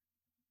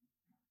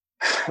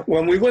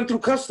 When we went through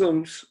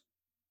customs,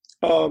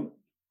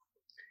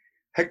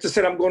 Hector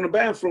said, I'm going to the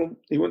bathroom.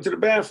 He went to the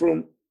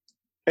bathroom.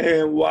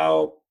 And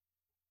while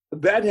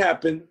that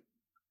happened,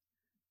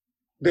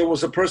 there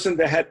was a person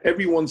that had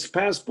everyone's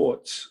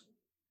passports.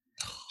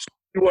 So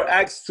we were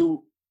asked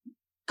to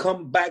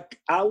come back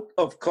out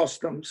of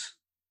customs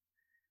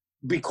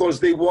because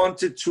they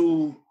wanted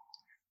to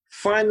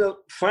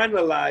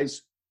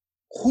finalize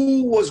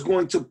who was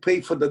going to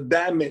pay for the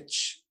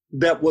damage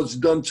that was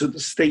done to the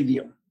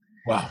stadium.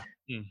 Wow.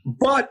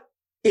 But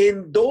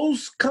in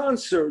those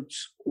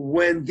concerts,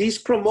 when these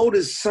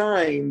promoters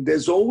sign,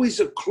 there's always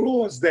a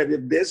clause that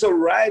if there's a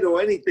ride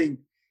or anything,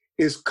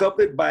 is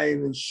covered by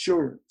an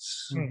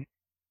insurance. Mm.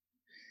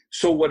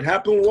 So what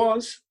happened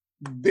was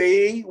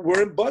they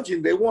weren't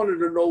budging. They wanted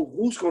to know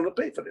who's going to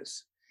pay for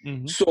this.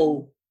 Mhm.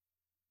 So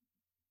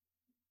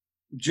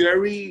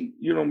Jerry,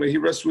 may he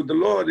rest with the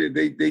Lord.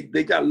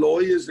 They got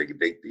lawyers. They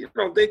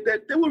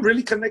were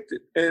really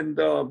connected. And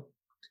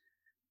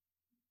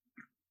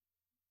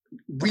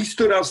we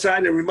stood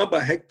outside and remember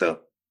Hector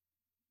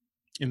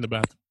In the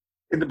bathroom.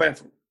 in the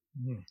bathroom.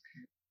 Mm.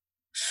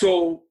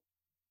 So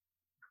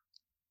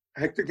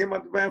Hector came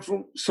out the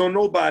bathroom, saw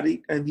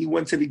nobody, and he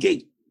went to the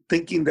gate,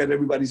 thinking that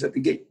everybody's at the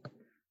gate.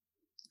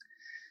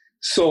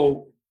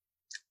 So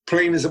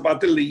plane is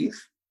about to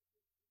leave.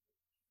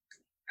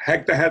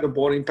 Hector had a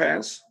boarding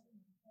pass,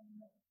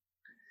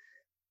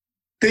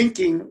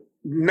 thinking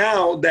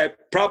now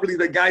that probably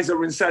the guys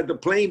are inside the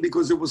plane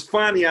because it was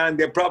Fania, and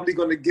they're probably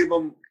going to give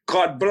him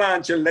carte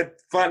blanche and let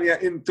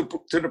Fania into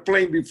to the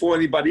plane before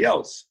anybody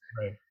else.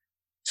 Right.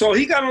 So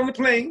he got on the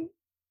plane,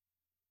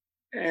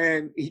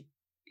 and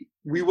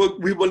we were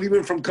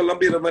leaving from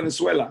Colombia to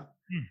Venezuela.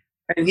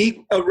 And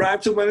he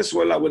arrived to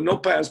Venezuela with no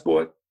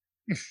passport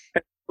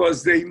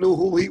because they knew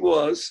who he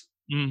was.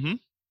 Mm-hmm.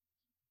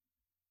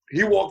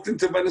 He walked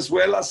into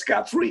Venezuela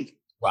scot-free.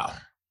 Wow.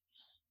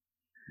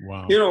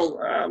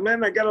 Wow.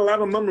 Man, I got a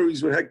lot of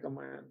memories with Hector,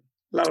 man.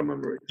 A lot of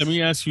memories. Let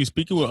me ask you,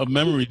 speaking of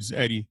memories,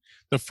 Eddie,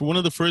 one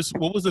of the first,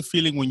 what was the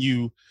feeling when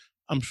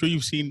I'm sure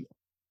you've seen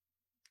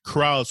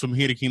crowds from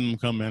here to Kingdom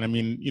Come, man. I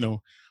mean,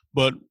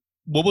 but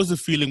what was the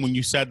feeling when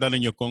you sat down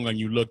in your conga and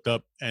you looked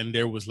up and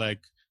there was like,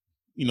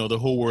 the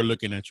whole world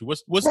looking at you?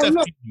 What's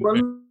that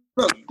feeling?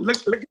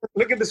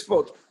 Look at this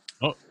photo.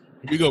 Oh,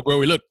 here we go, bro.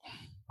 Look.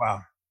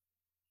 Wow.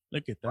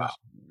 Look at that. Wow.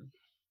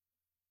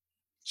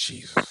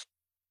 Jesus.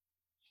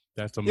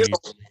 That's amazing.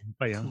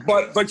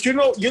 But you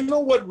know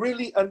what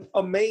really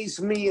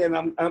amazed me, and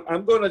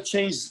I'm gonna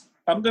change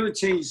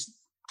the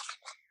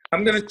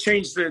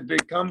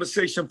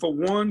conversation for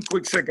one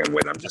quick second.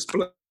 Wait, I'm just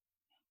plugging.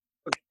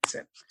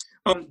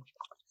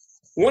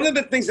 One of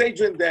the things,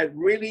 Adrian, that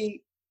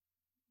really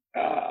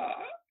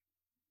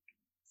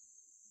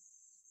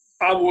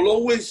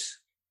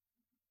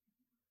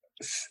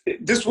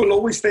this will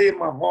always stay in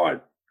my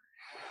heart.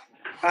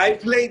 I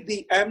played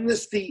the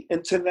Amnesty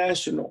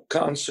International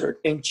concert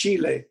in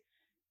Chile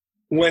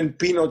when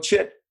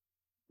Pinochet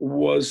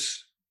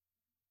was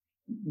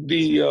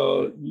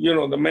the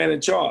man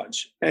in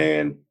charge,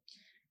 and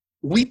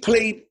we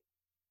played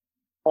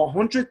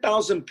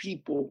 100,000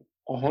 people,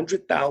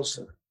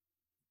 100,000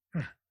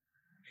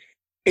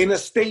 in a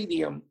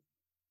stadium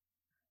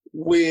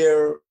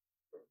where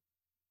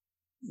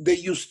they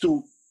used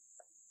to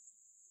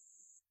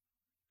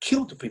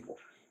kill the people.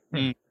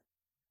 Mm.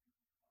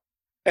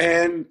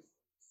 And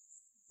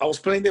I was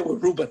playing there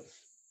with Ruben,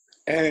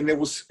 and it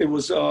was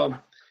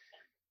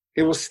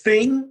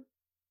Sting,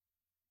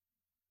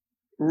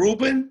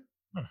 Ruben,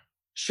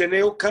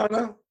 Sinead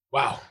O'Connor.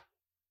 Wow.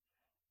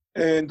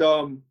 And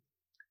I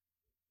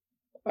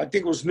think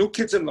it was New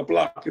Kids on the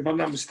Block, if I'm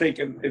not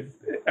mistaken.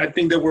 I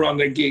think they were on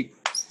their gig.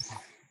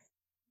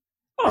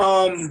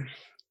 I'll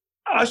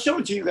show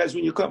it to you guys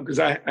when you come because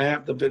I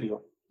have the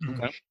video.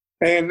 Okay.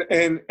 And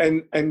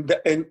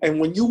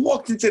when you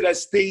walked into that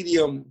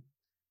stadium,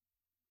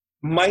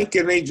 Mike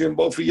and Adrian,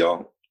 both of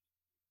y'all,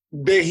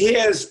 the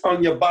hairs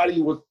on your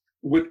body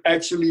would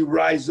actually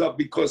rise up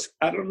because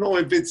I don't know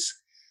if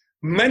it's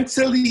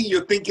mentally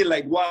you're thinking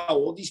like, wow,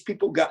 all these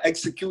people got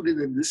executed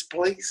in this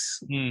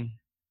place.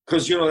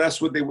 Because,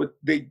 that's what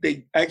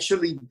they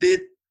actually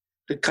did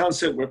the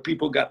concert where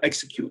people got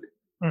executed.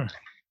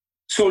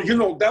 So,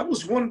 that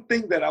was one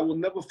thing that I will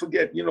never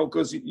forget,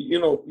 because,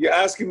 you're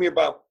asking me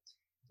about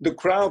the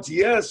crowds.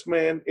 Yes,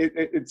 man,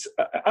 it's,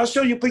 I'll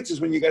show you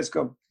pictures when you guys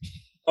come.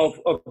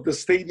 Of the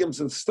stadiums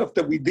and stuff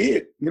that we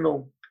did,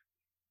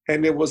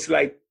 and it was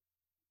like,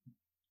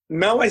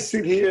 now I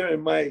sit here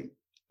in my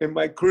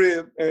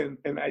crib and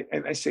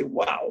I say,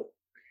 wow,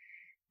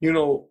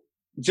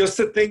 just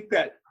to think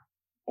that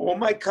all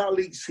my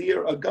colleagues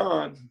here are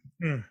gone,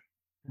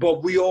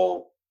 but we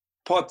all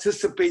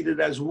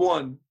participated as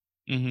one,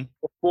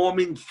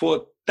 performing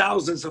for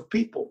thousands of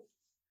people,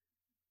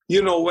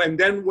 and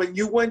then when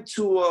you went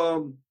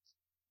to,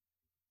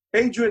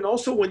 Adrian,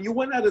 also, when you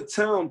went out of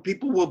town,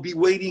 people will be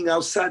waiting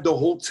outside the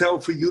hotel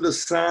for you to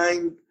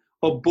sign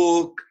a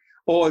book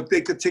or if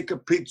they could take a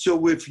picture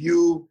with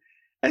you.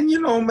 And,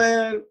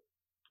 man,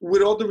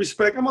 with all the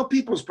respect, I'm a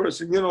people's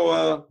person,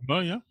 Oh,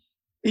 yeah.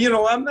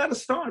 I'm not a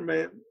star,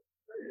 man.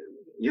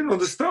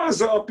 The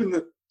stars are up in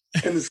the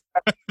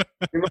sky.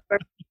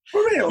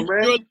 For real,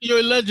 man. You're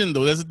a legend,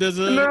 though. There's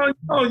a... No,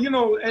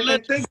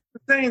 and thanks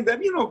for saying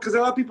that, because a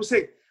lot of people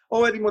say,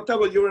 oh, Eddie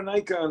Montalvo, you're an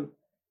icon.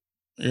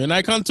 You're an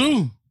icon,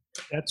 too.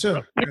 That's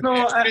it.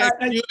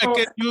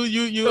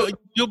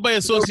 You by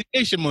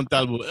association,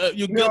 Montalvo.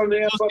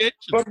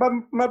 But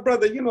my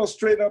brother,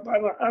 straight up,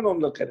 I don't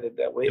look at it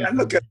that way. I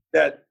look at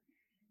that.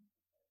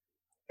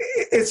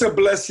 It's a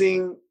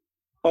blessing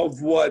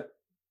of what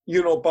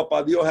you know,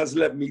 Papa Dios has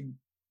let me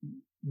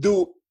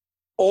do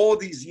all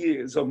these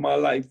years of my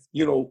life,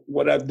 you know,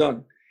 what I've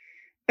done.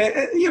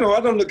 And, you know,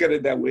 I don't look at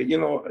it that way, you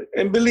know.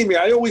 And believe me,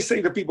 I always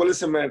say to people,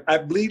 listen, man, I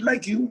bleed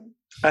like you.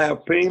 I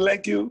have pain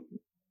like you.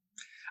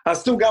 I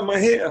still got my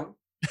hair.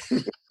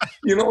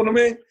 You know what I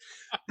mean?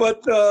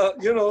 But,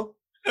 you know,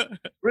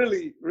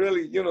 really,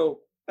 you know,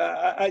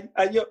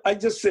 I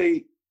just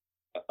say,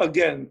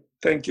 again,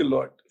 thank you,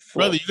 Lord.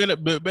 Brother,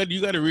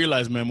 you gotta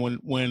realize, man,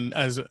 when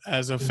as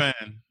a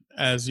fan,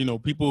 as you know,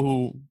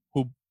 people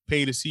who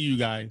pay to see you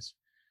guys,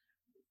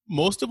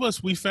 most of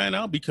us, we fan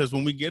out because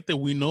when we get there,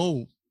 we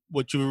know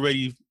what you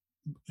already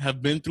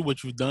have been through,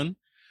 what you've done.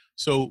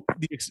 So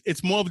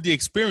it's more of the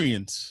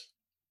experience,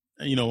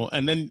 you know,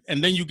 and then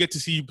you get to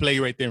see you play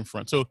right there in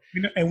front. So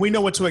we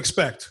know what to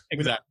expect.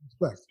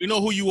 Exactly. We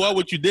know who you are,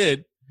 what you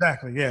did.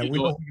 Exactly. Yeah, we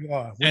know who you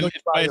are. We and know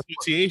it's by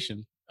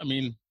association. I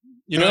mean,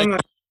 you know,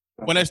 like,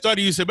 when I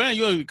started, you said, "Man,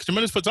 you're a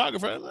tremendous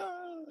photographer,"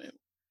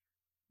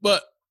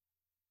 but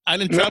I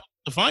didn't travel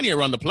to find you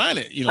around the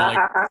planet. You know,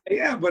 like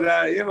yeah, but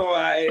you know,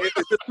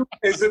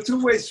 it's a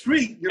two-way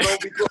street. You know,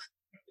 because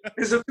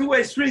it's a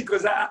two-way street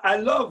because I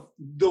love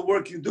the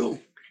work you do.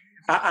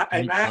 As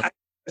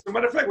a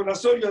matter of fact, when I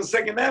saw you on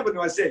 2nd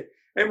Avenue, I said,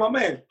 "Hey, my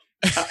man,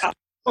 I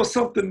saw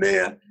something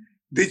there.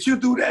 Did you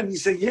do that?" And he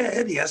said, "Yeah,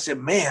 Eddie." I said,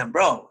 "Man,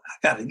 bro, I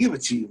gotta give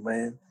it to you,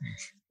 man.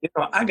 You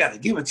know, I gotta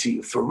give it to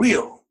you for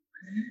real,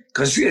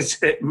 because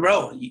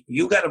bro,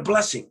 you got a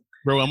blessing,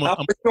 bro. I'm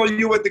gonna show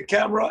you with the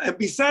camera, and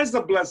besides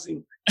the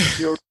blessing,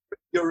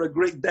 you're a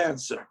great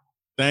dancer.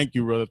 Thank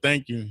you, brother.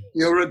 Thank you.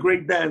 You're a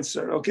great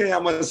dancer. Okay,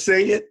 I'm gonna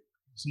say it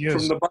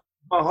from the bottom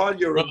of my heart.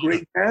 You're a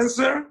great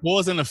dancer.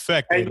 Cause and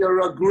effect, and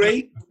you're a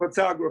great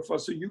photographer.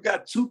 So you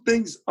got two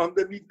things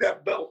underneath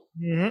that belt.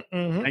 Mm-hmm,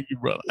 mm-hmm. Thank you,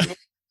 brother."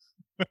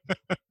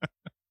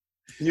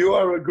 You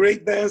are a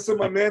great dancer,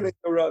 my man, and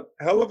you're a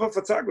hell of a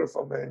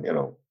photographer, man, you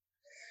know.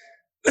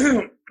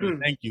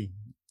 Thank you.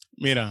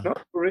 Mira. No,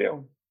 for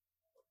real.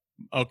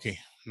 Okay.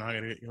 Now I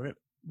gotta get you it.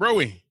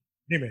 Broy.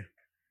 Dime.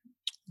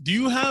 Do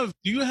you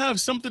have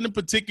something in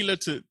particular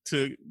to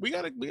we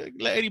gotta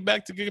let Eddie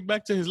get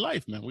back to his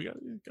life, man.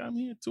 I'm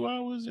here 2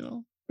 hours, you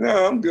know.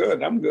 No, I'm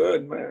good,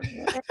 man.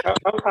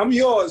 I'm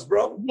yours,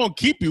 bro. We're gonna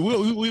keep you.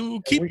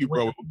 We'll keep you,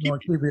 bro. We'll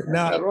keep you.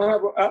 Now,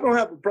 I don't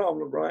have a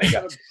problem, bro. I ain't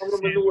got a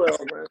problem in the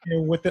world, man.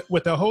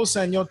 With the whole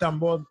Señor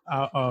Tambor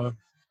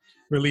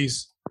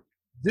release,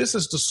 this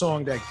is the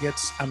song that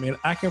gets. I mean,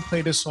 I can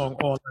play this song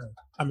all night.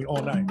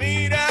 All night.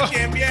 Mira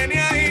quién viene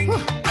ahí.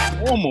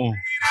 ¿Cómo?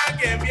 Mira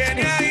quién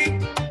viene ahí.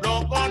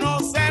 Lo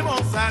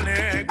conocemos a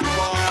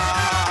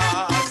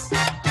leguas.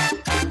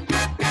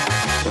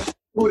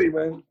 Booty,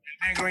 man.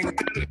 Negro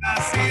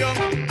encarnación.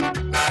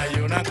 Hay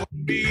una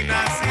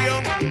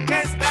combinación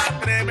que está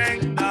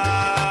tremenda.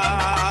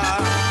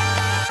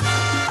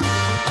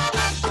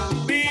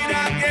 Mira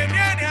quién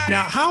viene ahí.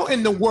 Now, how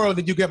in the world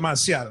did you get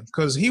Marcial?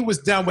 Because he was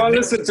down with. Oh,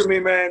 listen to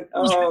me, man.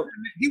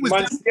 He was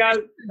Marcial,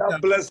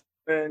 God bless him,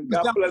 man.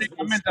 God bless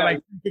him.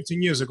 Like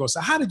 15 years ago.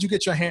 So how did you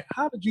get your hand?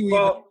 How did you?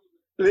 Well,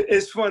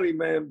 it's funny,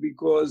 man,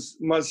 because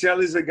Marcial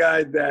is a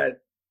guy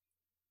that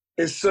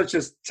is such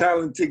a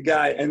talented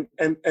guy, and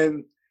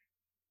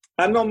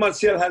I know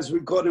Marcial has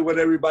recorded with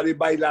everybody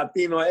by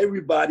Latino,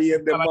 everybody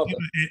and their mother.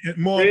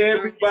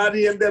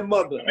 Everybody and their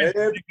mother.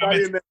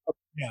 Everybody and their mother.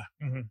 Yeah.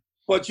 Mm-hmm.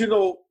 But you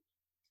know,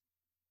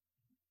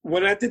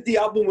 when I did the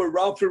album with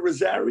Ralph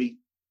Rosari,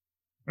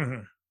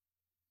 mm-hmm.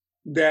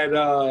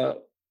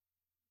 that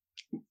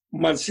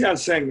Marcial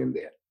sang in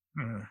there.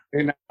 Mm-hmm.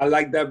 And I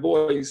like that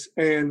voice.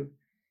 And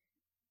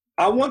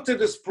I wanted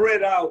to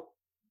spread out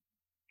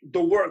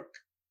the work.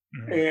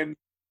 Mm-hmm. And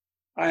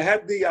I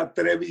had the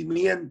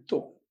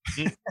atrevimiento,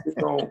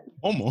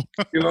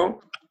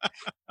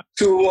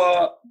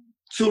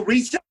 to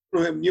reach out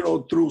to him,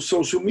 through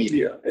social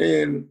media.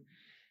 And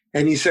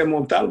he said,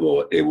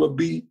 Montalvo, it would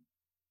be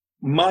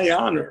my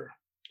honor.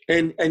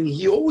 And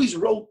he always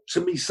wrote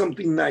to me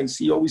something nice.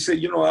 He always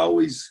said,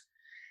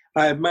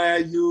 I admire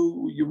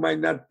you. You might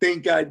not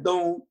think I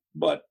don't,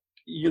 but,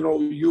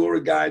 you're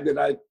a guy that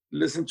I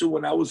listened to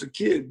when I was a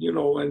kid,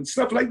 and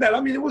stuff like that.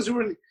 I mean, it was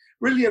really,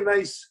 really a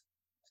nice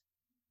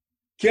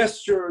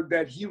gesture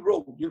that he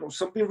wrote,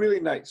 something really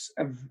nice.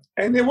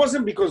 And it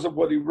wasn't because of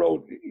what he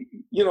wrote.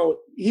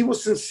 He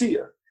was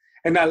sincere,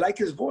 and I like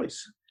his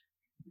voice.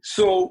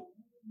 So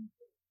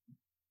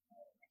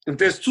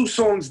there's two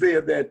songs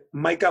there that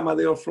Mike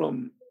Amadeo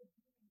from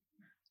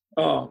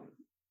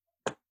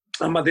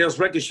Amadeo's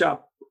Record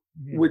Shop,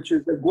 mm-hmm. which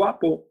is El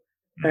Guapo,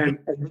 mm-hmm.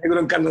 and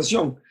Negro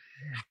Encarnación.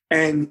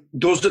 And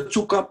those are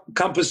two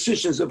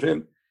compositions of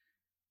him.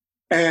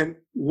 And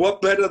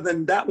what better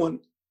than that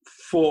one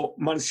for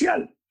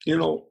Marcial,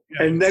 El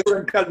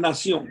Negro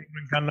Encarnación.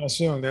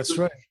 Encarnación, that's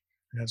right.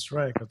 That's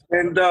right.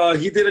 And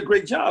he did a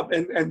great job.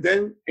 And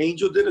then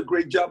Angel did a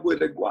great job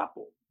with El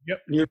Guapo.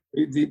 Yep.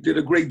 He did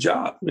a great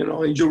job.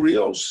 Angel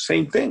Rios,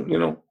 same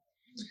thing,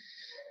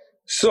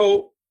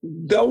 So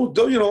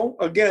though, you know,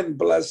 again,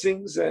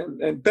 blessings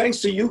and thanks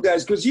to you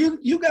guys, because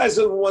you guys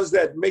are the ones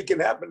that make it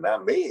happen,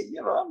 not me.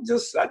 You know,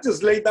 I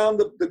just lay down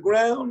the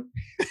ground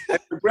and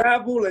the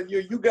gravel, and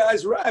you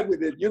guys ride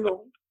with it. You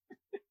know.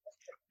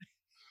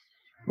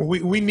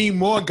 We need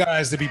more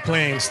guys to be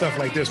playing stuff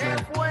like this,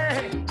 man.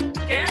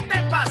 ¿Qué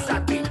te pasa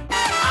a ti?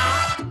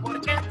 Ah,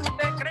 porque tú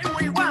te crees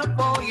muy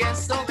guapo y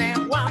eso de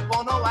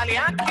guapo no vale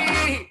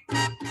aquí.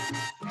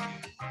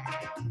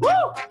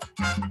 ¡Woo!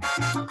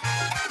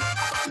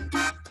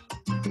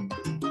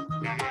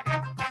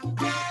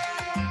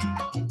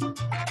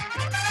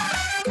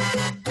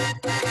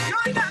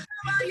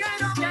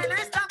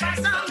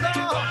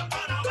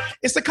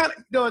 It's the kind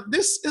of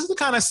this is the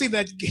kind of scene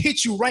that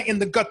hits you right in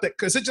the gut,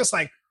 because it's just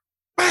like,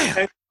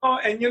 bam.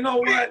 And you know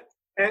what?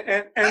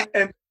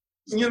 And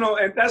you know,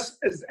 and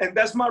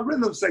that's my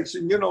rhythm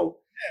section. You know,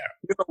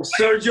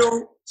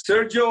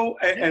 Sergio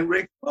and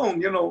Ray Clone.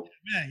 You know,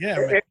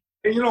 yeah.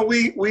 And, you know,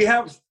 we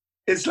have,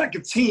 it's like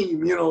a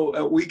team. You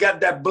know, we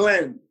got that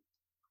blend.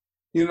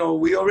 You know,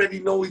 we already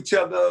know each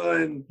other,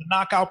 and the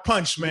knockout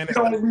punch, man. We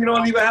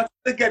don't even have to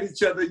look at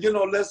each other. You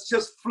know, let's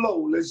just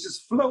flow. Let's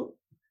just flow.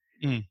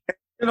 Mm. And,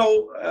 you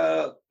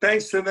know,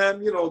 thanks to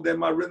them, you know, they're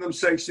my rhythm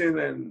section,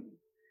 and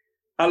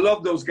I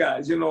love those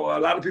guys. You know, a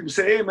lot of people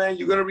say, hey, man,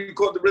 you're going to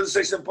record the rhythm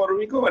section in Puerto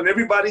Rico? And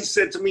everybody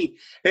said to me,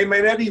 hey,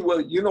 man, Eddie,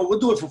 well, you know, we'll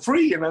do it for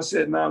free. And I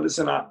said, nah,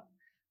 listen,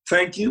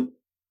 thank you,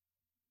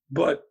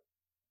 but,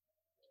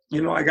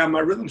 you know, I got my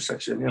rhythm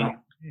section, you know.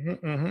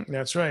 Mm-hmm, mm-hmm.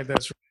 That's right.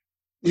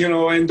 You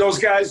know, and those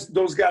guys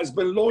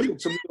been loyal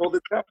to me all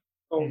the time.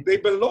 So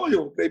they've been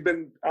loyal. They've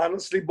been,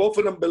 honestly, both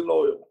of them been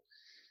loyal.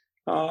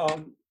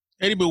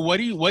 Eddie, but why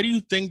do you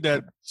think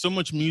that so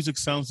much music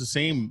sounds the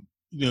same,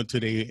 you know,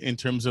 today in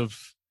terms of,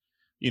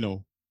 you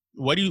know,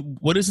 why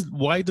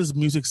does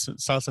music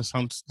salsa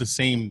sound the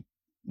same?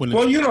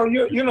 Well, you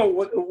know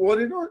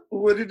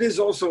what it is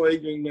also,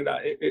 Adrian,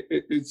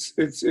 it's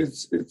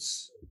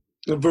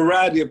a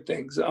variety of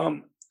things.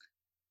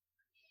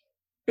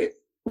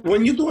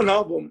 When you do an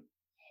album,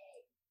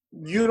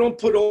 you don't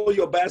put all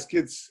your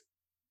baskets,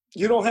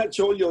 you don't have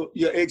all your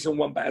eggs in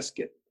one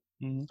basket.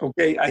 Mm-hmm.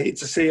 Okay, I hate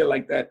to say it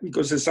like that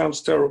because it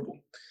sounds terrible.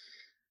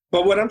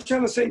 But what I'm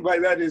trying to say by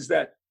that is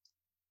that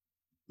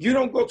you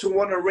don't go to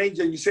one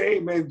arranger and you say, hey,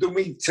 man, do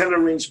me 10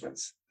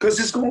 arrangements. Because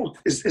it's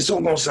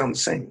all going to sound the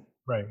same.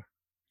 Right.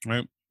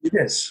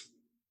 Yes.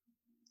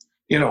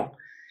 You know,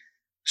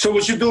 so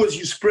what you do is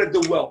you spread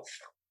the wealth.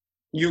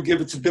 You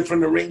give it to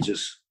different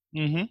arrangers.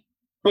 Mm-hmm.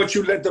 But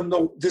you let them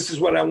know this is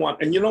what I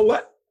want. And you know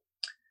what?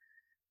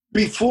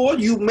 Before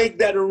you make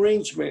that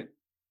arrangement,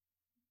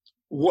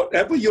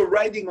 whatever you're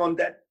writing on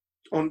that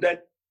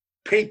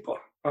paper,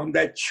 on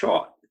that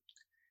chart,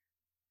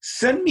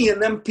 send me an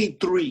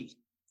MP3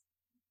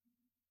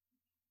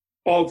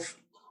 of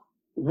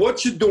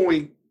what you're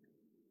doing,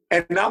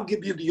 and I'll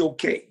give you the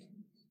okay.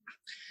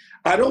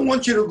 I don't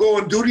want you to go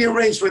and do the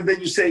arrangement, then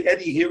you say,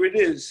 Eddie, here it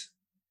is.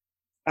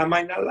 I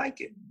might not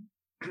like it.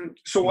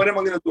 So what am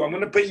I going to do? I'm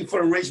going to pay you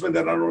for an arrangement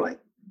that I don't like?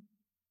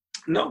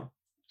 No.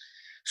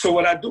 So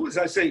what I do is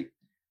I say,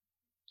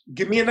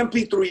 give me an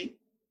MP3.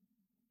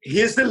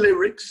 Here's the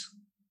lyrics.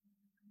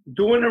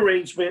 Do an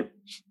arrangement.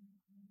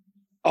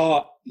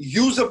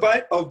 Use a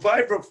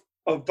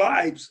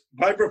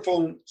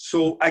vibraphone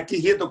so I can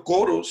hear the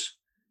chorus.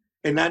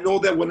 And I know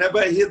that whenever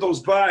I hear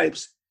those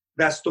vibes,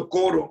 that's the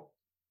choro.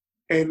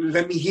 And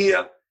let me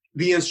hear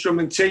the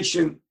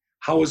instrumentation,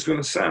 how it's going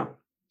to sound.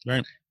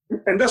 Right.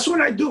 And that's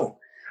what I do.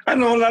 I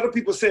know a lot of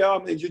people say, oh,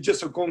 man, you're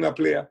just a conga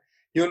player.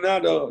 You're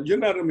not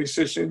a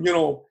musician. You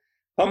know,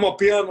 I'm a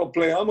piano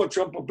player. I'm a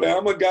trumpet player.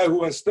 I'm a guy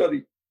who has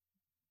studied.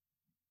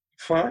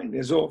 Fine.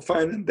 It's all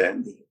fine and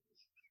dandy.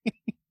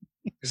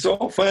 It's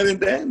all fine and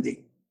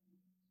dandy.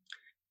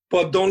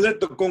 But don't let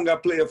the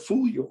conga player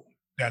fool you.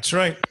 That's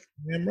right.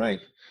 Damn right.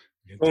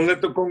 Don't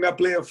let the conga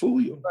player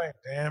fool you. Right.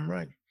 Damn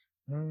right.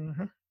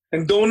 Mm-hmm.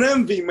 And don't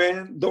envy,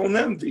 man. Don't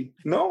envy.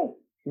 No.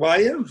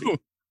 Why envy?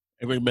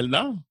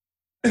 ¿Verdad?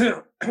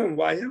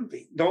 Why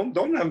envy? Don't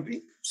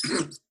envy.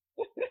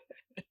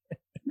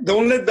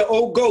 Don't let the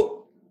old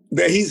goat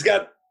that he's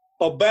got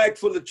a bag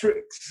full of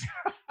tricks.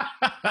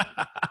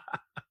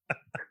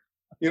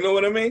 You know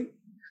what I mean?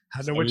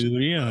 I know what you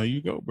mean. Yeah,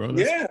 you go, bro.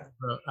 Yeah.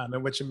 I know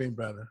what you mean,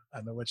 brother.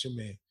 I know what you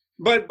mean.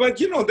 But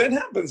you know, that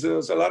happens.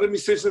 There's a lot of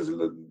musicians,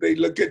 they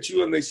look at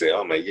you and they say,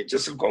 oh, man, you're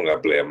just a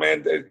conga player,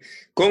 man. The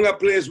conga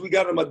players, we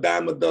got them a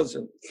dime a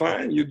dozen.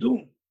 Fine, you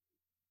do.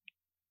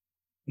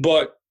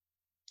 But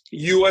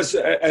you as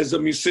a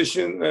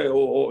musician,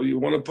 or you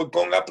want to put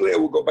conga player,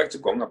 we'll go back to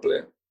conga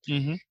player.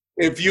 Mm-hmm.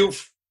 If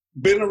you've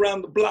been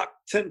around the block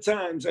 10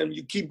 times and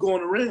you keep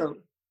going around,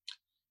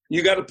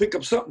 you got to pick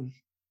up something.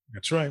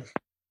 That's right.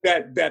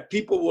 That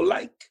people will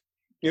like.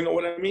 You know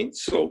what I mean?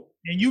 So.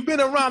 And you've been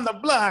around the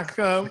block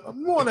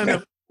more than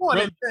 10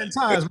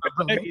 times,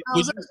 my brother.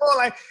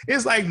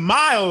 It's like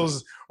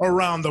miles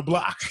around the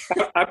block.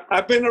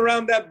 I've been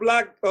around that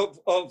block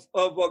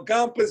of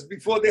campus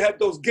before they had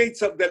those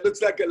gates up that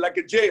looks like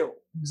a jail.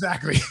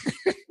 Exactly.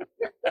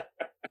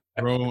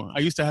 Bro, I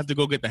used to have to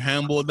go get the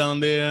handball down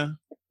there.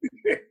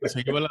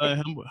 Se lleva la de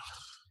Hamburg.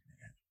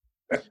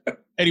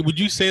 Eddie, would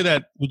you say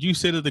that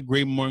the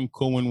great Martin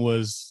Cohen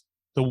was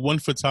the one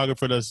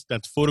photographer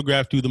that's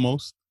photographed you the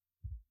most?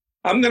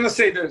 I'm gonna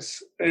say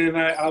this, and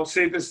I'll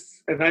say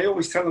this, and I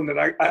always tell him that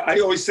I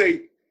always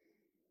say,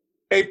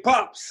 "Hey,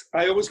 Pops,"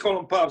 I always call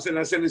him Pops, and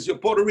I said, "It's your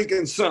Puerto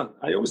Rican son."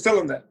 I always tell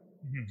him that.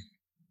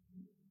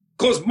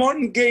 Because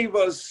Martin gave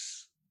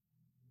us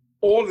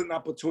all an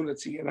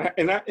opportunity, and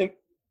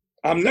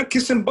I'm not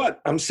kissing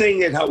butt. I'm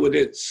saying it how it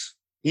is.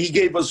 He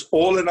gave us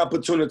all an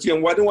opportunity,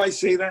 and why do I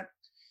say that?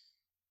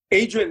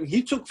 Adrian,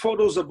 he took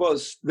photos of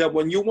us that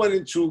when you went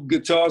into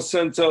Guitar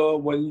Center,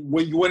 when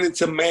you went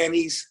into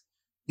Manny's,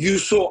 you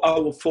saw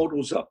our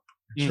photos up.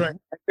 That's right.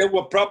 They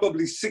were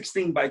probably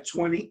 16 by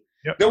 20.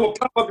 Yep. They will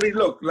probably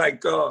look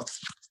like the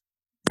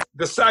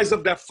size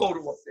of that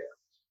photo up there.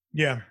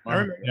 Yeah, I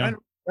remember. Yeah.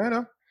 I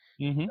know.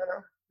 Mm-hmm.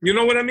 You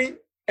know what I mean?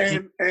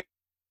 And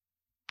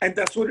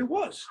that's what it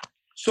was.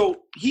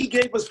 So he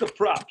gave us the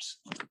props.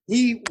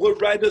 He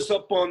would write us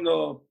up on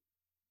the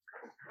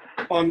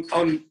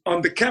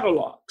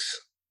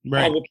catalogs.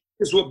 Right. Our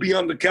pictures would be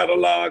on the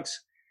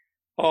catalogs.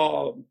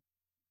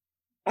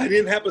 I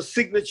didn't have a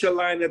signature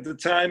line at the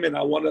time, and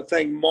I want to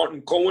thank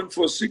Martin Cohen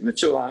for a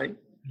signature line.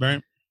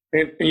 Right.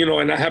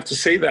 And I have to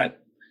say that.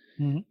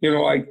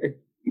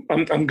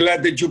 Mm-hmm. I'm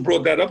glad that you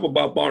brought that up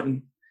about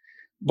Martin.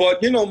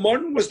 But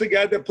Martin was the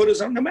guy that put us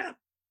on the map.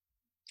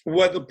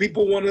 Whether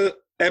people want to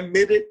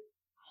admit it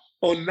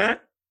or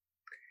not,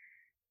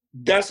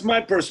 that's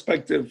my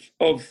perspective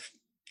of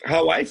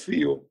how I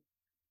feel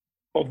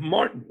of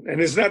Martin.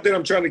 And it's not that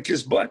I'm trying to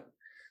kiss butt,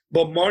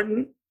 but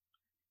Martin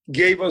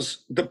gave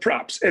us the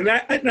props. And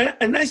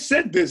I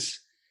said this.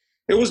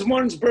 It was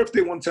Martin's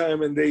birthday one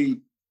time, and they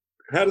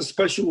had a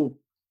special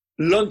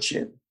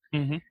luncheon.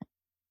 Mm-hmm.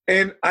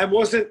 And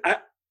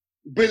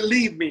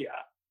believe me,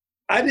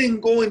 I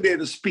didn't go in there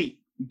to speak.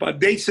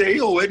 But they say,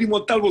 "Oh, Eddie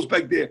Montalvo's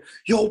back there.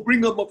 Yo,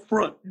 bring him up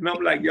front." And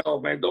I'm like,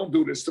 "Yo, man, don't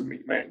do this to me,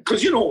 man."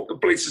 Because, the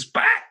place is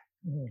packed.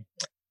 Mm-hmm.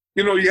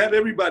 You had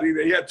everybody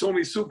there. You had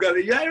Tony Suka there.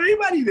 You had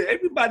everybody there.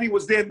 Everybody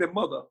was there and their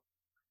mother.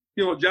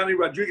 Johnny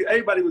Rodriguez,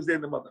 everybody was there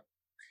and their mother.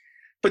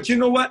 But you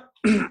know what?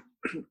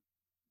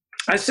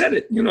 I said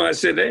it. I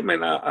said, "Hey,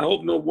 man, I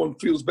hope no one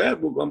feels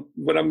bad with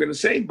what I'm going to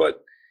say."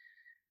 But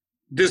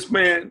this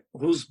man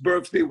whose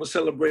birthday we're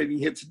celebrating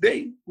here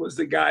today was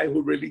the guy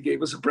who really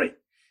gave us a break.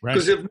 Right.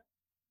 Because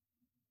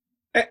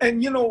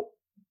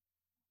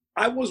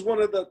I was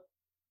one of the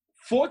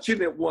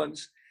fortunate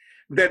ones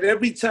that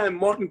every time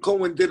Martin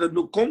Cohen did a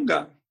new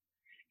conga,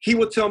 he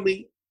would tell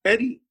me,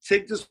 "Eddie,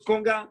 take this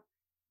conga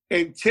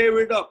and tear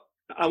it up.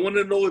 I want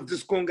to know if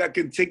this conga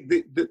can take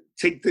the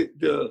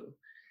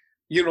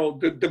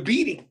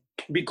beating."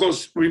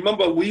 Because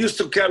remember, we used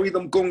to carry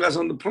them congas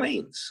on the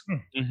planes.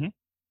 Mm-hmm.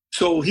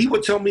 So he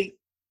would tell me,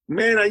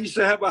 "Man, I used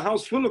to have a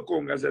house full of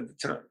congas at the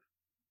time."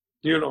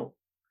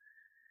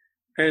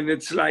 And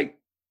it's like,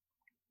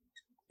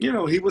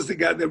 he was the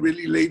guy that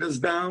really laid us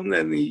down,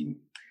 and he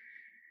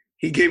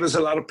gave us a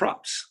lot of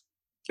props.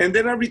 And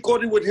then I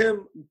recorded with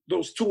him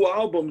those 2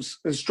 albums,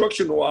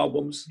 instructional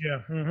albums.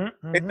 Yeah. Mm-hmm.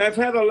 Mm-hmm. And I've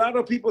had a lot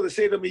of people that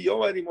say to me,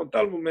 "Yo, Eddie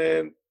Montalvo,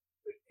 man,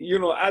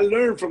 I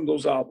learned from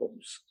those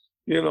albums,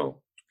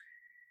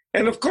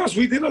 And of course,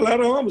 we did a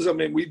lot of albums. I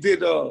mean, we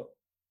did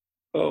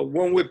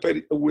one with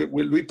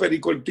Luis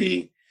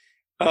Pericorti.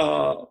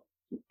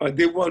 I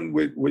did one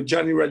with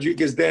Johnny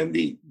Rodriguez,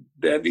 Dandy.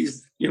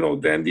 Dandy's,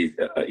 Dandy,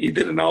 he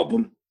did an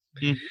album.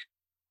 Mm-hmm.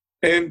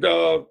 And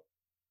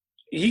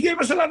he gave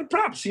us a lot of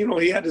props.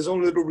 He had his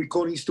own little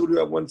recording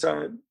studio at one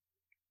time.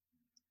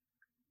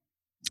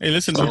 Hey,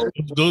 listen,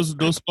 those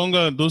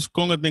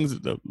conga things,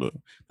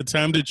 the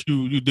time that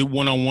you did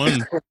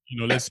one-on-one,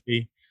 let's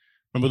say,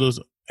 remember those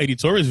Eddie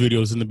Torres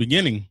videos in the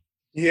beginning?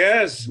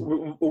 Yes,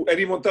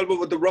 Eddie Montalvo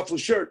with the ruffled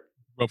shirt.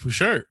 Ruffled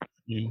shirt.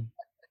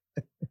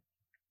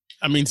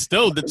 I mean,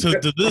 still,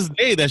 to this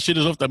day, that shit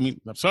is off. I mean,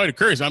 I'm sorry to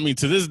curse. I mean,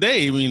 to this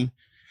day,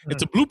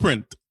 it's a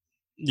blueprint.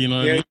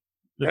 Yeah.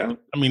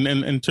 I mean,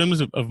 in terms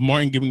of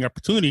Martin giving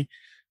opportunity,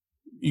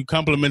 you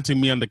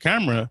complimenting me on the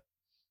camera.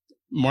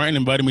 Martin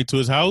invited me to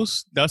his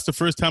house. That's the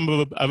first time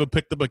I've ever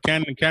picked up a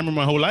Canon camera in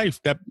my whole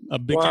life.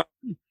 Wow.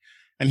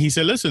 And he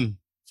said, "Listen,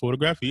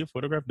 photograph here,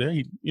 photograph there."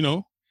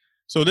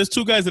 So there's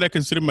 2 guys that I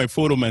consider my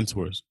photo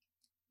mentors.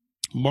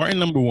 Martin,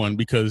 number 1,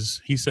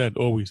 because he said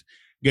always,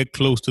 get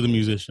close to the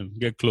musician.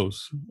 Get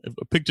close. If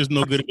a picture's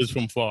no good if it's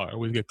from far,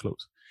 always get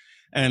close.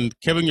 And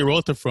Kevin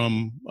Uralta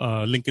from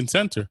Lincoln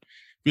Center.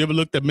 If you ever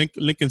looked at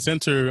Lincoln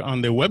Center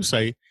on their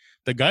website,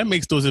 the guy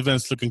makes those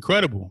events look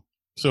incredible.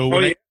 So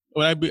when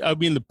I'd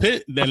be in the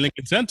pit, that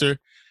Lincoln Center,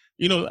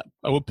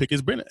 I would pick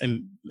his brain.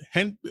 And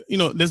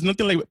there's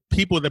nothing like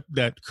people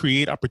that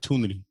create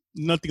opportunity.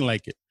 Nothing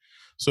like it.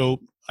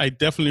 So I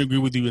definitely agree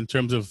with you in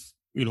terms of,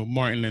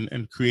 Martin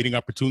and creating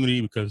opportunity,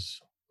 because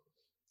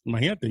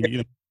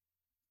imagínate,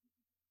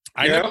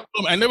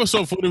 I never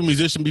saw a photo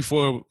musician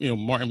before,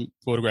 Martin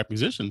photographed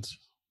musicians.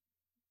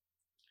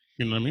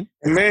 You know what I mean?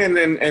 Man,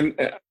 and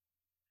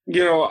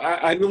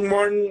I knew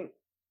Martin.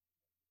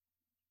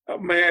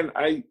 Man,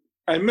 I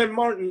met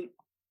Martin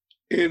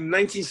in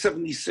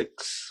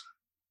 1976.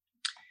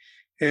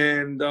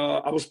 And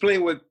I was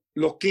playing with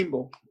Los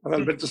Kimbo,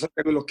 Alberto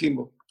Santiago y Los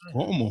Kimbo.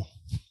 ¿Cómo?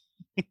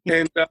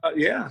 And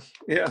yeah.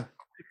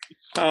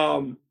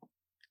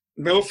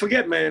 Never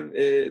forget, man,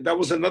 that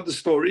was another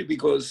story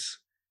because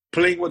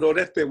playing with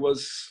Oreste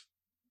was,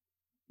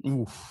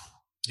 Oof.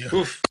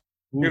 oof,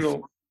 you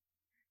know.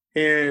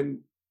 And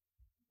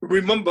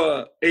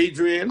remember,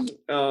 Adrian,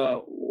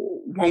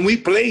 when we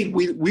played,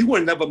 we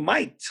were never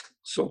mic'd.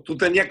 So tú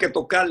tenías que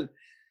tocar,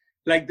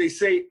 like they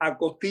say, a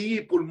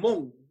costilla y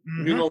pulmón.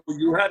 Mhm. You know,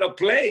 you had to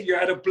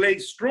play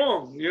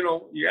strong, you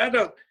know. You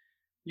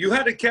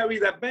had to carry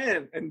that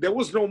band. And there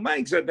was no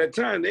mics at that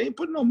time. They ain't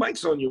put no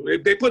mics on you.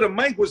 If they put a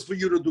mic, was for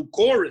you to do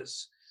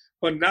chorus.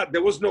 But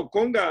there was no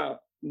conga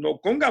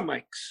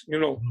mics, you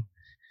know.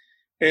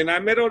 And I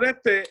met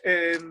Oreste,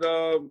 and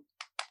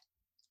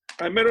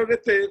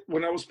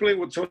when I was playing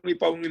with Tony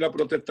Paun y La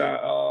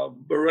Protesta.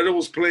 Barreto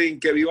was playing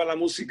Que Viva la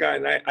Música,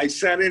 and I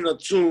sat in a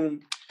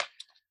tune.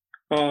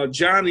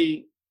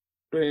 Johnny,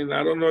 and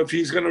I don't know if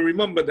he's going to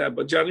remember that,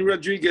 but Johnny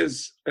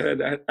Rodriguez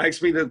had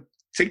asked me to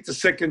take the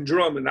second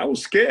drum, and I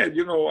was scared,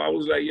 you know. I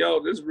was like, yo,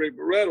 this is Ray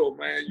Barreto,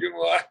 man. You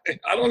know,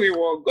 I don't even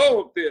want to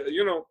go up there,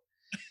 you know.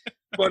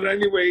 But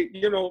anyway,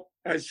 you know,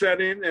 I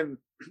sat in, and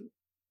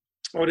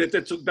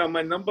Oreste took down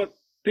my number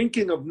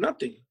thinking of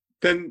nothing.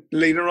 Then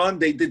later on,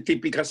 they did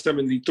Típica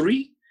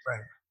 73.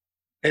 Right.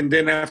 And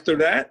then after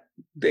that,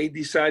 they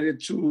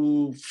decided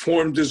to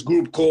form this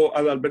group called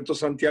Adalberto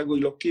Santiago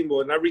y Los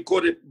Kimbo. And I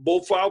recorded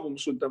both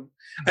albums with them.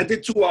 I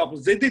did 2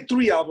 albums. They did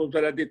 3 albums,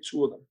 but I did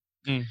 2 of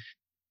them.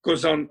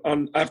 Because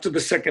on after the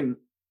second,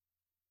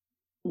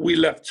 we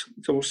left.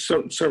 There were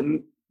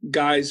certain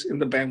guys in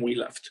the band we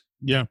left.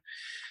 Yeah.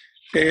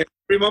 And I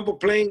remember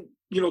playing,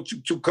 you know,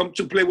 to come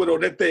to play with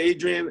Oreste,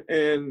 Adrian,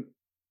 and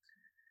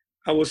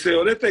I would say,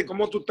 Oreste,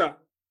 ¿cómo tú estás?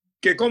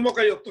 Que como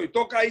que yo estoy.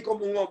 Toca ahí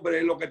como un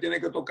hombre lo que tiene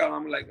que tocar.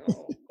 I'm like,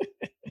 oh.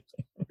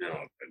 You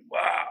know,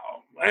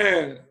 wow,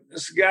 man,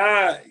 this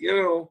guy, you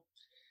know.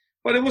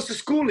 But it was the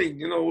schooling,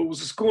 you know, it was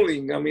the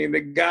schooling. I mean,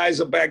 the guy's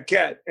a bad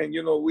cat. And,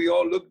 you know, we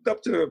all looked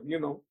up to him, you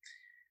know.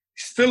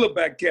 He's still a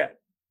bad cat,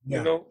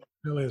 you know.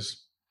 Still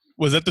is.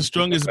 Was that the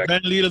strongest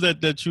band leader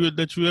that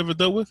you ever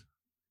dealt with?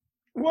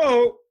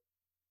 Well,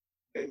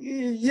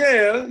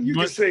 yeah, you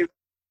can say,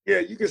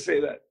 you can say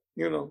that,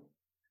 you know.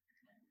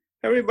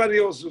 Everybody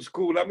else was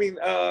cool. I mean,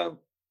 I'm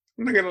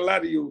not going to lie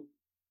to you.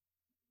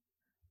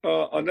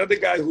 Another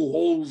guy who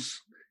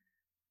holds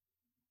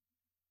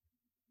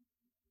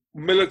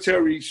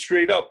military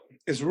straight up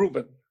is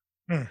Ruben.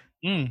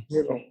 You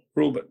know,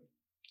 Ruben.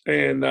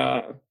 And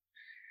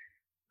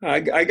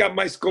I got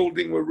my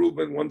scolding with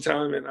Ruben one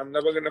time, and I'm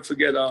never going to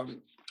forget.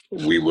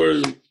 We were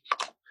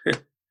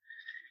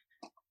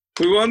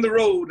on the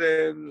road,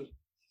 and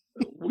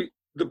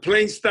the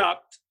plane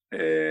stopped.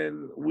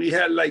 And we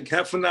had like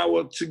half an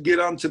hour to get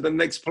onto the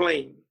next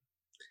plane.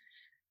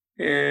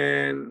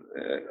 And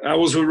I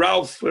was with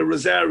Ralph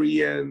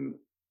Rosari, and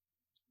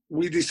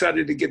we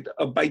decided to get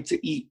a bite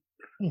to eat.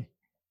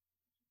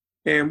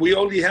 And we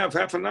only have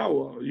half an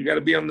hour. You got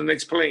to be on the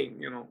next plane,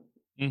 you know.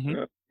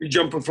 You're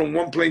jumping from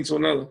one plane to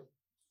another.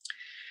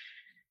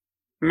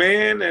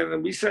 Man,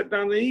 and we sat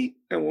down to eat.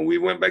 And when we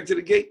went back to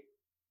the gate,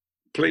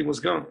 plane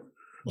was gone.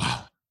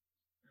 Wow.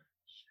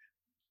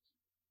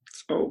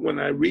 So when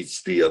I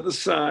reached the other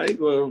side,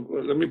 well,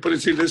 let me put it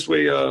to you this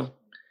way.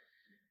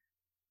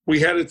 We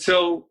had to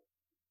tell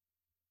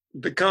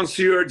the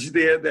concierge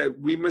there that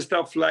we missed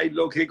our flight.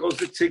 Look, here goes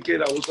the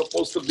ticket. I was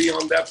supposed to be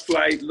on that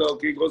flight.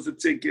 Look, here goes the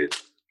ticket.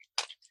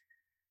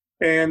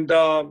 And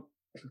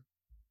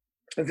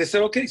they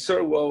said, okay,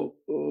 sir, well,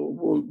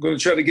 we're going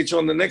to try to get you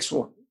on the next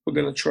one. We're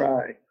going to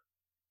try.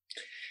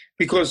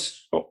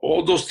 Because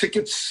all those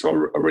tickets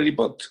are already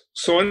booked.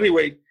 So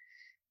anyway,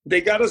 they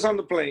got us on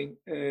the plane,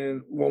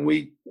 and when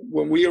we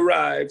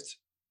arrived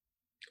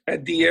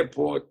at the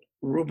airport,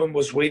 Ruben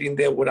was waiting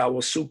there with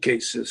our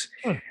suitcases.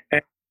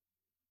 And,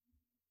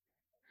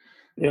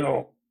 you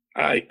know,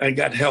 I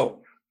got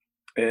help,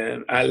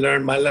 and I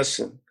learned my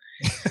lesson.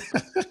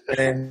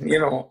 And, you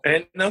know,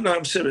 and no,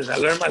 I'm serious. I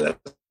learned my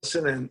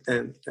lesson,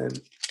 and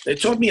they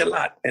taught me a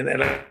lot. And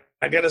then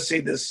I got to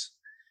say this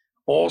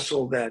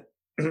also, that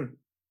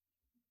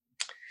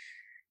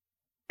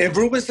if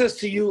Ruben says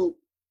to you,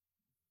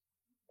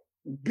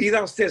 be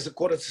downstairs at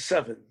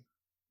 6:45.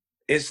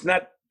 It's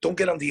not, don't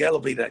get on the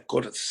elevator at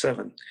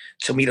 6:45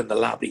 to meet in the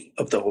lobby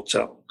of the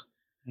hotel.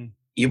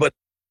 You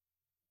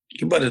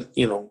better,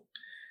 you know,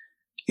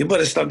 you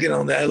better start getting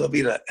on the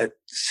elevator at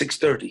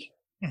 6:30.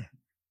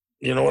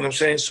 You know what I'm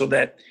saying? So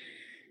that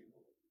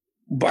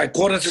by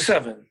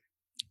 6:45,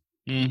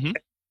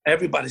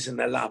 everybody's in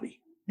that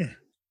lobby.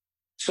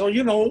 So,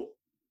 you learn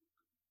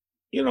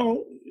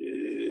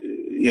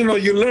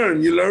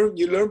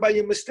by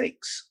your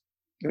mistakes,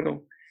 you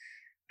know.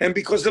 And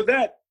because of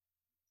that,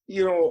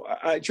 you know,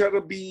 I try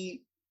to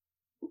be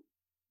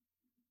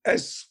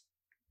as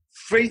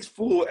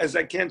faithful as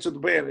I can to the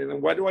band. And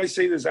why do I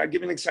say this? I'll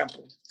give you an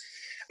example.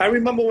 I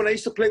remember when I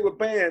used to play with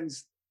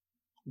bands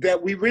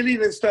that we really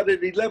didn't start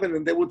at 11,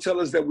 and they would tell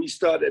us that we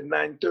start at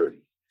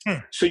 9:30.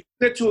 So you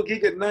get to a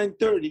gig at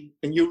 9:30,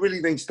 and you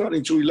really ain't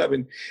starting to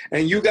 11,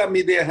 and you got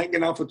me there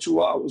hanging out for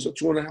 2 hours or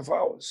 2.5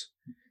 hours.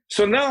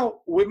 So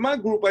now with my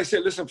group, I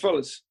said, listen,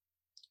 fellas,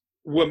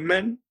 we're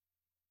men.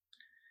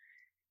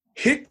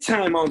 Hit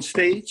time on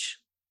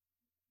stage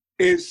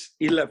is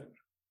 11.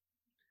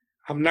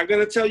 I'm not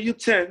gonna tell you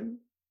 10.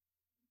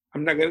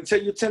 I'm not gonna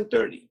tell you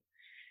 10:30.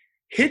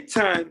 Hit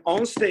time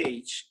on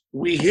stage,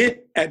 we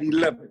hit at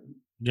 11.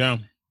 Yeah.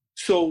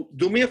 So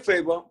do me a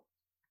favor.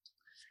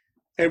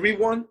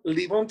 Everyone,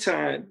 leave on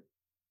time.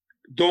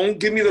 Don't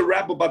give me the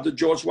rap about the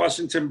George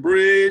Washington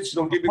Bridge.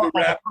 Don't give me the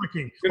rap.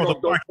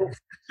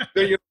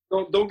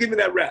 Don't give me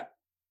that rap.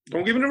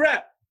 Don't give me the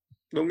rap.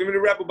 Don't give me the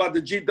rap about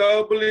the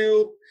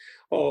GW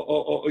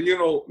or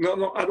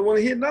no, I don't want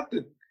to hear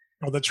nothing.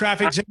 Oh, the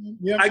traffic jam.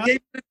 I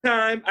gave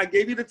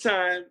you the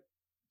time.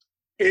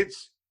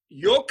 It's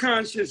your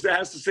conscience that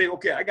has to say,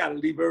 okay, I got to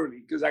leave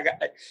early because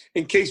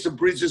in case the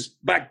bridge is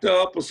backed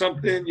up or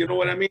something, you know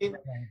what I mean?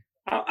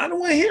 I don't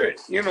want to hear it,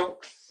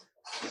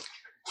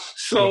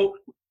 So.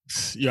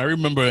 Yeah, I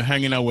remember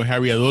hanging out with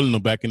Harry Adorno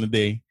back in the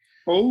day.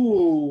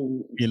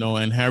 Oh.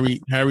 And Harry,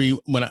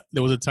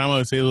 there was a time I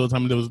would say all the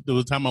time, there was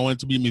a time I wanted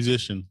to be a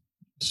musician.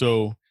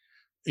 So,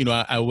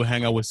 I would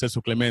hang out with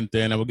Cesar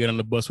Clemente and I would get on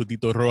the bus with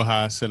Tito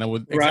Rojas and I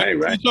would, right.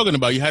 What are you talking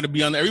about? You had to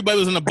be everybody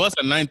was on the bus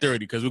at 9:30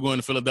 because we're going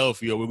to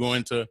Philadelphia. We're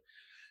going to,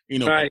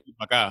 right.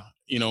 Acá,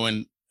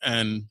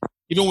 and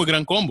even with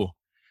Gran Combo,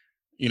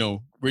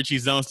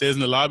 Richie's downstairs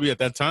in the lobby at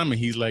that time and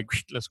he's like,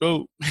 let's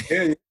go.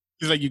 Yeah.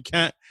 He's like, you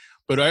can't.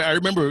 But I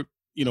remember,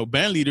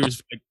 band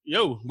leaders like,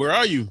 yo, where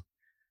are you?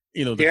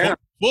 The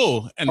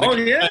full. And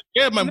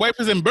my wife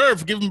is in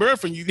birth, giving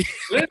birth, and you.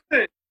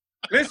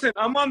 Listen.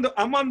 I'm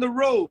on the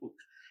road,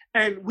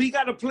 and we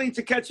got a plane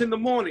to catch in the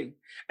morning,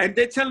 and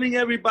they're telling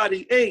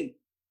everybody, hey,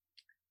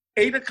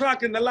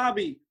 8:00 in the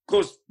lobby,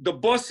 because the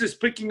bus is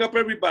picking up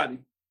everybody.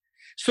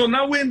 So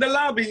now we're in the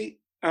lobby.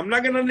 I'm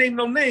not gonna name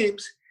no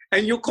names,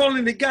 and you're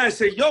calling the guy and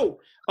say, yo,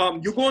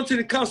 you're going to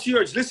the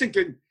concierge. Listen,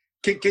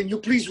 can you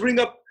please ring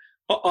up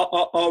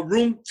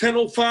room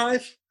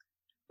 1005?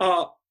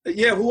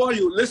 Yeah, who are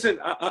you? Listen,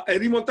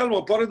 Eddie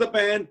Montalvo, part of the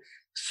band.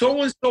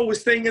 So-and-so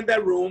is staying in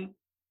that room.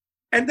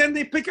 And then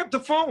they pick up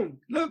the phone.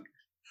 Look,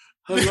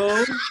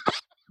 hello?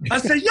 I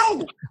say,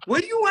 yo,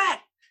 where you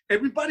at?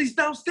 Everybody's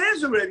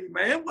downstairs already,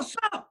 man. What's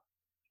up?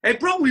 Hey,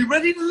 bro, we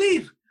ready to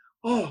leave?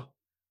 Oh,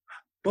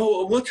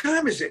 but what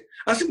time is it?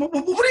 I said, what do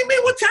you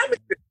mean, what time is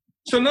it?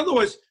 So in other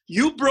words,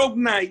 you broke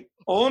night,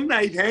 all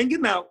night,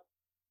 hanging out,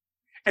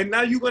 and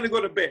now you're going to go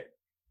to bed.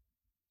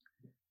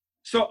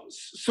 So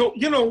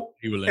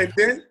and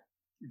then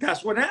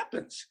that's what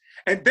happens.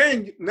 And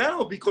then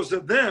now, because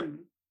of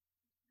them,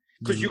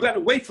 because you got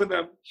to wait for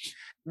them,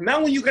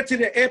 now when you get to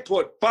the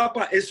airport,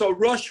 Papa, it's a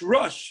rush,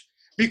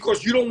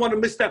 because you don't want to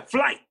miss that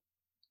flight.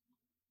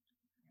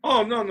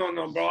 Oh, no,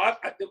 bro.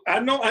 I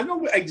know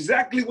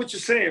exactly what you're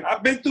saying.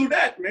 I've been through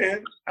that,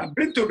 man. I've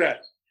been through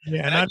that.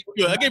 Yeah, and I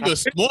gave you a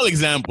small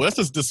example. That's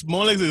just the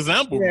smallest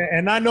example. Yeah,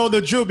 and I know the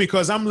drill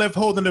because I'm left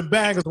holding the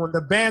band. Because when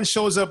the band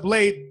shows up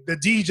late, the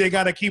DJ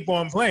got to keep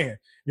on playing.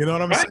 You know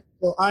what I'm saying?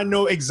 So I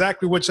know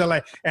exactly what you're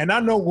like, and I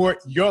know what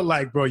you're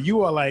like, bro.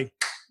 You are like,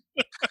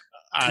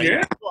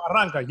 yeah,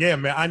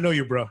 man. I know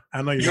you, bro.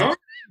 I know you.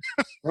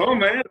 No,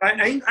 man.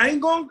 I ain't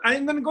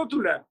gonna go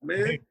through that,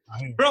 man.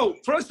 Bro,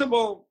 first of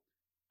all,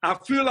 I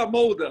feel I'm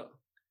older.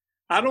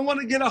 I don't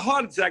want to get a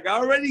heart attack. I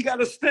already got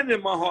a stent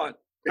in my heart.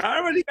 I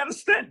already got a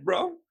stent,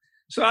 bro.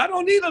 So I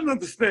don't need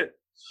another stent.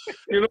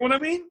 You know what I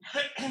mean?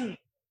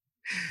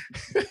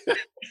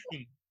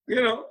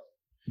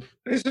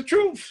 It's the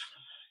truth.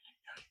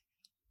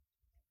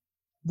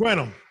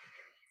 Bueno.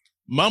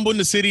 Mambo in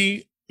the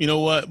City, you know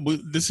what?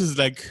 This is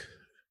one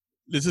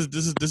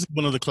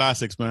of the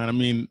classics, man. I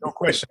mean, no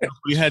question.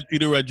 We had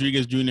Peter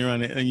Rodriguez Jr.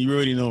 on it, and you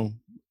already know.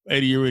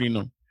 Eddie, you already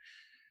know.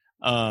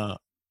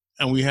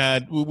 And we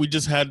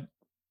just had,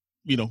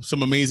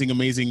 some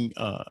amazing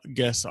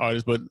guest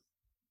artists, but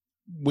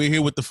we're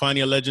here with the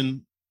Fania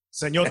legend.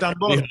 Señor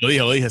Tambor.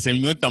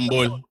 Señor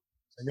Tambor.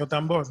 Señor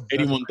Tambor.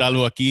 Eddie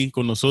Montalvo aquí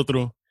con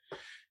nosotros.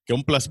 Que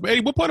un placer.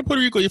 Eddie, what part of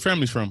Puerto Rico your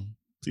family's from?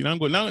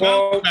 I'm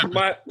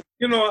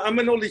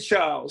an only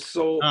child,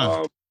 so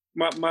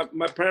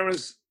my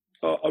parents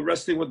are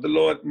resting with the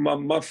Lord.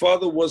 My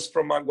father was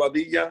from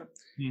Aguadilla,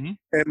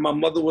 and my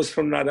mother was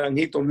from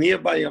Naranjito, near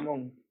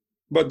Bayamón.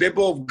 But they're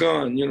both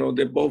gone,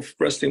 they're both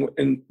resting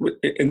in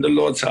the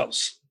Lord's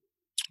house.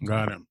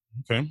 Got it.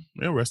 Okay.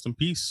 Yeah, rest in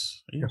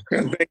peace. Yeah.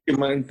 Thank you,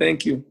 man.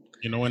 Thank you.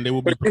 And they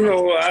will be.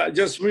 But,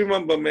 just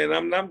remember, man,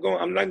 I'm not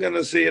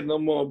gonna say it no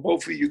more.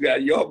 Both of you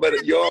guys, y'all.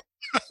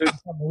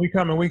 We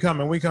coming. As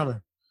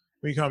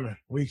a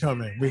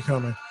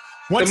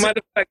matter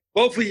of fact,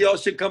 both of y'all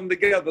should come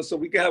together so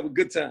we can have a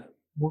good time.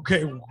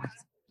 Okay,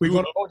 we're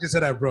gonna hold you to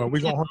that, bro.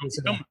 We're gonna hold you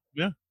to that.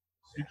 Yeah,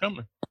 you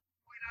coming?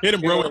 Hit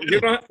him, bro.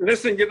 You don't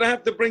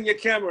have to bring your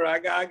camera. I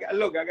got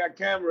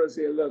cameras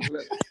here. Look.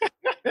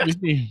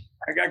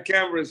 I got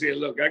cameras here.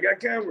 Look, I got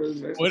cameras,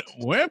 man.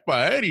 Where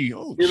by Eddie?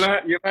 Oh, you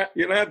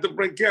don't have to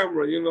bring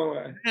camera.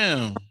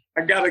 Damn.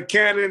 I got a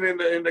Canon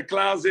in the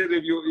closet.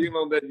 If you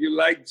know that you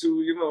like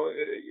to,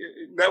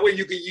 that way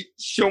you can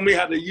show me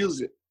how to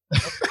use it.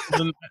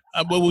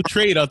 But we'll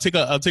trade. I'll take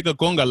a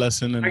conga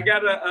lesson. And I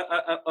got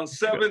a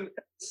 7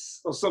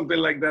 or something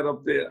like that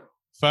up there.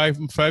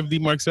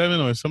 5D Mark 7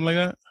 or something like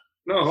that.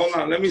 No, hold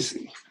on. Let me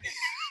see.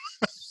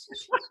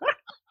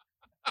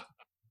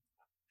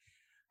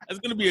 It's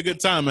gonna be a good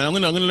time, man. I'm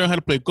gonna learn how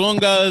to play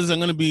congas. I'm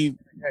gonna be.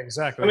 Yeah,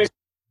 exactly.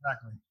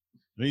 Exactly.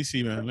 Let me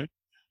see, man.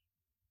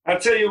 I'll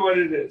tell you what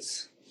it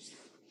is.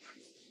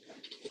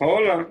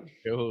 Hold on.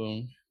 Okay, hold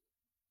on.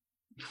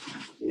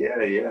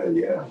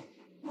 Yeah.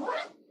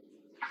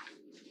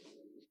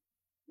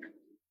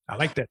 I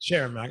like that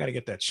chair, man. I got to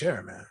get that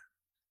chair, man.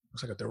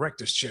 Looks like a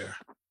director's chair.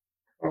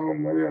 Oh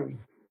man.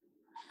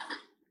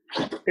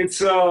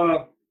 It's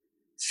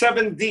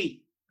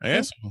 7D.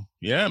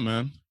 Yeah,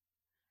 man.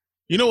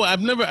 You know what?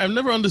 I've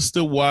never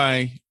understood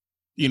why,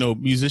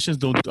 musicians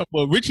don't.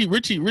 Well, Richie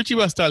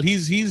Bastal,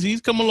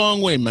 he's come a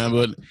long way, man.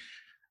 But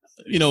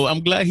I'm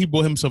glad he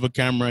bought himself a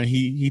camera and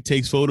he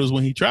takes photos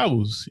when he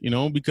travels.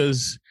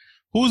 Because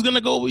who's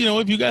gonna go?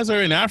 If you guys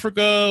are in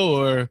Africa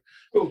or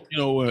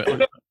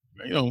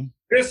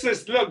This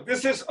is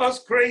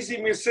us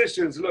crazy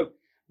musicians. Look,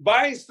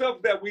 buying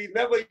stuff that we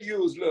never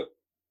use. Look.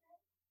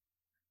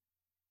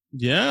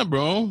 Yeah,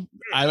 bro.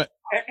 And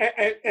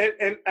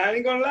I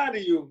ain't gonna lie to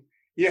you.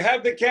 You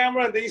have the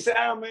camera, and then you say,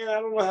 "Oh man,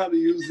 I don't know how to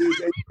use this."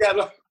 And you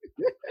gotta...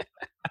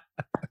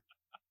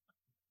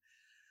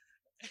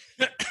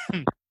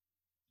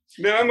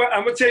 Now I'm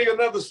gonna tell you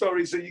another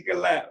story so you can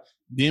laugh.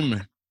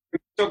 Dime.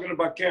 Talking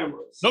about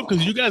cameras. No,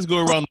 because you guys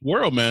go around the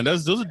world, man.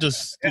 Those are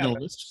just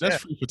that's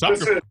free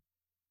photography.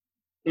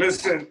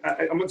 Listen,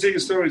 I'm gonna tell you a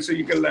story so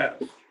you can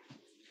laugh.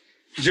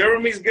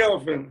 Jeremy's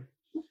girlfriend,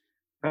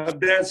 her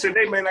dad said,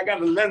 "Hey man, I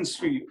got a lens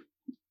for you.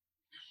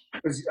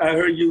 I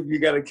heard you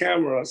got a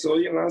camera." So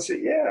I said,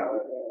 "Yeah,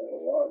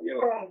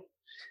 well,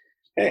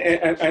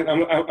 and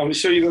I'm gonna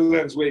show you the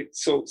lens. Wait,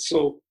 so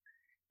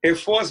it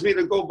forced me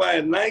to go buy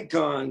a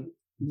Nikon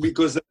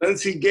because the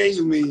lens he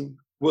gave me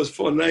was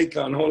for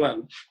Nikon. Hold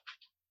on."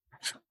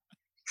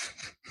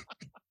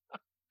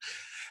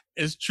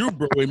 It's true,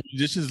 bro.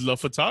 Musicians love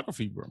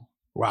photography, bro.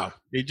 Wow.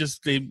 They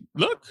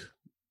look.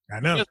 I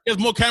know. He has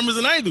more cameras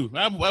than I do.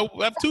 I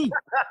have 2.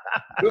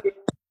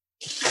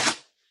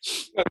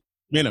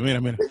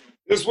 Mira.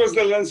 This was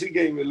the lens he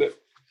gave me. Look.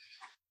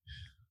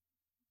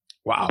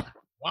 Wow.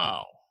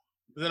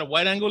 Is that a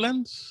wide angle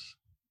lens?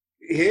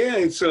 Yeah,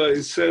 it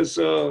says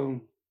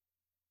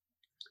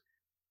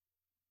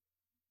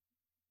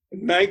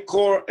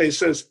Nikkor. It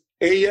says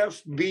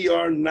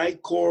AFBR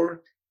Nikkor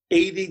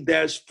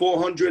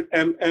 80-400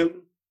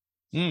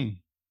 mm.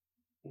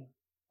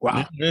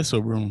 Wow. Yeah,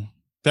 so bro.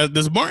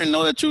 Does Martin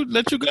know that you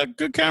got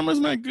good cameras,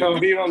 man? No,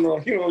 he don't know.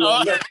 He don't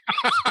know.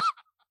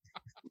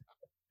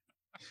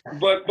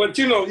 But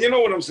you know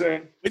what I'm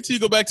saying. Wait till you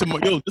go back to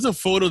there's a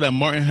photo that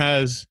Martin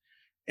has,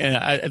 and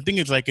I think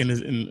it's like in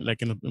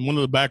one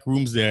of the back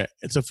rooms there.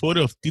 It's a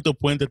photo of Tito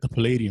Puente at the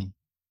Palladium,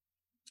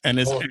 and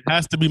it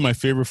has to be my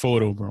favorite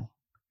photo, bro.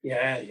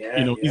 Yeah.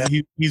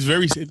 He's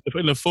very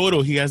in the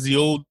photo. He has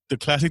the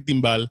classic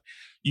timbal.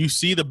 You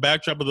see the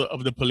backdrop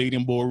of the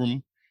Palladium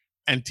ballroom,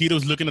 and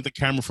Tito's looking at the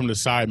camera from the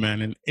side,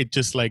 man, and it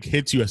just like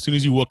hits you as soon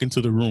as you walk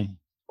into the room.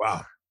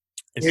 Wow.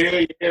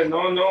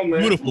 No, man.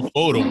 Beautiful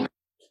photo.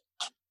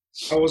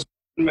 That was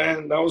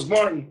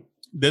Martin.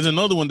 There's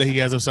another one that he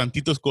has of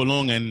Santitos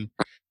Colón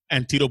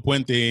and Tito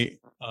Puente,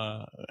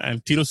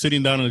 and Tito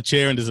sitting down on a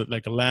chair, and there's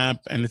like a lamp,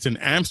 and it's in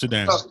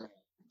Amsterdam.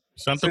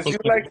 Since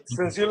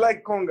you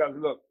like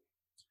congas, look.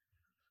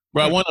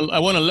 Bro, I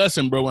want a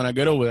lesson, bro. When I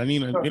get over, I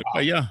need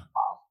yeah.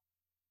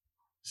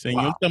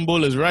 Señor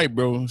Tambol is right,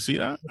 bro. See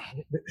that?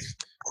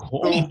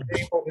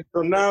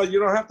 So now you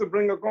don't have to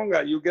bring a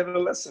conga. You get a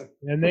lesson.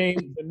 The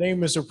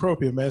name is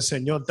appropriate, man.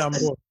 Señor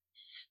Tambor.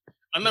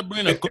 I'm not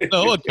bringing a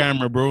conga or a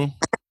camera, bro.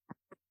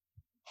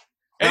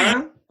 Hey,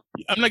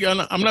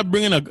 I'm not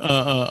bringing a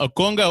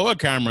conga or a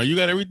camera. You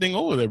got everything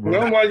over there, bro.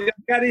 No, well, you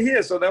got it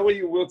here, so that way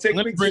you will take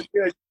pictures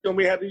here. Show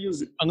me how to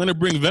use it. I'm gonna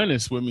bring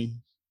Venice with me.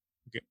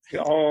 Okay.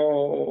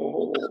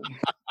 Oh,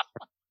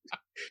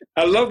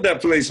 I love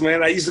that place,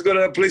 man. I used to go to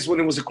that place when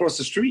it was across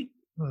the street.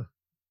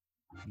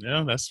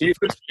 Yeah, that's the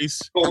first place.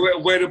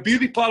 Where the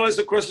beauty parlor is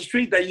across the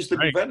street, that used to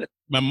be Venice.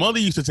 My mother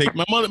used to take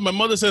my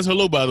mother says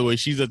hello, by the way.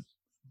 She's a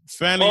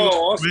fan of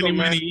awesome,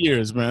 many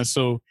years, man.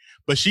 So,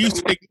 but she used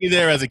to take me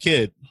there as a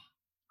kid.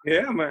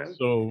 Yeah, man.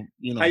 So,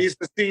 I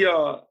used to see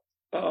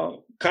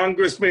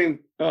Congressman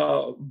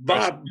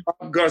Bob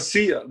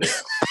Garcia there.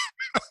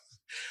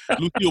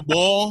 Lucio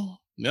Ball.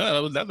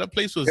 Yeah, that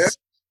place was. Yeah,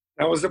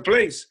 that was the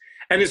place.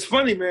 And it's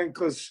funny, man,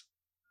 because,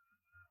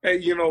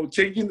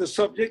 changing the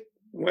subject,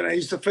 when I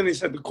used to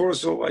finish at the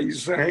Corso, I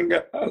used to hang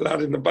out a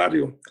lot in the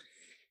barrio.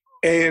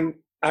 And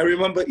I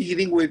remember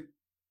eating with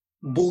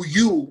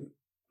Buyu,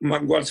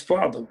 Mangual's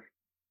father,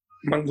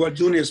 Mangual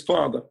Jr.'s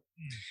father,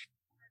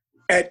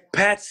 at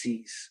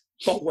Patsy's.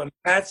 But when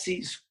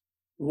Patsy's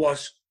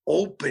was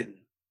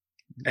open,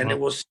 and it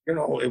was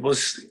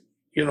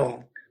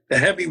the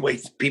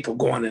heavyweight people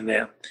going in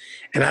there.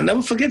 And I'll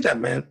never forget that,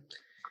 man.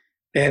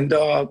 And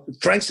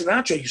Frank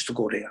Sinatra used to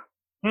go there.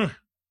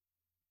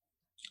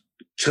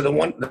 To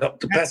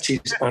the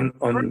Patches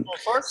on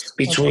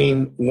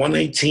between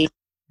 118.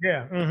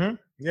 Yeah. Mm-hmm.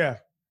 Yeah.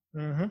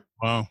 Mm-hmm.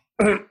 Wow.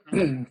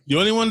 The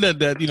only one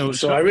that you know.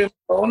 So I remember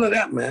all of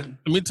that, man.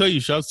 Let me tell you,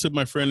 shouts to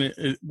my friend.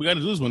 We got to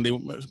do this one day.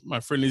 My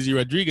friend Izzy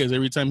Rodriguez.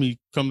 Every time he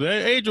comes,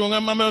 hey, Joe,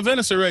 I'm in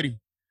Venice already.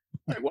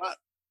 Like, what?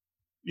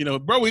 You know,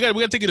 bro, we got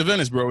to take you to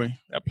Venice, bro.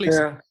 That place.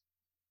 Yeah.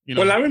 You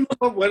know, Well, I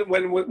remember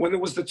when it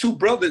was the two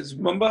brothers,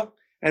 remember?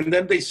 And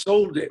then they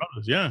sold it.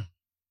 yeah.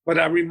 But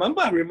I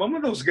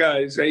remember those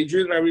guys,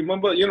 Adrian. I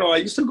remember, you know, I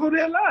used to go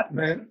there a lot,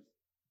 man.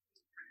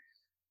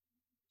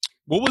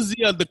 What was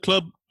the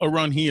club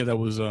around here that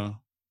was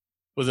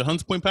it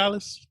Hunts Point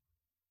Palace?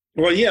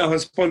 Well, yeah,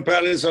 Hunts Point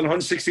Palace on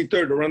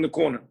 163rd, around the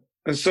corner,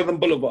 and Southern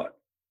Boulevard,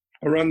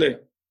 around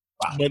there.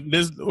 Wow. But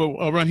there's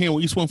around here,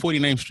 East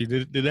 149th Street.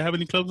 Did they have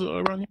any clubs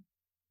around here?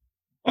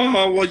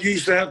 Well, you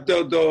used to have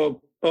the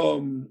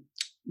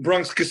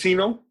Bronx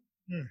Casino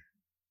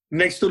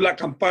next to La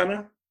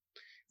Campana.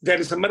 That,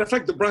 as a matter of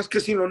fact, the Bronx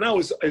Casino now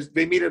is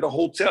they made it a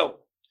hotel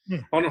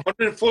on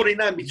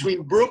 149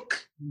 between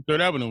Brook,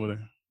 3rd Avenue over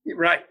there.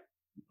 right?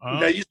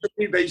 That used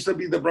to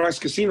be the Bronx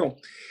Casino.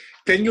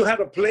 Then you had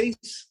a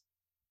place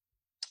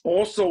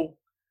also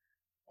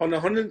on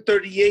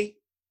 138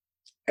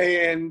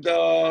 and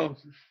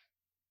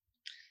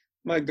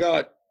my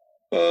God,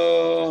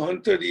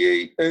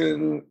 138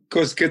 and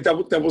because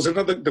there was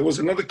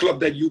another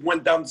club that you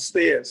went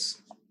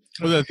downstairs.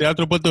 Was that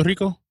Teatro Puerto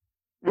Rico?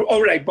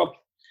 All right, but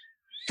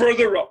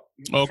further up.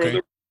 Okay.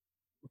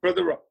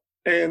 Further up.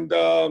 And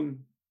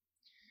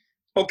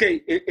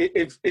okay,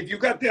 if you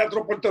got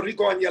Teatro Puerto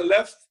Rico on your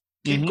left,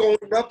 keep going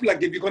up.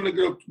 Like if you're going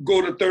to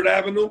go to 3rd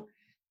Avenue,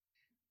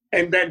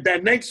 and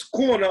that next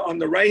corner on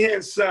the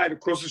right-hand side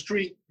across the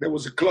street, there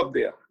was a club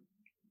there.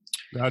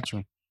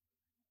 Gotcha.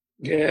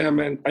 Yeah,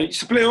 man. I used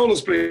to play all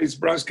those places,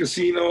 Bronx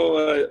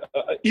Casino,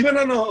 even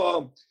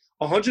on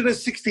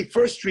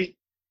 161st Street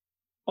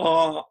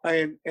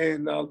and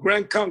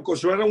Grand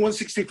Concourse, right on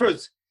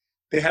 161st,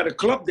 they had a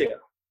club there.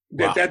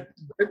 Wow.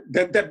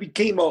 That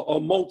became a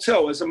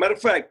motel. As a matter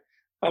of fact,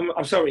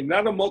 I'm sorry,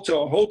 not a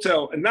motel, a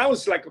hotel. And now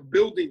it's like a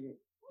building.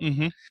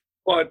 Mm-hmm.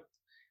 But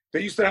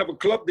they used to have a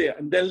club there.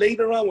 And then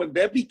later on, when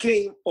that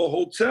became a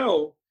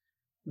hotel,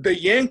 the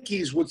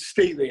Yankees would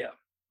stay there.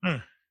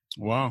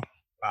 Wow.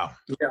 Wow.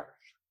 Yeah.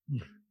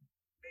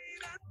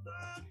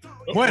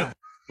 Bueno.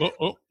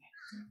 Oh.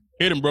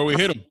 Hit him, bro. We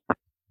hit him.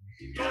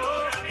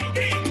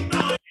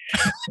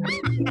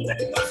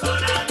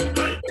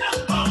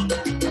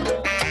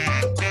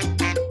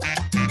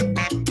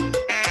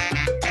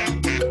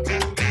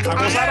 A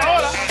gozar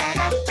ahora.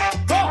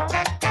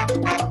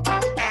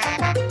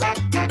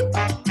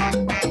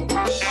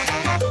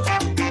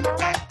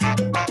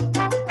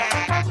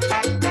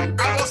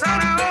 A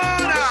gozar ahora.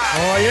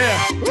 Oh, yeah.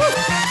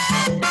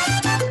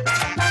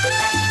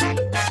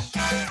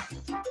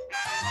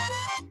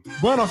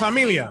 Bueno,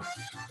 familia.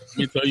 Let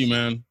me tell you,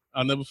 man,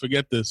 I'll never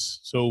forget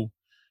this. So,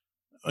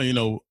 you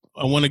know,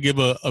 I want to give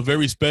a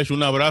very special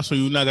un abrazo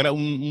y una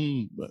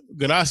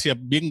gracias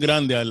bien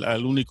grande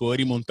al único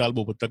Eddie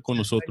Montalvo por estar con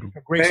nosotros.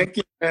 Thank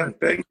you, man.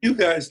 Thank you,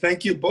 guys.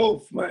 Thank you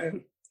both,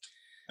 man.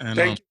 And,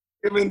 Thank you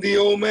for giving the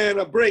old man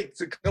a break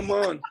to come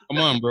on.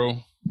 Come on,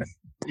 bro.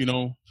 You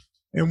know.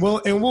 And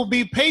we'll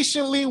be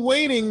patiently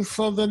waiting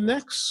for the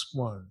next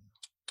one.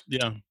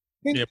 Yeah.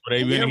 Yeah, por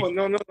ahí viene. Well,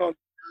 no.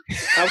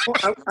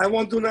 I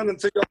won't do nothing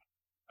until you.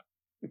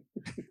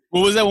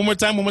 What was that? One more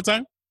time?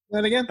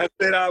 That again? I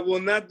said I will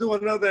not do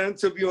another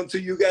interview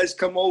until you guys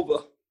come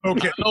over.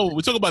 Okay. No,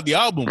 we're talking about the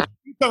album. We're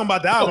talking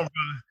about the album,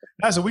 brother.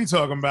 That's what we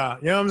talking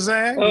about. You know what I'm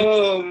saying?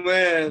 Oh,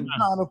 man.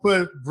 Trying to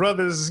put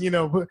brothers, you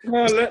know,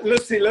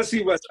 let's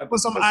see what put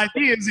some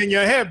ideas in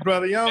your head,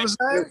 brother. You know what I'm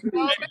saying?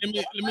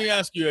 Let me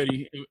ask you,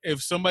 Eddie,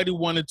 if somebody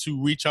wanted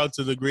to reach out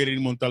to the great Eddie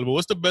Montalvo,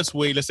 what's the best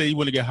way? Let's say you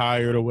want to get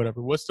hired or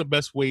whatever. What's the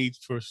best way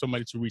for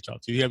somebody to reach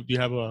out to? Do you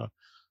have a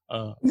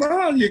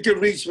Well, you can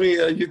reach me.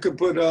 You can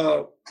put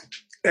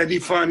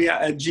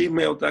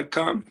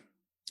eddiefania@gmail.com.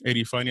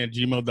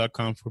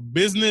 eddiefania@gmail.com for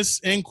business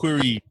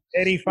inquiry.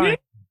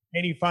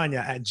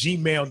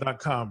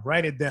 eddiefania@gmail.com.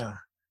 Write it down.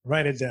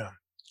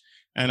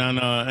 And on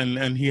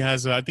and he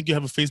has I think you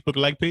have a Facebook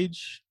like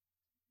page.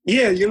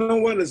 Yeah, you know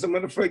what? As a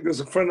matter of fact, there's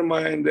a friend of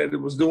mine that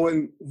was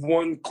doing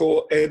one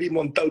called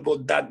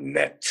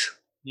eddiemontalvo.net.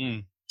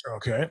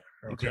 Okay.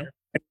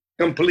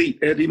 Complete,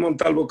 Eddie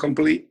Montalvo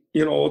complete,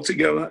 you know, all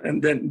together,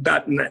 and then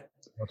 .net.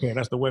 Okay,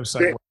 that's the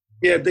website.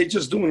 Yeah, they're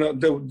just doing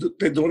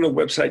they're doing a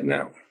website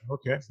now.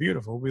 Okay,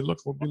 beautiful. We'll be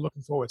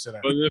looking forward to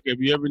that. But look, if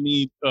you ever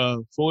need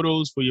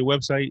photos for your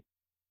website,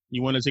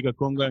 you want to take a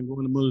conga and go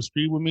in the middle of the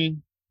street with me,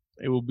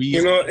 it will be.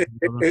 You know,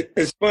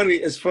 it's funny.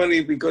 It's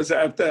funny because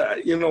after,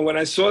 you know, when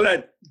I saw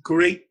that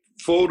great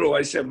photo,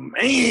 I said,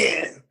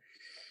 man.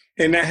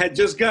 And I had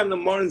just gotten to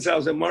Martin's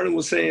house, and Martin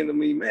was saying to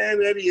me,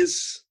 man, Eddie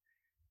is.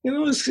 You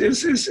know,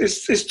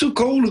 it's too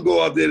cold to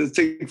go out there to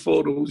take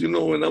photos, you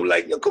know. And I'm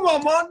like, yo, come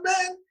on,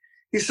 man.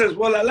 he says,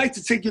 well, I'd like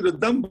to take you to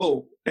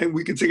Dumbo and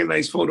we can take a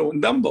nice photo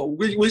in Dumbo,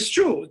 which was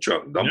true.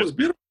 Dumbo's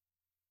beautiful.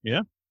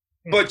 Yeah.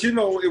 But, you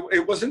know,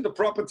 it wasn't the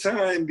proper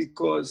time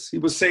because he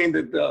was saying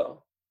that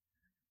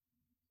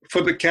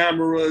for the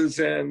cameras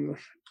and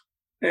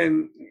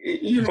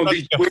you know,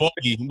 these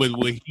foggy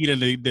with heat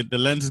and the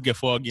lenses get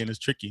foggy and it's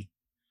tricky.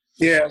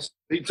 Yes.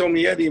 He told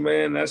me, Eddie,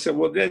 man. I said,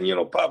 well, then, you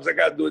know, Pops, I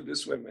got to do it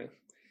this way, man.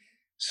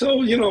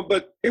 So, you know,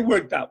 but it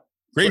worked out.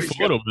 Great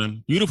photo,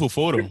 man. Beautiful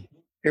photo.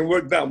 It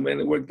worked out, man.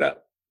 It worked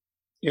out,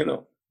 you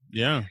know.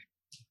 Yeah.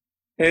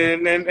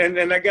 And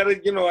I gotta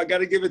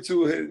give it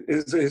to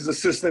his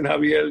assistant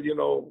Javier, you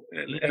know,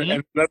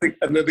 and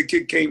another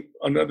kid came,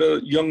 another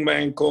young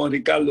man called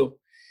Ricardo,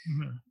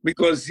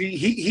 because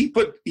he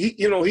put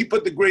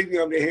the gravy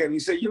on their hand. He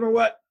said, you know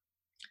what,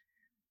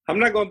 I'm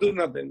not gonna do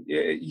nothing.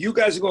 You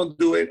guys are gonna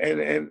do it,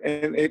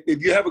 and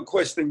if you have a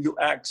question, you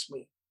ask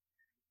me.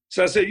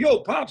 So I said, yo,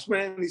 Pops,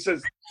 man. He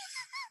says,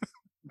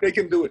 they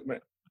can do it,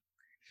 man.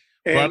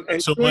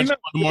 And so much on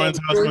Martin's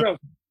house.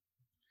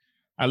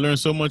 I learned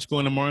so much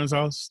going to Martin's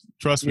house.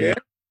 Trust me.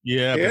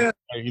 Yeah.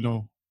 But, you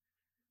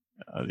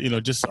know,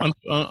 just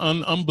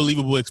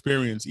unbelievable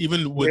experience.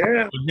 Even with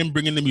him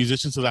bringing the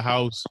musicians to the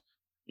house,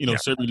 you know,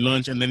 serving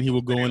lunch, and then he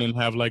would go in and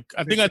have I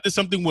think I did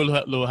something with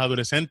Los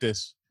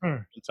Adolescentes.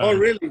 Oh,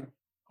 really?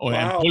 Oh,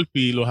 wow. And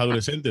Wolfie, Los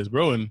Adolescentes,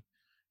 bro. And,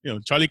 you know,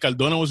 Charlie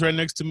Cardona was right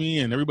next to me,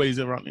 and everybody's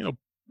around, you know,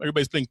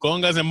 everybody's playing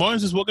congas, and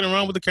Martin's just walking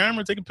around with the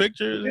camera, taking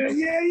pictures.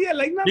 Yeah,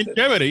 like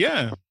nothing.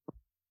 Yeah.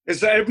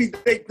 It's an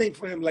everyday thing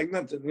for him, like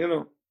nothing, you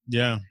know.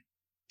 Yeah.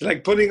 It's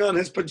like putting on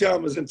his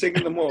pajamas and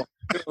taking them off.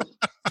 You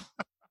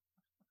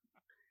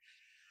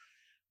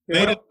know?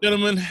 Ladies and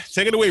gentlemen,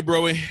 take it away,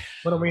 bro.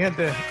 Bueno, mi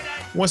gente,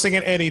 once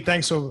again, Eddie,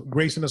 thanks for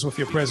gracing us with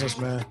your presence,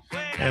 man.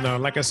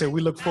 And like I said, we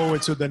look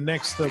forward to the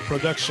next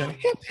production.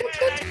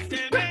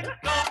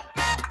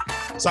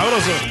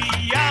 Sabroso.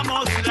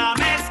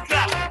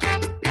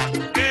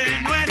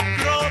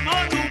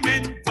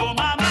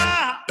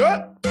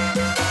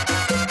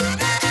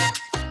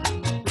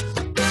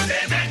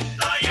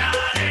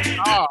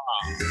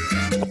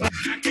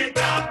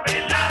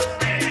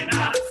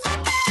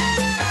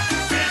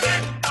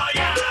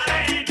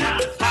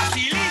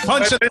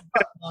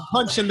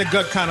 Punch in the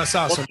gut kind of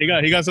sauce. He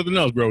got something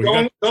else, bro.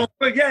 Don't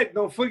forget.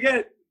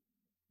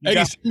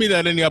 Eddie, send me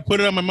that, and I put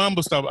it on my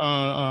Mambo stuff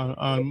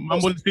on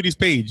Mambo City's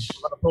page.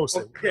 I'm gonna post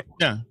it. Okay.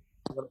 Yeah.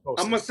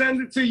 I'm gonna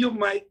send it to you,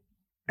 Mike,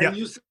 and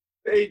you send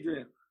it to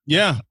Adrian.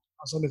 Yeah.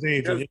 I'll send it to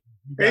Adrian.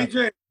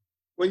 Adrian,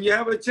 when you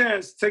have a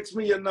chance, text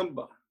me your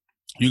number.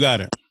 You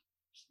got it.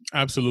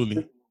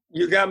 Absolutely.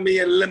 You got me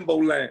in limbo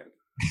land.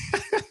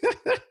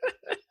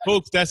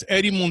 Folks, that's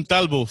Eddie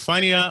Montalvo,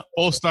 Fania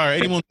All-Star.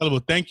 Eddie Montalvo,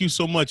 thank you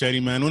so much, Eddie,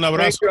 man. Un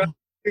abrazo. Thank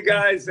you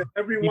guys, and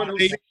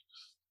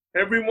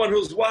everyone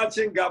who's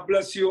watching, God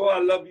bless you all. I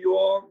love you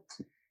all.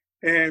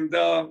 And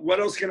what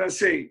else can I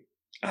say?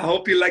 I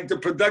hope you like the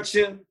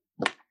production,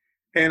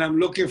 and I'm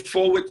looking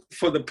forward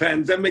for the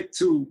pandemic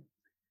to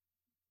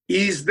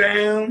ease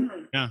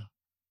down. Yeah.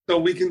 So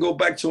we can go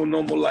back to a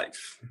normal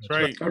life. That's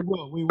right.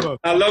 We will.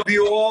 I love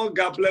you all.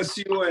 God bless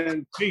you.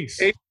 And peace.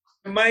 Hey,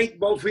 Mike,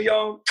 both of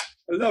y'all.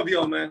 I love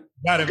y'all, man.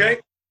 Got it, okay?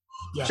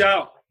 Yeah.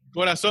 Chao.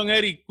 Corazón,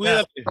 Eddie.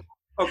 Cuídate.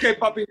 Okay,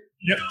 papi.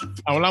 Yeah.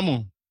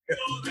 Hablamos.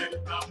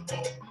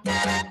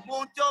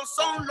 Muchos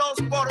son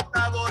los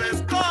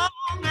portadores con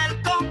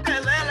el toque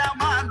de